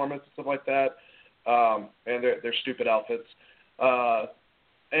their performance and stuff like that, and their stupid outfits.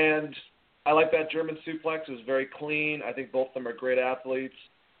 And I like that German suplex. It was very clean. I think both of them are great athletes.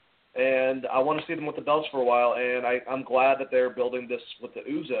 And I want to see them with the belts for a while, and I'm glad that they're building this with the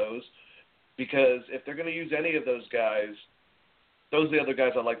Usos, because if they're going to use any of those guys, those are the other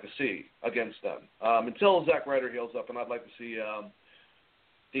guys I'd like to see against them. Until Zack Ryder heals up, and I'd like to see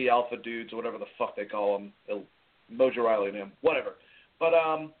the Alpha dudes, or whatever the fuck they call them, Mojo Rawley and him, whatever. But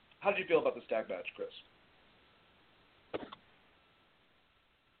how did you feel about this tag match, Chris?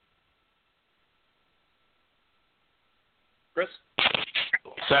 Chris?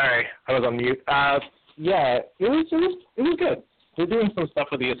 Sorry, I was on mute. Yeah, it was good. They're doing some stuff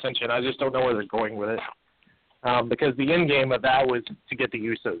with the Ascension. I just don't know where they're going with it. Because the end game of that was to get the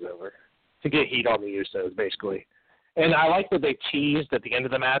Usos over, to get heat on the Usos, basically. And I like that they teased at the end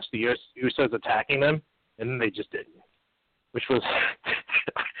of the match the Usos attacking them, and then they just didn't, which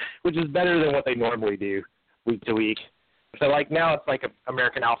is better than what they normally do week to week. So like now it's like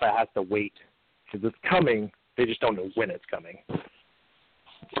American Alpha has to wait because it's coming. They just don't know when it's coming.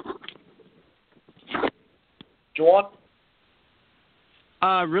 Juwan?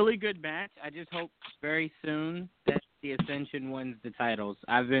 Really good match. I just hope very soon that the Ascension wins the titles.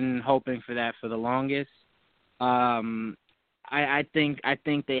 I've been hoping for that for the longest. I think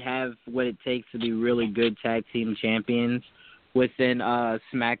they have what it takes to be really good tag team champions within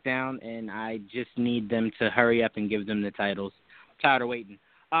SmackDown, and I just need them to hurry up and give them the titles. I'm tired of waiting.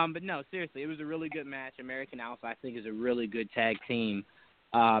 But no, seriously, it was a really good match. American Alpha, I think, is a really good tag team.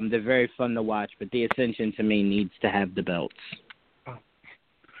 They're very fun to watch, but the Ascension, to me, needs to have the belts.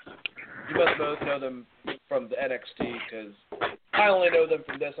 You must both know them from the NXT, because I only know them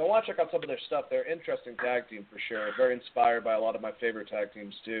from this. I want to check out some of their stuff. They're an interesting tag team for sure. Very inspired by a lot of my favorite tag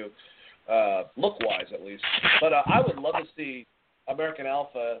teams too, look-wise at least. But I would love to see American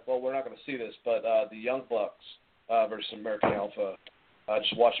Alpha. Well, we're not going to see this, but the Young Bucks versus American Alpha.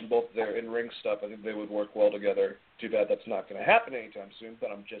 Just watching both of their in-ring stuff, I think they would work well together. Too bad that's not going to happen anytime soon,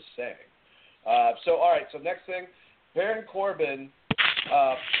 but I'm just saying. All right, so next thing, Baron Corbin.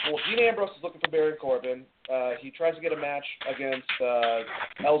 Dean Ambrose is looking for Baron Corbin. He tries to get a match against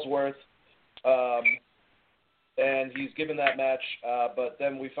Ellsworth, and he's given that match, but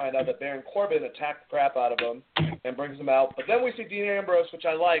then we find out that Baron Corbin attacked the crap out of him and brings him out. But then we see Dean Ambrose, which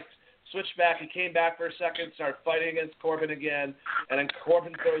I liked, switch back. He came back for a second, started fighting against Corbin again, and then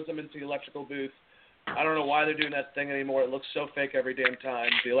Corbin throws him into the electrical booth. I don't know why they're doing that thing anymore. It looks so fake every damn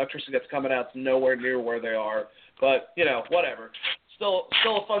time. The electricity that's coming out is nowhere near where they are. But, you know, whatever.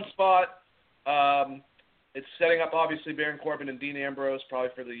 still a fun spot. It's setting up, obviously, Baron Corbin and Dean Ambrose probably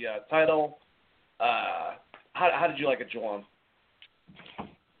for the title. How did you like it, Juwan?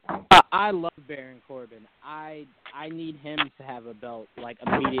 I love Baron Corbin. I need him to have a belt, like,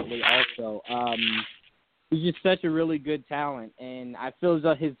 immediately also. He's just such a really good talent, and I feel as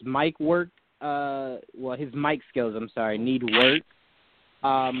though his mic skills, need work.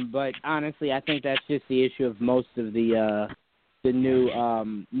 But honestly, I think that's just the issue of most of the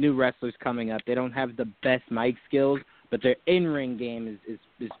new wrestlers coming up. They don't have the best mic skills, but their in-ring game is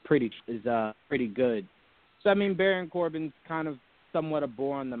pretty good. So I mean, Baron Corbin's kind of somewhat a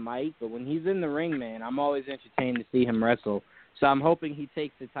bore on the mic, but when he's in the ring, man, I'm always entertained to see him wrestle. So I'm hoping he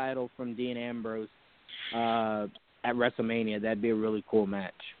takes the title from Dean Ambrose at WrestleMania. That'd be a really cool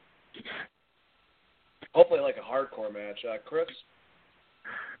match. Hopefully, like a hardcore match. Chris?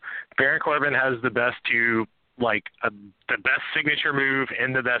 Baron Corbin has the best the best signature move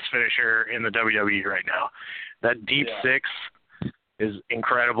and the best finisher in the WWE right now. That deep six is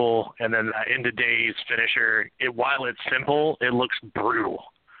incredible, and then that end of days finisher. While it's simple, it looks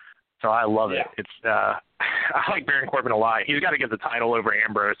brutal. So I love it. It's I like Baron Corbin a lot. He's got to get the title over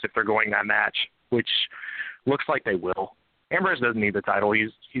Ambrose if they're going that match, which looks like they will. Ambrose doesn't need the title.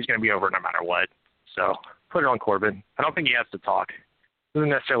 He's going to be over no matter what. So put it on Corbin. I don't think he has to talk. Doesn't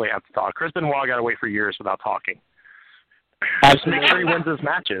necessarily have to talk. Chris Benoit got away for years without talking. Just make sure he wins his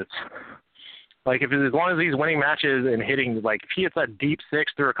matches. Like, as long as he's winning matches and hitting, like, if he hits that deep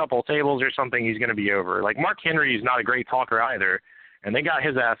six through a couple of tables or something, he's going to be over. Like, Mark Henry is not a great talker either, and they got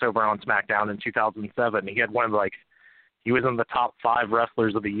his ass over on SmackDown in 2007. He had he was in the top 5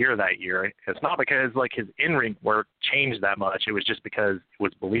 wrestlers of the year that year. It's not because, like, his in-ring work changed that much. It was just because it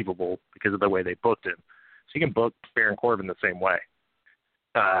was believable because of the way they booked him. So you can book Baron Corbin the same way.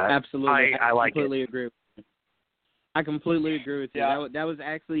 Absolutely. I like completely it. Agree. I completely agree with you. Yeah. That was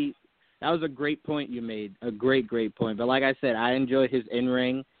a great point you made, a great point. But like I said, I enjoy his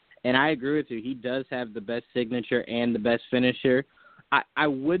in-ring, and I agree with you. He does have the best signature and the best finisher. I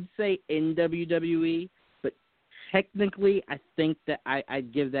would say in WWE, but technically I think that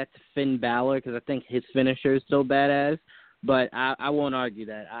I'd give that to Finn Balor because I think his finisher is still badass. But I won't argue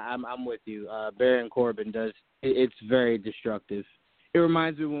that. I'm with you. Baron Corbin does. It's very destructive. It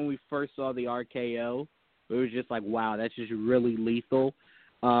reminds me when we first saw the RKO. It was just like, wow, that's just really lethal.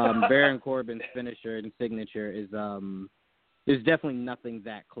 Baron Corbin's finisher and signature is there's definitely nothing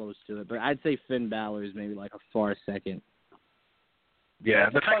that close to it. But I'd say Finn Balor is maybe like a far second. Yeah,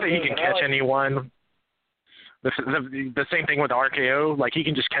 the fact that he can catch anyone. The same thing with RKO. Like, he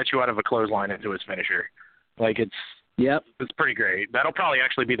can just catch you out of a clothesline into his finisher. Like, it's pretty great. That'll probably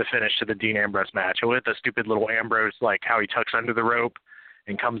actually be the finish to the Dean Ambrose match. He'll hit the stupid little Ambrose, like how he tucks under the rope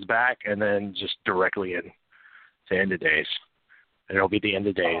and comes back, and then just directly in to end of days. And it'll be the end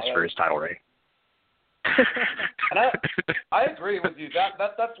of days for his title reign. And I agree with you.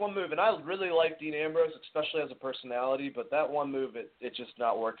 That's one move, and I really like Dean Ambrose, especially as a personality. But that one move, it's just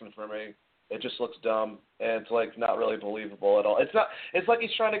not working for me. It just looks dumb, and it's like not really believable at all. It's like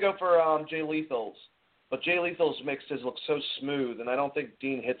he's trying to go for Jay Lethal's, but Jay Lethal's makes his look so smooth, and I don't think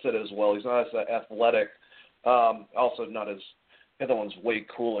Dean hits it as well. He's not as athletic. Also, not as the other one's way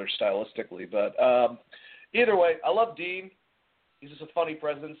cooler stylistically. But either way, I love Dean. He's just a funny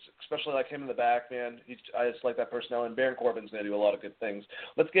presence, especially like him in the back, man. I just like that personality. And Baron Corbin's going to do a lot of good things.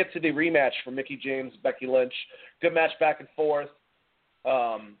 Let's get to the rematch for Mickie James, Becky Lynch. Good match back and forth.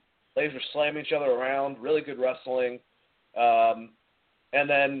 Ladies were slamming each other around. Really good wrestling. And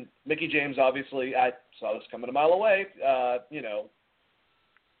then Mickie James, obviously, I saw this coming a mile away,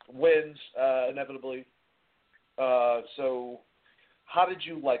 wins inevitably. So how did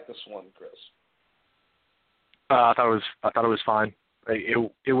you like this one, Chris? I thought it was fine.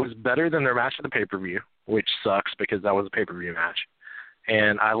 It was better than their match at the pay-per-view, which sucks because that was a pay-per-view match.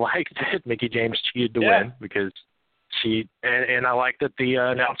 And I liked that Mickie James cheated to win because and I like that the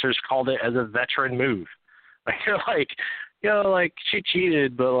announcers called it as a veteran move. Like she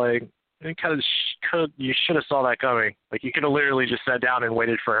cheated, but like you should have saw that coming. Like, you could have literally just sat down and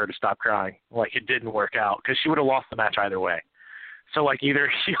waited for her to stop crying. Like, it didn't work out because she would have lost the match either way. So, like,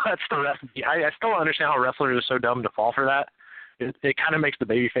 either she lets the ref – I still don't understand how wrestlers are so dumb to fall for that. It kind of makes the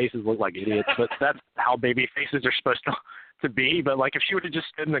baby faces look like idiots, but that's how baby faces are supposed to be. But, like, if she would have just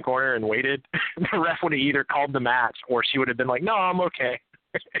stood in the corner and waited, the ref would have either called the match or she would have been like, no, I'm okay.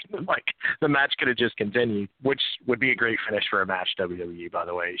 Like, the match could have just continued, which would be a great finish for a match, WWE, by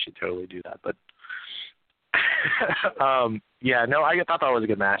the way. You should totally do that. But, I thought that was a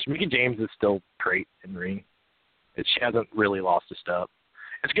good match. Mickie James is still great in ring. She hasn't really lost a step.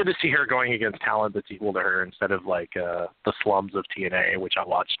 it's good to see her going against talent that's equal to her instead of like the slums of TNA, which I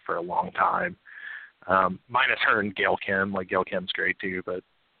watched for a long time. Minus her and Gail Kim. Like Gail Kim's great too, but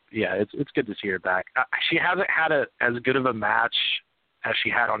yeah, it's good to see her back. She hasn't had as good of a match as she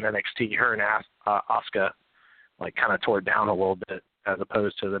had on NXT. Her and Asuka like kind of tore it down a little bit as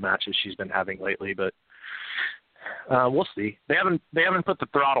opposed to the matches she's been having lately, but we'll see. They haven't put the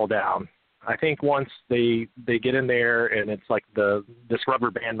throttle down. I think once they get in there and it's like this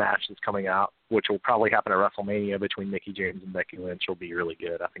rubber band match that's coming out, which will probably happen at WrestleMania between Mickie James and Becky Lynch, will be really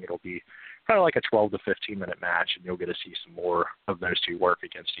good. I think it'll be kind of like a 12 to 15 minute match, and you'll get to see some more of those two work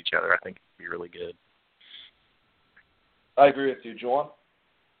against each other. I think it'll be really good. I agree with you, John.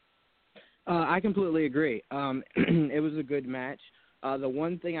 I completely agree. It was a good match. The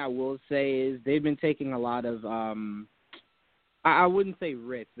one thing I will say is they've been taking a lot of I wouldn't say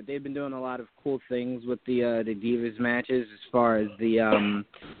risks, but they've been doing a lot of cool things with the Divas matches as far as the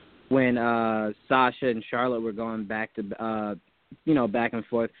when Sasha and Charlotte were going back to back and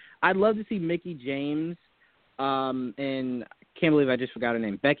forth. I'd love to see Mickie James and can't believe I just forgot her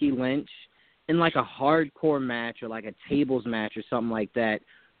name, Becky Lynch, in like a hardcore match or like a tables match or something like that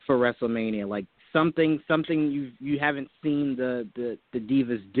for WrestleMania. Like something you haven't seen the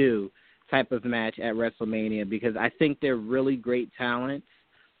Divas do type of match at WrestleMania, because I think they're really great talents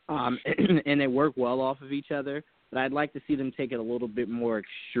and they work well off of each other. But I'd like to see them take it a little bit more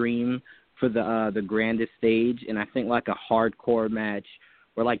extreme for the grandest stage, and I think like a hardcore match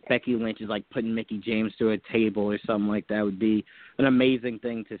where like Becky Lynch is like putting Mickie James through a table or something like that would be an amazing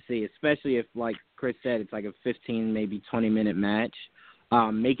thing to see, especially if, like Chris said, it's like a 15, maybe 20-minute match.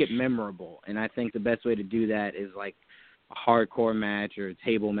 Make it memorable, and I think the best way to do that is like a hardcore match or a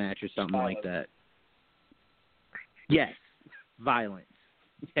table match or something like that. Yes, violence.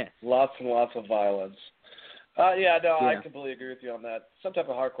 Yes. Lots and lots of violence. I completely agree with you on that. Some type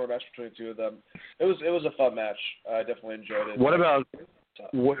of hardcore match between the two of them. It was a fun match. I definitely enjoyed it. What about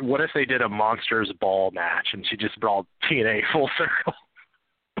what if they did a Monsters Ball match and she just brought TNA full circle?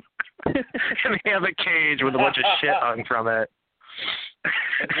 And they have a cage with a bunch of shit hung from it.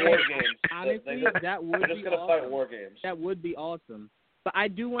 War games. Honestly, that would they're just gonna fight war games. That would be awesome. But I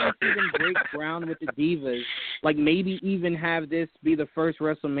do want to see them break ground with the Divas. Like maybe even have this be the first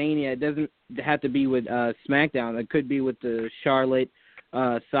WrestleMania. It doesn't have to be with SmackDown. It could be with the Charlotte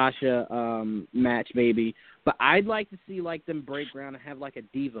Sasha match maybe. But I'd like to see like them break ground and have like a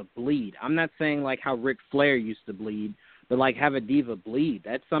Diva bleed. I'm not saying like how Ric Flair used to bleed, but like have a Diva bleed.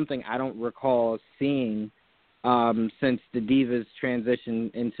 That's something I don't recall seeing since the Divas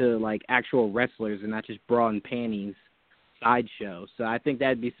transitioned into like actual wrestlers and not just bra and panties sideshow. So I think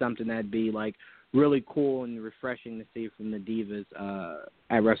that'd be something that'd be like really cool and refreshing to see from the Divas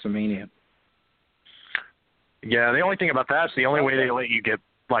at WrestleMania. Yeah, the only thing about that is the only way they let you get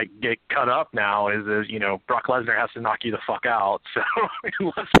cut up now is Brock Lesnar has to knock you the fuck out. So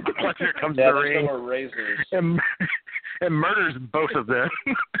unless Lesnar comes to the ring and murders both of them,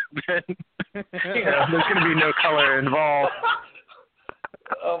 then there's going to be no color involved.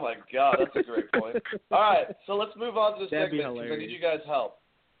 Oh my God, that's a great point. All right, so let's move on to the That'd segment because I need you guys' help.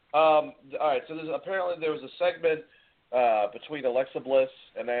 All right, so apparently there was a segment between Alexa Bliss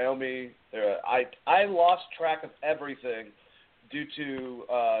and Naomi. I lost track of everything due to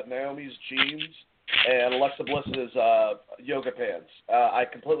Naomi's jeans and Alexa Bliss's yoga pants. I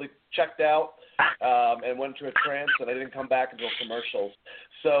completely checked out and went into a trance, and I didn't come back until commercials.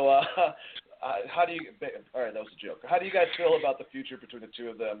 So how do you – all right, that was a joke. How do you guys feel about the future between the two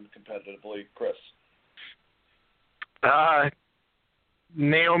of them competitively? Chris?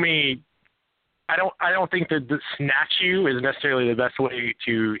 Naomi, I don't think that the snatch you is necessarily the best way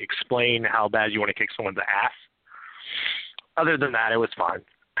to explain how bad you want to kick someone's ass. Other than that, it was fine.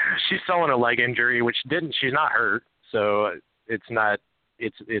 She's selling a leg injury, which she's not hurt, so it's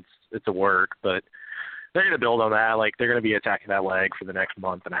a work, but they're going to build on that. Like, they're going to be attacking that leg for the next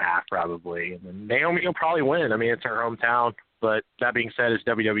month and a half, probably. And then Naomi will probably win. I mean, it's her hometown, but that being said, it's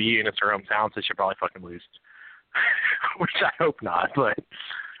WWE and it's her hometown, so she'll probably fucking lose. Which I hope not, but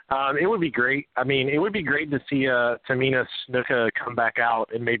it would be great. I mean, it would be great to see Tamina Snuka come back out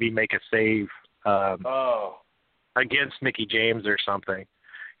and maybe make a save against Mickie James or something,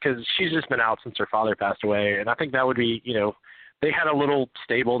 because she's just been out since her father passed away, and I think that would be, they had a little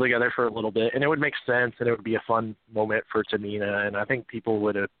stable together for a little bit, and it would make sense, and it would be a fun moment for Tamina, and I think people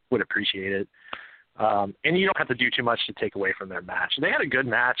would appreciate it. And you don't have to do too much to take away from their match. They had a good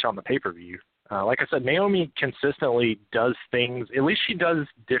match on the pay-per-view. Like I said, Naomi consistently does things. At least she does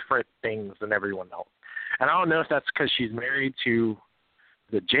different things than everyone else. And I don't know if that's because she's married to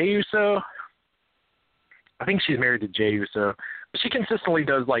the Jey Uso. I think she's married to Jey Uso. She consistently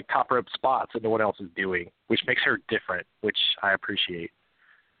does like top rope spots that no one else is doing, which makes her different, which I appreciate.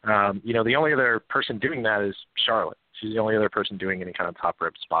 The only other person doing that is Charlotte. She's the only other person doing any kind of top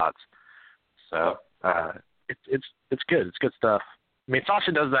rope spots. So it's good. It's good stuff. I mean,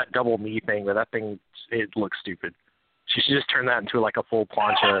 Sasha does that double knee thing, but that thing, it looks stupid. She should just turn that into like a full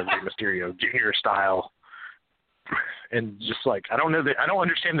plancha Mysterio Jr. style. And just like, I don't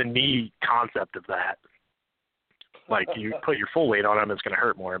understand the knee concept of that. Like, you put your full weight on him, it's going to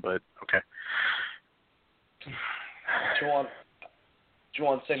hurt more, but okay. Juwan,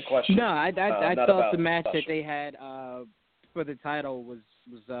 same question. No, I thought the match that they had for the title was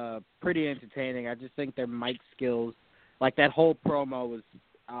pretty entertaining. I just think their mic skills, like that whole promo was,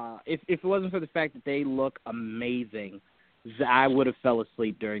 if it wasn't for the fact that they look amazing, I would have fell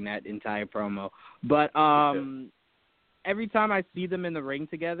asleep during that entire promo. But every time I see them in the ring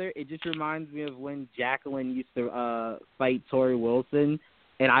together, it just reminds me of when Jacqueline used to fight Tori Wilson,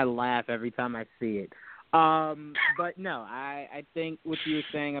 and I laugh every time I see it. But no, I think what you were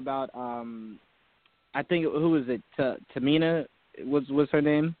saying about, I think, who was it? Tamina was her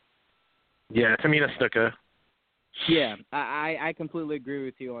name? Yeah, Tamina Snuka. Yeah, I completely agree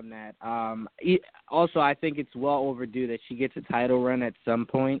with you on that. Also, I think it's well overdue that she gets a title run at some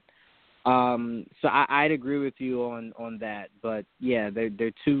point. So I'd agree with you on that. But yeah,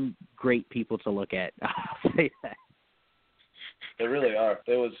 they're two great people to look at. I'll say that. They really are.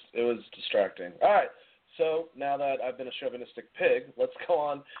 It was distracting. All right. So now that I've been a chauvinistic pig, let's go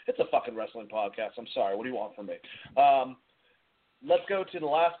on. It's a fucking wrestling podcast. I'm sorry. What do you want from me? Let's go to the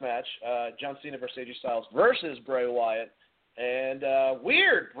last match, John Cena versus AJ Styles versus Bray Wyatt. And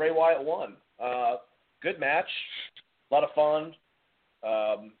weird, Bray Wyatt won. Good match, a lot of fun,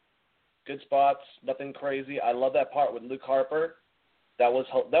 good spots, nothing crazy. I love that part with Luke Harper. That was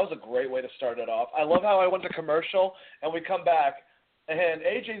a great way to start it off. I love how I went to commercial and we come back and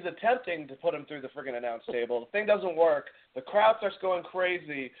AJ's attempting to put him through the friggin' announce table. The thing doesn't work. The crowd starts going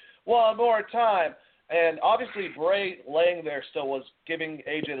crazy. One more time. And obviously Bray laying there still was giving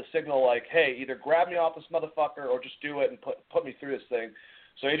AJ the signal like, hey, either grab me off this motherfucker or just do it and put me through this thing.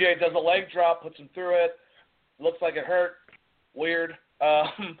 So AJ does a leg drop, puts him through it. Looks like it hurt. Weird.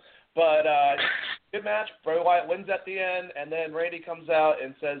 But good match. Bray Wyatt wins at the end, and then Randy comes out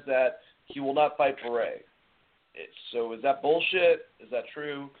and says that he will not fight Bray. So is that bullshit? Is that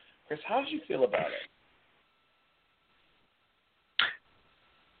true? Chris, how did you feel about it?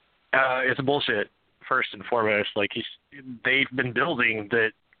 It's a bullshit. First and foremost, like they've been building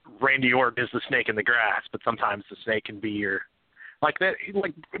that Randy Orton is the snake in the grass, but sometimes the snake can be your like that.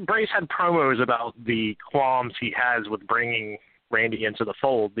 Like Bray's had promos about the qualms he has with bringing Randy into the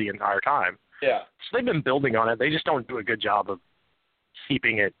fold the entire time. Yeah. So they've been building on it. They just don't do a good job of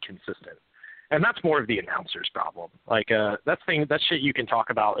keeping it consistent, and that's more of the announcer's problem. Like that shit you can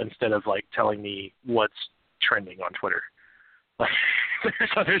talk about instead of like telling me what's trending on Twitter. Like, there's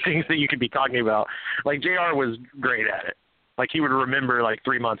other things that you could be talking about. Like, JR was great at it. Like, he would remember, like,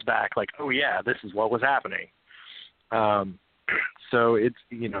 3 months back, like, oh, yeah, this is what was happening. So it's,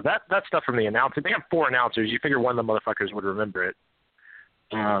 that stuff from the announcer. They have 4 announcers. You figure one of the motherfuckers would remember it.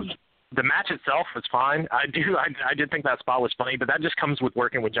 The match itself was fine. I did think that spot was funny, but that just comes with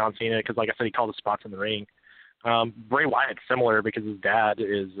working with John Cena because, like I said, he called the spots in the ring. Bray Wyatt's similar because his dad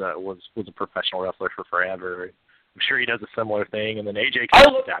was a professional wrestler for forever. I'm sure he does a similar thing, and then AJ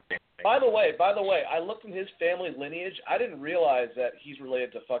can adapt anything. By the way, I looked in his family lineage. I didn't realize that he's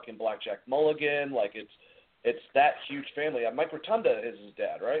related to fucking Blackjack Mulligan. Like, it's that huge family. Mike Rotunda is his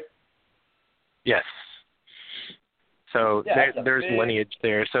dad, right? Yes. So yeah, there's lineage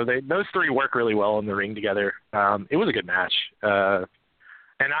there. So those 3 work really well in the ring together. It was a good match. And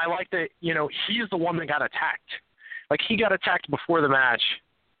I like that, he's the one that got attacked. Like, he got attacked before the match,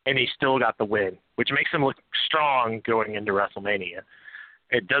 and he still got the win, which makes him look strong going into WrestleMania.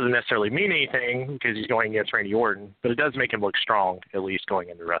 It doesn't necessarily mean anything because he's going against Randy Orton, but it does make him look strong, at least going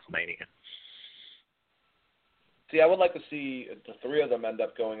into WrestleMania. See, I would like to see the 3 of them end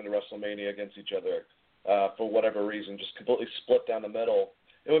up going into WrestleMania against each other for whatever reason, just completely split down the middle.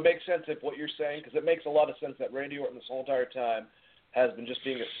 It would make sense if what you're saying, because it makes a lot of sense that Randy Orton this whole entire time has been just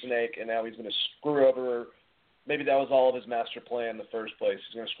being a snake, and now he's going to screw over. Maybe that was all of his master plan in the first place.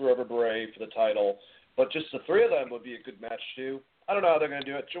 He's going to screw over Bray for the title. But just the 3 of them would be a good match, too. I don't know how they're going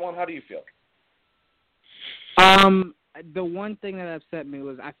to do it. Juwan, how do you feel? The one thing that upset me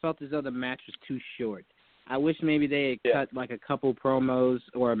was I felt as though the match was too short. I wish maybe they had cut like a couple promos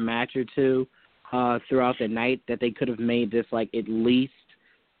or a match or 2 throughout the night, that they could have made this like at least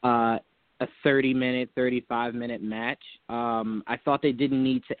a 30-minute, 35-minute match. I thought they didn't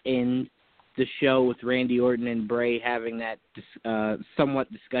need to end the show with Randy Orton and Bray having that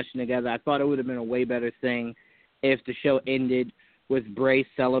somewhat discussion together. I thought it would have been a way better thing if the show ended with Bray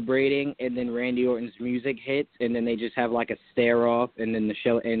celebrating and then Randy Orton's music hits and then they just have like a stare off and then the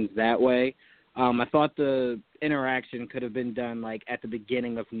show ends that way. I thought the interaction could have been done like at the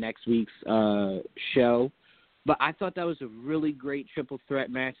beginning of next week's show, but I thought that was a really great triple threat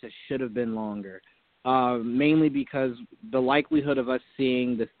match that should have been longer, mainly because the likelihood of us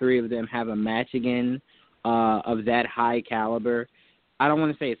seeing the three of them have a match again of that high caliber, I don't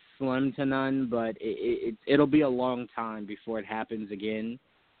want to say it's slim to none, but it'll be a long time before it happens again.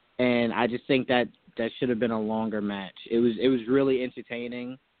 And I just think that should have been a longer match. It was really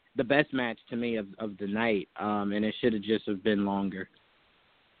entertaining, the best match to me of the night, and it should have just have been longer.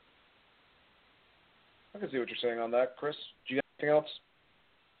 I can see what you're saying on that, Chris. Do you got anything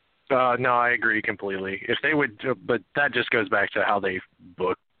else? No, I agree completely. If they would, but that just goes back to how they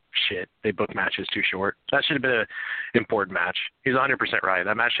book shit. They book matches too short. That should have been an important match. He's 100% right.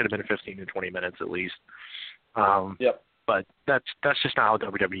 That match should have been 15 to 20 minutes at least. Yep. But that's just not how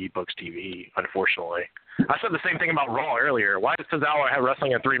WWE books TV, unfortunately. I said the same thing about Raw earlier. Why does Tozawa have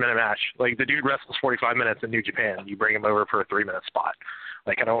wrestling a 3-minute match? Like, the dude wrestles 45 minutes in New Japan. You bring him over for a 3-minute spot.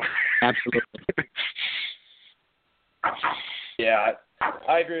 Like, I don't... Absolutely. Yeah,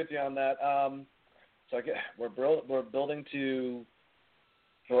 I agree with you on that. So I guess we're building to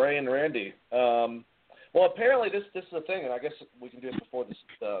Bray and Randy. Well, apparently this is the thing, and I guess we can do it before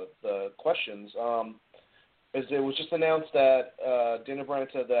the questions. Is it was just announced that Daniel Bryan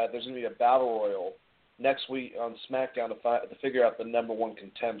said that there's going to be a battle royal next week on SmackDown to figure out the number one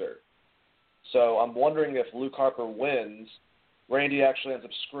contender. So I'm wondering if Luke Harper wins, Randy actually ends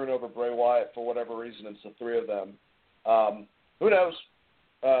up screwing over Bray Wyatt for whatever reason. It's the three of them. Who knows?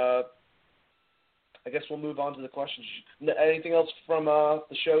 I guess we'll move on to the questions. Anything else from the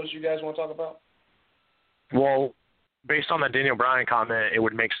shows you guys want to talk about? Well, based on the Daniel Bryan comment, it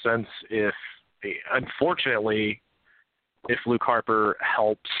would make sense if, unfortunately, if Luke Harper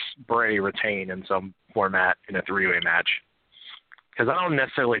helps Bray retain in some format in a three-way match. Because I don't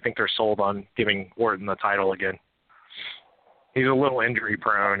necessarily think they're sold on giving Orton the title again. He's a little injury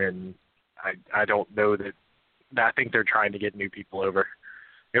prone, and I don't know that I think they're trying to get new people over.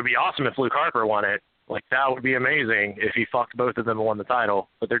 It would be awesome if Luke Harper won it. Like, that would be amazing if he fucked both of them and won the title.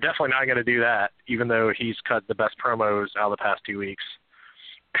 But they're definitely not going to do that, even though he's cut the best promos out of the past 2 weeks.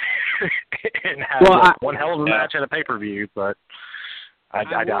 And had one hell of a match at a pay-per-view, but I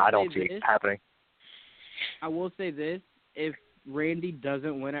don't see it happening. I will say this. If Randy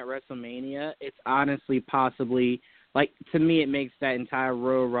doesn't win at WrestleMania, it's honestly possibly, like, to me, it makes that entire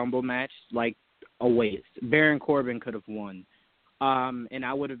Royal Rumble match, like, a waste. Baron Corbin could have won. And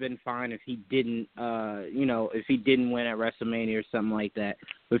I would have been fine if he didn't, if he didn't win at WrestleMania or something like that.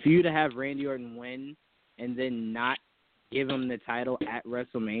 But for you to have Randy Orton win and then not give him the title at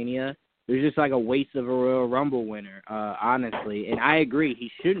WrestleMania, there's just like a waste of a Royal Rumble winner, honestly. And I agree,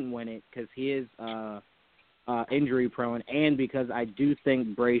 he shouldn't win it because he is injury prone, and because I do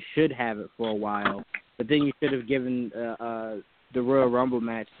think Bray should have it for a while. But then you should have given the Royal Rumble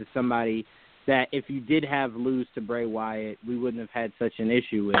match to somebody that if you did have lose to Bray Wyatt, we wouldn't have had such an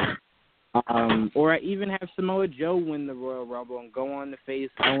issue with. Or even have Samoa Joe win the Royal Rumble and go on to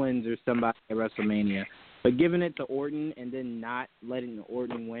face Owens or somebody at WrestleMania. But giving it to Orton and then not letting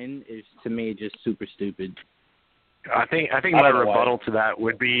Orton win is, to me, just super stupid. I think my rebuttal to that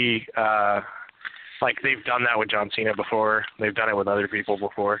would be, like, they've done that with John Cena before. They've done it with other people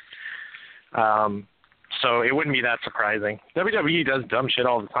before. So it wouldn't be that surprising. WWE does dumb shit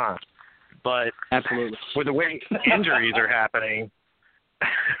all the time. But absolutely, with the way injuries are happening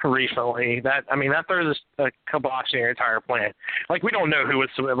recently, that throws a kibosh in your entire plan. Like, we don't know who was,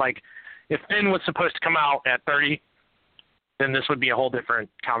 like, if Finn was supposed to come out at 30, then this would be a whole different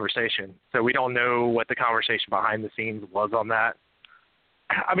conversation. So we don't know what the conversation behind the scenes was on that.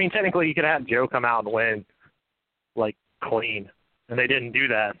 I mean, technically, you could have Joe come out and win, like, clean, and they didn't do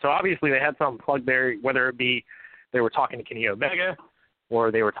that. So obviously they had something plugged there, whether it be they were talking to Kenny Omega, or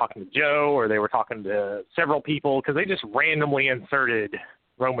they were talking to Joe, or they were talking to several people, because they just randomly inserted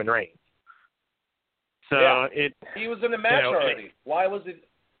Roman Reigns. So he was in the match already. Why was it?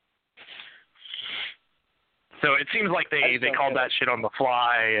 So it seems like they called that shit on the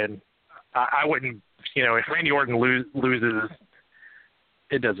fly, and I wouldn't, if Randy Orton loses,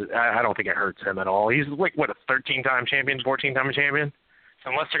 it doesn't. I don't think it hurts him at all. He's like, what, a 13-time champion, 14-time champion?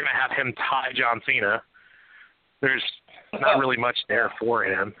 Unless they're going to have him tie John Cena, there's not really much there for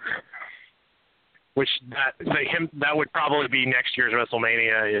him. Which that would probably be next year's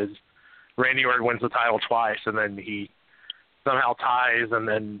WrestleMania, is Randy Orton wins the title twice, and then he somehow ties, and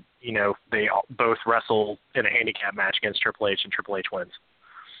then they both wrestle in a handicap match against Triple H, and Triple H wins.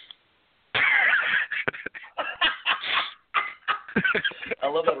 I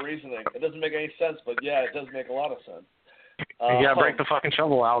love that reasoning. It doesn't make any sense, but yeah, it does make a lot of sense. You gotta break the fucking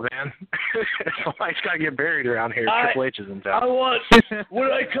shovel out, man. Somebody's gotta get buried around here. Triple H is in town.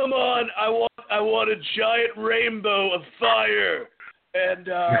 When I come on, I want a giant rainbow of fire, and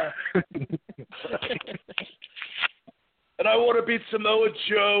and I want to beat Samoa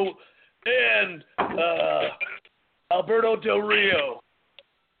Joe and Alberto Del Rio.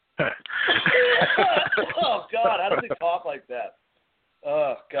 Oh God, how does he talk like that?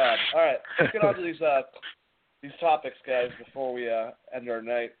 Oh God. All right, let's get on to these topics, guys, before we end our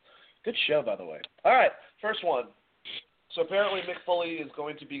night. Good show, by the way. All right, first one. So apparently Mick Foley is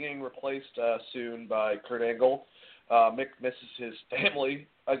going to be getting replaced soon by Kurt Angle. Mick misses his family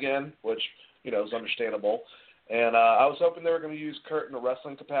again, which, is understandable. And I was hoping they were going to use Kurt in a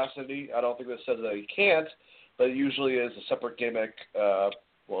wrestling capacity. I don't think this says that he can't, but it usually is a separate gimmick.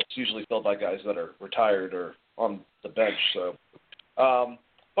 It's usually filled by guys that are retired or on the bench. So,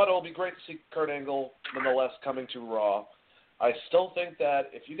 but it'll be great to see Kurt Angle, nonetheless, coming to Raw. I still think that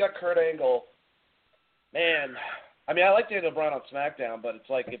if you got Kurt Angle, man, I mean, I like Daniel Bryan on SmackDown, but it's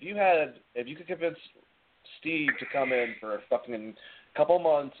like if you could convince Steve to come in for a fucking couple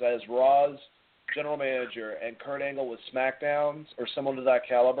months as Raw's general manager and Kurt Angle with SmackDowns or someone to that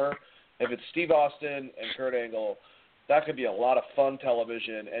caliber, if it's Steve Austin and Kurt Angle, that could be a lot of fun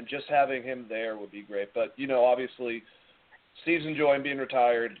television, and just having him there would be great. But, obviously, Steve's enjoying being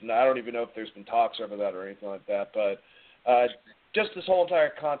retired, and I don't even know if there's been talks over that or anything like that. But just this whole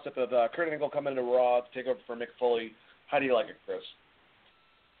entire concept of Kurt Angle coming into Raw to take over for Mick Foley, how do you like it, Chris?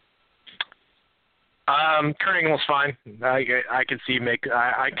 Kurt Angle's fine. I could see Mick.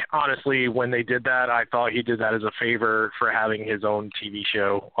 I honestly, when they did that, I thought he did that as a favor for having his own TV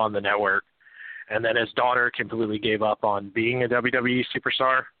show on the network. And then his daughter completely gave up on being a WWE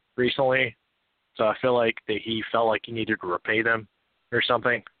superstar recently. So I feel like that he felt like he needed to repay them or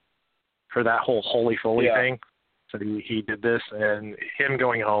something for that whole Holy Foley thing. So he did this, and him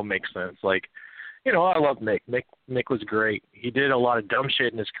going home makes sense. Like, I love Mick. Mick was great. He did a lot of dumb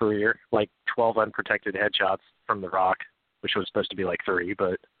shit in his career, like 12 unprotected headshots from The Rock, which was supposed to be like 3,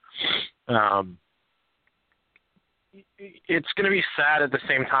 but it's going to be sad at the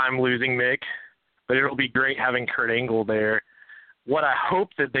same time losing Mick, but it'll be great having Kurt Angle there. What I hope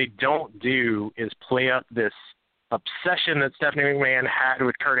that they don't do is play up this obsession that Stephanie McMahon had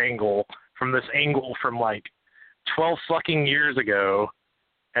with Kurt Angle from this angle from like 12 fucking years ago,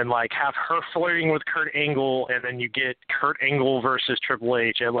 and like have her flirting with Kurt Angle, and then you get Kurt Angle versus Triple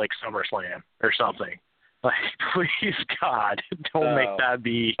H at like SummerSlam or something. Like, please God, don't make that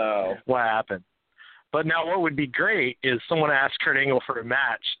be what happened. But now what would be great is someone ask Kurt Angle for a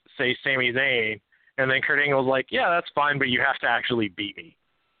match, say Sami Zayn, and then Kurt Angle's like, yeah, that's fine, but you have to actually beat me.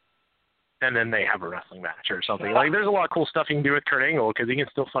 And then they have a wrestling match or something. Like, there's a lot of cool stuff you can do with Kurt Angle because he can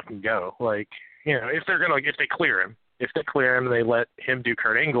still fucking go. Like, if they clear him. If they clear him and they let him do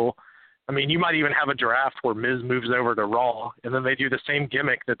Kurt Angle, I mean, you might even have a draft where Miz moves over to Raw, and then they do the same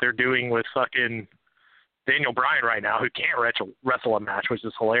gimmick that they're doing with fucking Daniel Bryan right now, who can't wrestle a match, which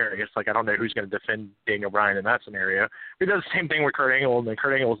is hilarious. Like, I don't know who's going to defend Daniel Bryan in that scenario. He does the same thing with Kurt Angle, and then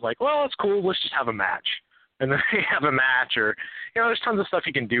Kurt Angle's like, well, that's cool, let's just have a match. And then they have a match, or, there's tons of stuff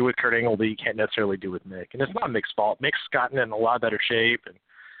you can do with Kurt Angle that you can't necessarily do with Mick. And it's not Mick's fault. Mick's gotten in a lot better shape, and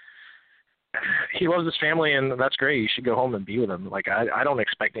he loves his family, and that's great. You should go home and be with him. Like, I don't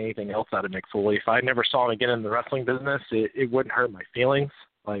expect anything else out of Mick Foley. If I never saw him again in the wrestling business, it wouldn't hurt my feelings.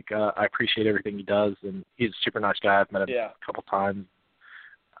 Like, I appreciate everything he does, and he's a super nice guy. I've met him a couple times.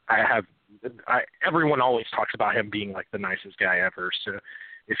 Everyone always talks about him being, like, the nicest guy ever. So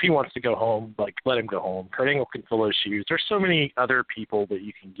if he wants to go home, like, let him go home. Kurt Angle can fill those shoes. There's so many other people that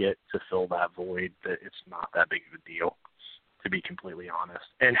you can get to fill that void that it's not that big of a deal, to be completely honest.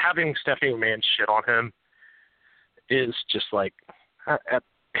 And having Stephanie McMahon shit on him is just, like,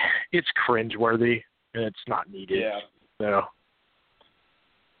 it's cringeworthy, and it's not needed. Yeah. So.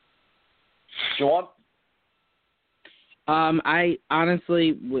 Joanne? I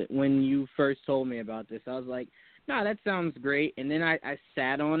honestly, when you first told me about this, I was like, no, that sounds great. And then I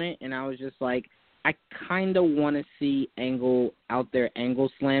sat on it, and I was just like, I kind of want to see Angle out there angle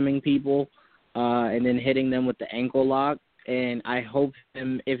slamming people and then hitting them with the ankle lock. And I hope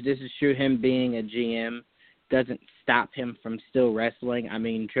if this is true, him being a GM doesn't stop him from still wrestling. I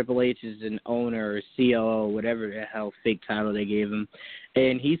mean, Triple H is an owner or COO, whatever the hell fake title they gave him,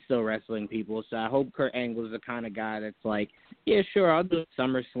 and he's still wrestling people. So I hope Kurt Angle is the kind of guy that's like, yeah, sure, I'll do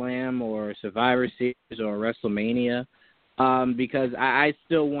SummerSlam or Survivor Series or WrestleMania, because I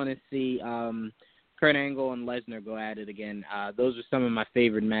still want to see Kurt Angle and Lesnar go at it again. Those are some of my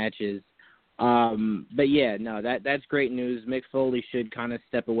favorite matches. But yeah, no, that's great news. Mick Foley should kind of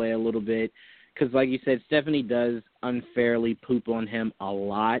step away a little bit because, like you said, Stephanie does unfairly poop on him a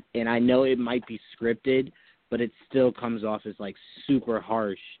lot, and I know it might be scripted, but it still comes off as like super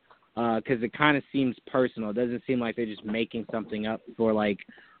harsh because it kind of seems personal. It doesn't seem like they're just making something up for like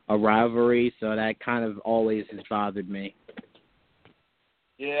a rivalry, so that kind of always has bothered me.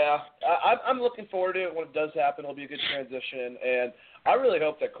 Yeah, I'm looking forward to it when it does happen. It'll be a good transition, and I really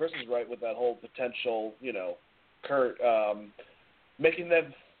hope that Chris is right with that whole potential, Kurt, making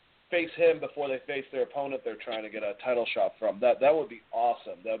them face him before they face their opponent they're trying to get a title shot from. That would be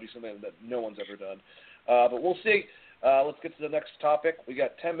awesome. That would be something that no one's ever done. But we'll see. Let's get to the next topic. We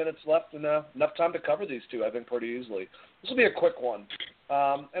got 10 minutes left and enough time to cover these two, I think, pretty easily. This will be a quick one.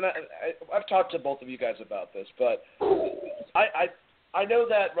 And I've talked to both of you guys about this, but I know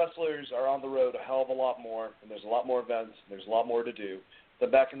that wrestlers are on the road a hell of a lot more, and there's a lot more events, and there's a lot more to do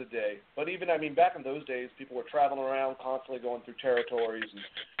than back in the day. But even, back in those days, people were traveling around, constantly going through territories and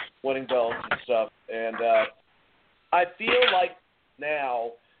winning belts and stuff. And I feel like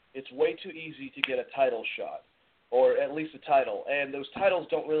now it's way too easy to get a title shot, or at least a title. And those titles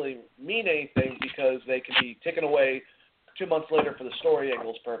don't really mean anything because they can be taken away 2 months later for the story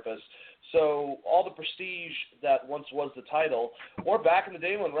angle's purpose. So all the prestige that once was the title, or back in the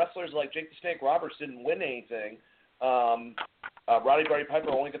day when wrestlers like Jake the Snake Roberts didn't win anything, Roddy Piper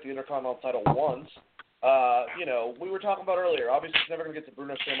only got the Intercontinental title once. We were talking about earlier, obviously it's never going to get to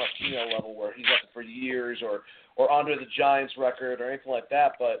Bruno Sammartino level where he's at it for years, or Andre the Giant's record or anything like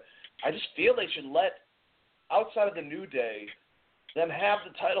that, but I just feel they should let, outside of the New Day, them have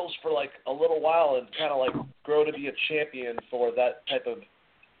the titles for like a little while and kind of like grow to be a champion for that type of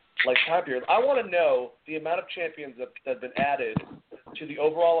like time period. I want to know the amount of champions that have been added to the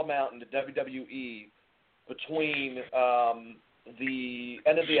overall amount in the WWE between the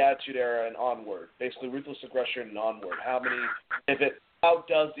end of the Attitude Era and onward, basically Ruthless Aggression and onward. How many, if it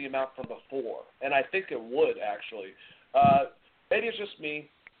outdoes the amount from before? And I think it would, actually. Maybe it's just me,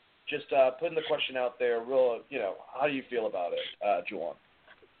 just putting the question out there. Real, how do you feel about it, Juwan?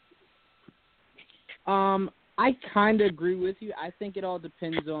 I kind of agree with you. I think it all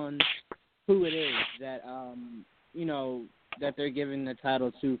depends on who it is that, that they're giving the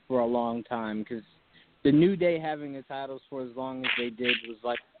title to for a long time. Because the New Day having the titles for as long as they did was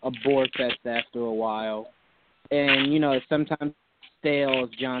like a bore fest after a while. And, sometimes stale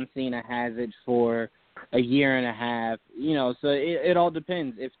if John Cena has it for a year and a half. So it all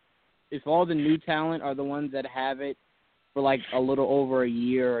depends. If all the new talent are the ones that have it for like a little over a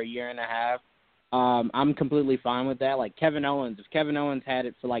year or a year and a half, I'm completely fine with that. Like Kevin Owens, if Kevin Owens had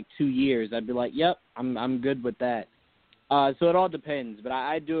it for like 2 years, I'd be like, yep, I'm good with that. So it all depends, but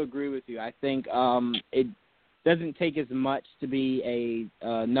I do agree with you. I think it doesn't take as much to be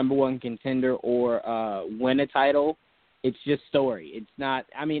a number one contender or win a title. It's just story. It's not.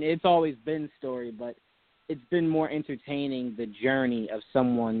 It's always been story, but it's been more entertaining the journey of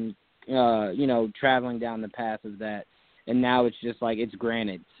someone, traveling down the path of that. And now it's just like it's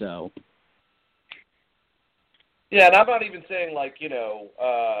granted. So. Yeah, and I'm not even saying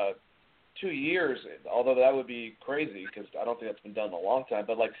 2 years, although that would be crazy because I don't think that's been done in a long time,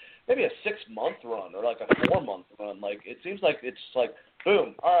 but maybe a 6-month run or a 4-month run. It seems like it's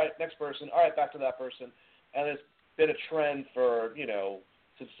boom, all right, next person, all right, back to that person. And it's been a trend for,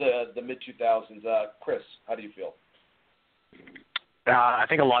 since the mid-2000s. Chris, how do you feel? I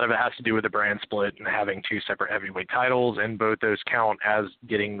think a lot of it has to do with the brand split and having 2 separate heavyweight titles, and both those count as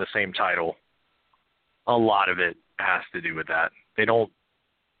getting the same title. A lot of it has to do with that. They don't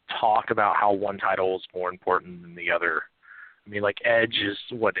talk about how one title is more important than the other. Edge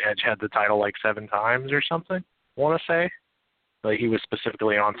had the title 7 times or something, I want to say. He was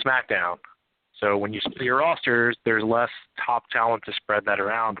specifically on SmackDown. So when you split your rosters, there's less top talent to spread that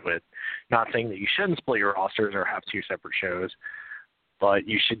around with. Not saying that you shouldn't split your rosters or have 2 separate shows, but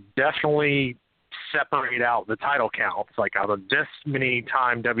you should definitely separate out the title counts. I'm this many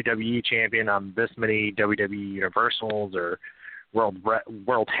time WWE champion, I'm this many WWE Universals or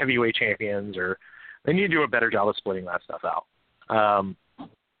World Heavyweight Champions, or they need to do a better job of splitting that stuff out.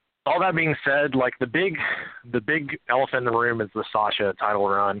 All that being said, the big elephant in the room is the Sasha title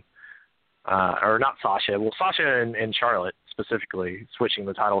run. Or not Sasha. Well, Sasha and Charlotte specifically switching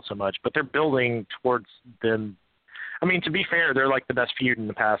the title so much, but they're building towards them. To be fair, they're the best feud in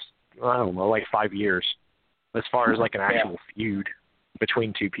the past, 5 years, as far as an actual feud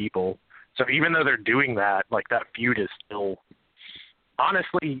between 2 people. So even though they're doing that, that feud is still,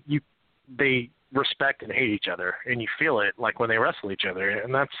 honestly, respect and hate each other, and you feel it like when they wrestle each other,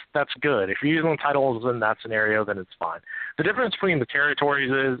 and that's good. If you're using titles in that scenario, then it's fine. The difference between the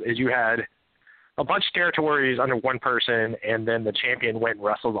territories is you had a bunch of territories under one person, and then the champion went and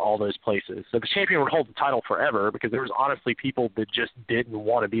wrestled all those places. So the champion would hold the title forever because there was honestly people that just didn't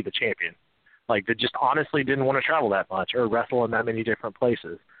want to be the champion. Like, that just honestly didn't want to travel that much or wrestle in that many different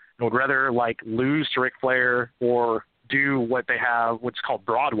places. And would rather, like, lose to Ric Flair or do what they have, what's called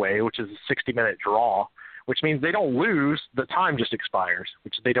Broadway, which is a 60-minute draw, which means they don't lose, the time just expires,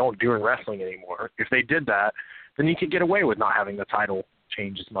 which they don't do in wrestling anymore. If they did that, then you could get away with not having the title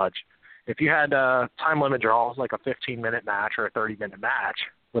change as much. If you had time limit draws, like a 15-minute match or a 30-minute match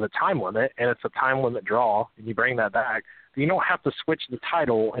with a time limit, and it's a time limit draw, and you bring that back, then you don't have to switch the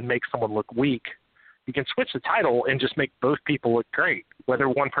title and make someone look weak. You can switch the title and just make both people look great, whether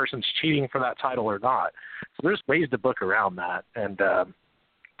one person's cheating for that title or not. So there's ways to book around that, and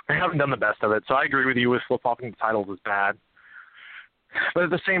I haven't done the best of it. So I agree with you with flip-flopping the titles is bad. But at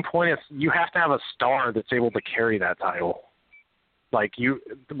the same point, you have to have a star that's able to carry that title. Like,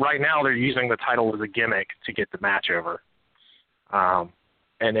 right now they're using the title as a gimmick to get the match over.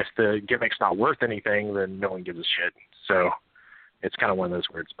 And if the gimmick's not worth anything, then no one gives a shit. So it's kind of one of those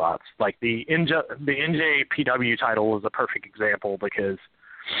weird spots. Like the NJPW title is a perfect example because,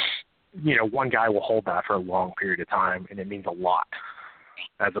 you know, one guy will hold that for a long period of time, and it means a lot,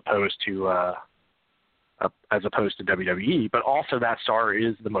 as opposed to WWE. But also that star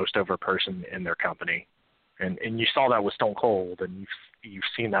is the most over person in their company. And you saw that with Stone Cold, and you've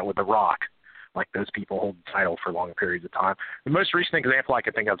seen that with The Rock. Like, those people hold the title for long periods of time. The most recent example I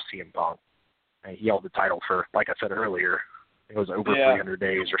can think of is CM Punk. And he held the title for, like I said earlier, it was over 300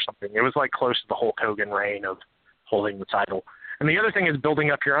 days or something. It was like close to the Hulk Hogan reign of holding the title. And the other thing is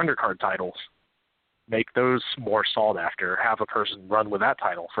building up your undercard titles. Make those more sought after. Have a person run with that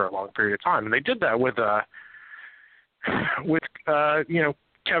title for a long period of time. And they did that with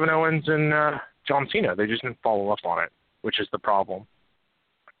Kevin Owens and John Cena. They just didn't follow up on it, which is the problem.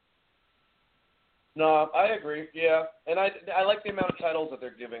 No, I agree. Yeah, and I like the amount of titles that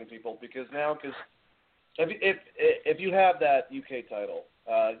they're giving people because if you have that UK title,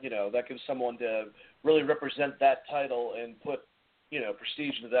 that gives someone to really represent that title and put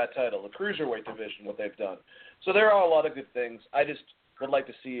prestige into that title. The cruiserweight division, what they've done. So there are a lot of good things. I just would like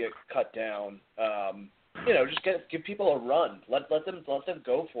to see it cut down. Just give people a run. Let them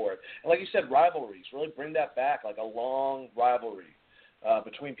go for it. And like you said, rivalries. Really bring that back, like a long rivalry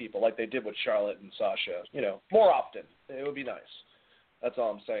between people, like they did with Charlotte and Sasha. More often. It would be nice. That's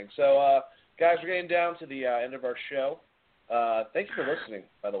all I'm saying. So, guys, we're getting down to the end of our show. Thank you for listening,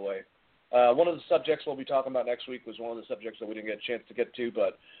 by the way. One of the subjects we'll be talking about next week was one of the subjects that we didn't get a chance to get to,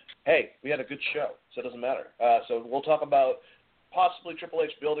 but hey, we had a good show, so it doesn't matter. So we'll talk about possibly Triple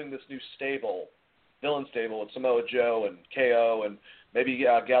H building this new villain stable with Samoa Joe and KO and maybe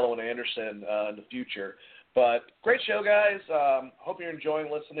Gallo and Anderson in the future. But great show, guys. Hope you're enjoying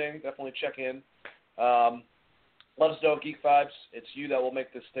listening. Definitely check in. Let us know at Geek Vibes. It's you that will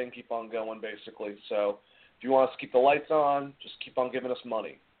make this thing keep on going, basically. So if you want us to keep the lights on, just keep on giving us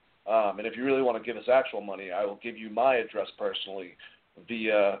money. And if you really want to give us actual money, I will give you my address personally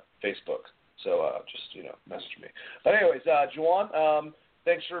via Facebook. So just, message me. But anyways, Juwan,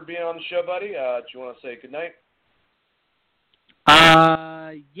 thanks for being on the show, buddy. Do you want to say goodnight?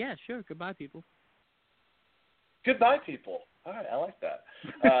 Yeah, sure. Goodbye, people. Goodbye, people. All right, I like that.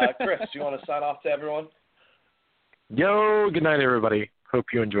 Chris, do you want to sign off to everyone? Yo, good night, everybody. Hope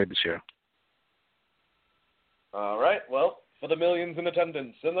you enjoyed the show. All right, well, for the millions in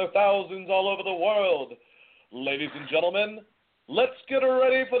attendance and the thousands all over the world, ladies and gentlemen, let's get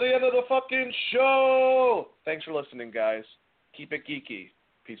ready for the end of the fucking show. Thanks for listening, guys. Keep it geeky.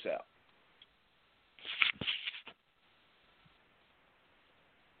 Peace out.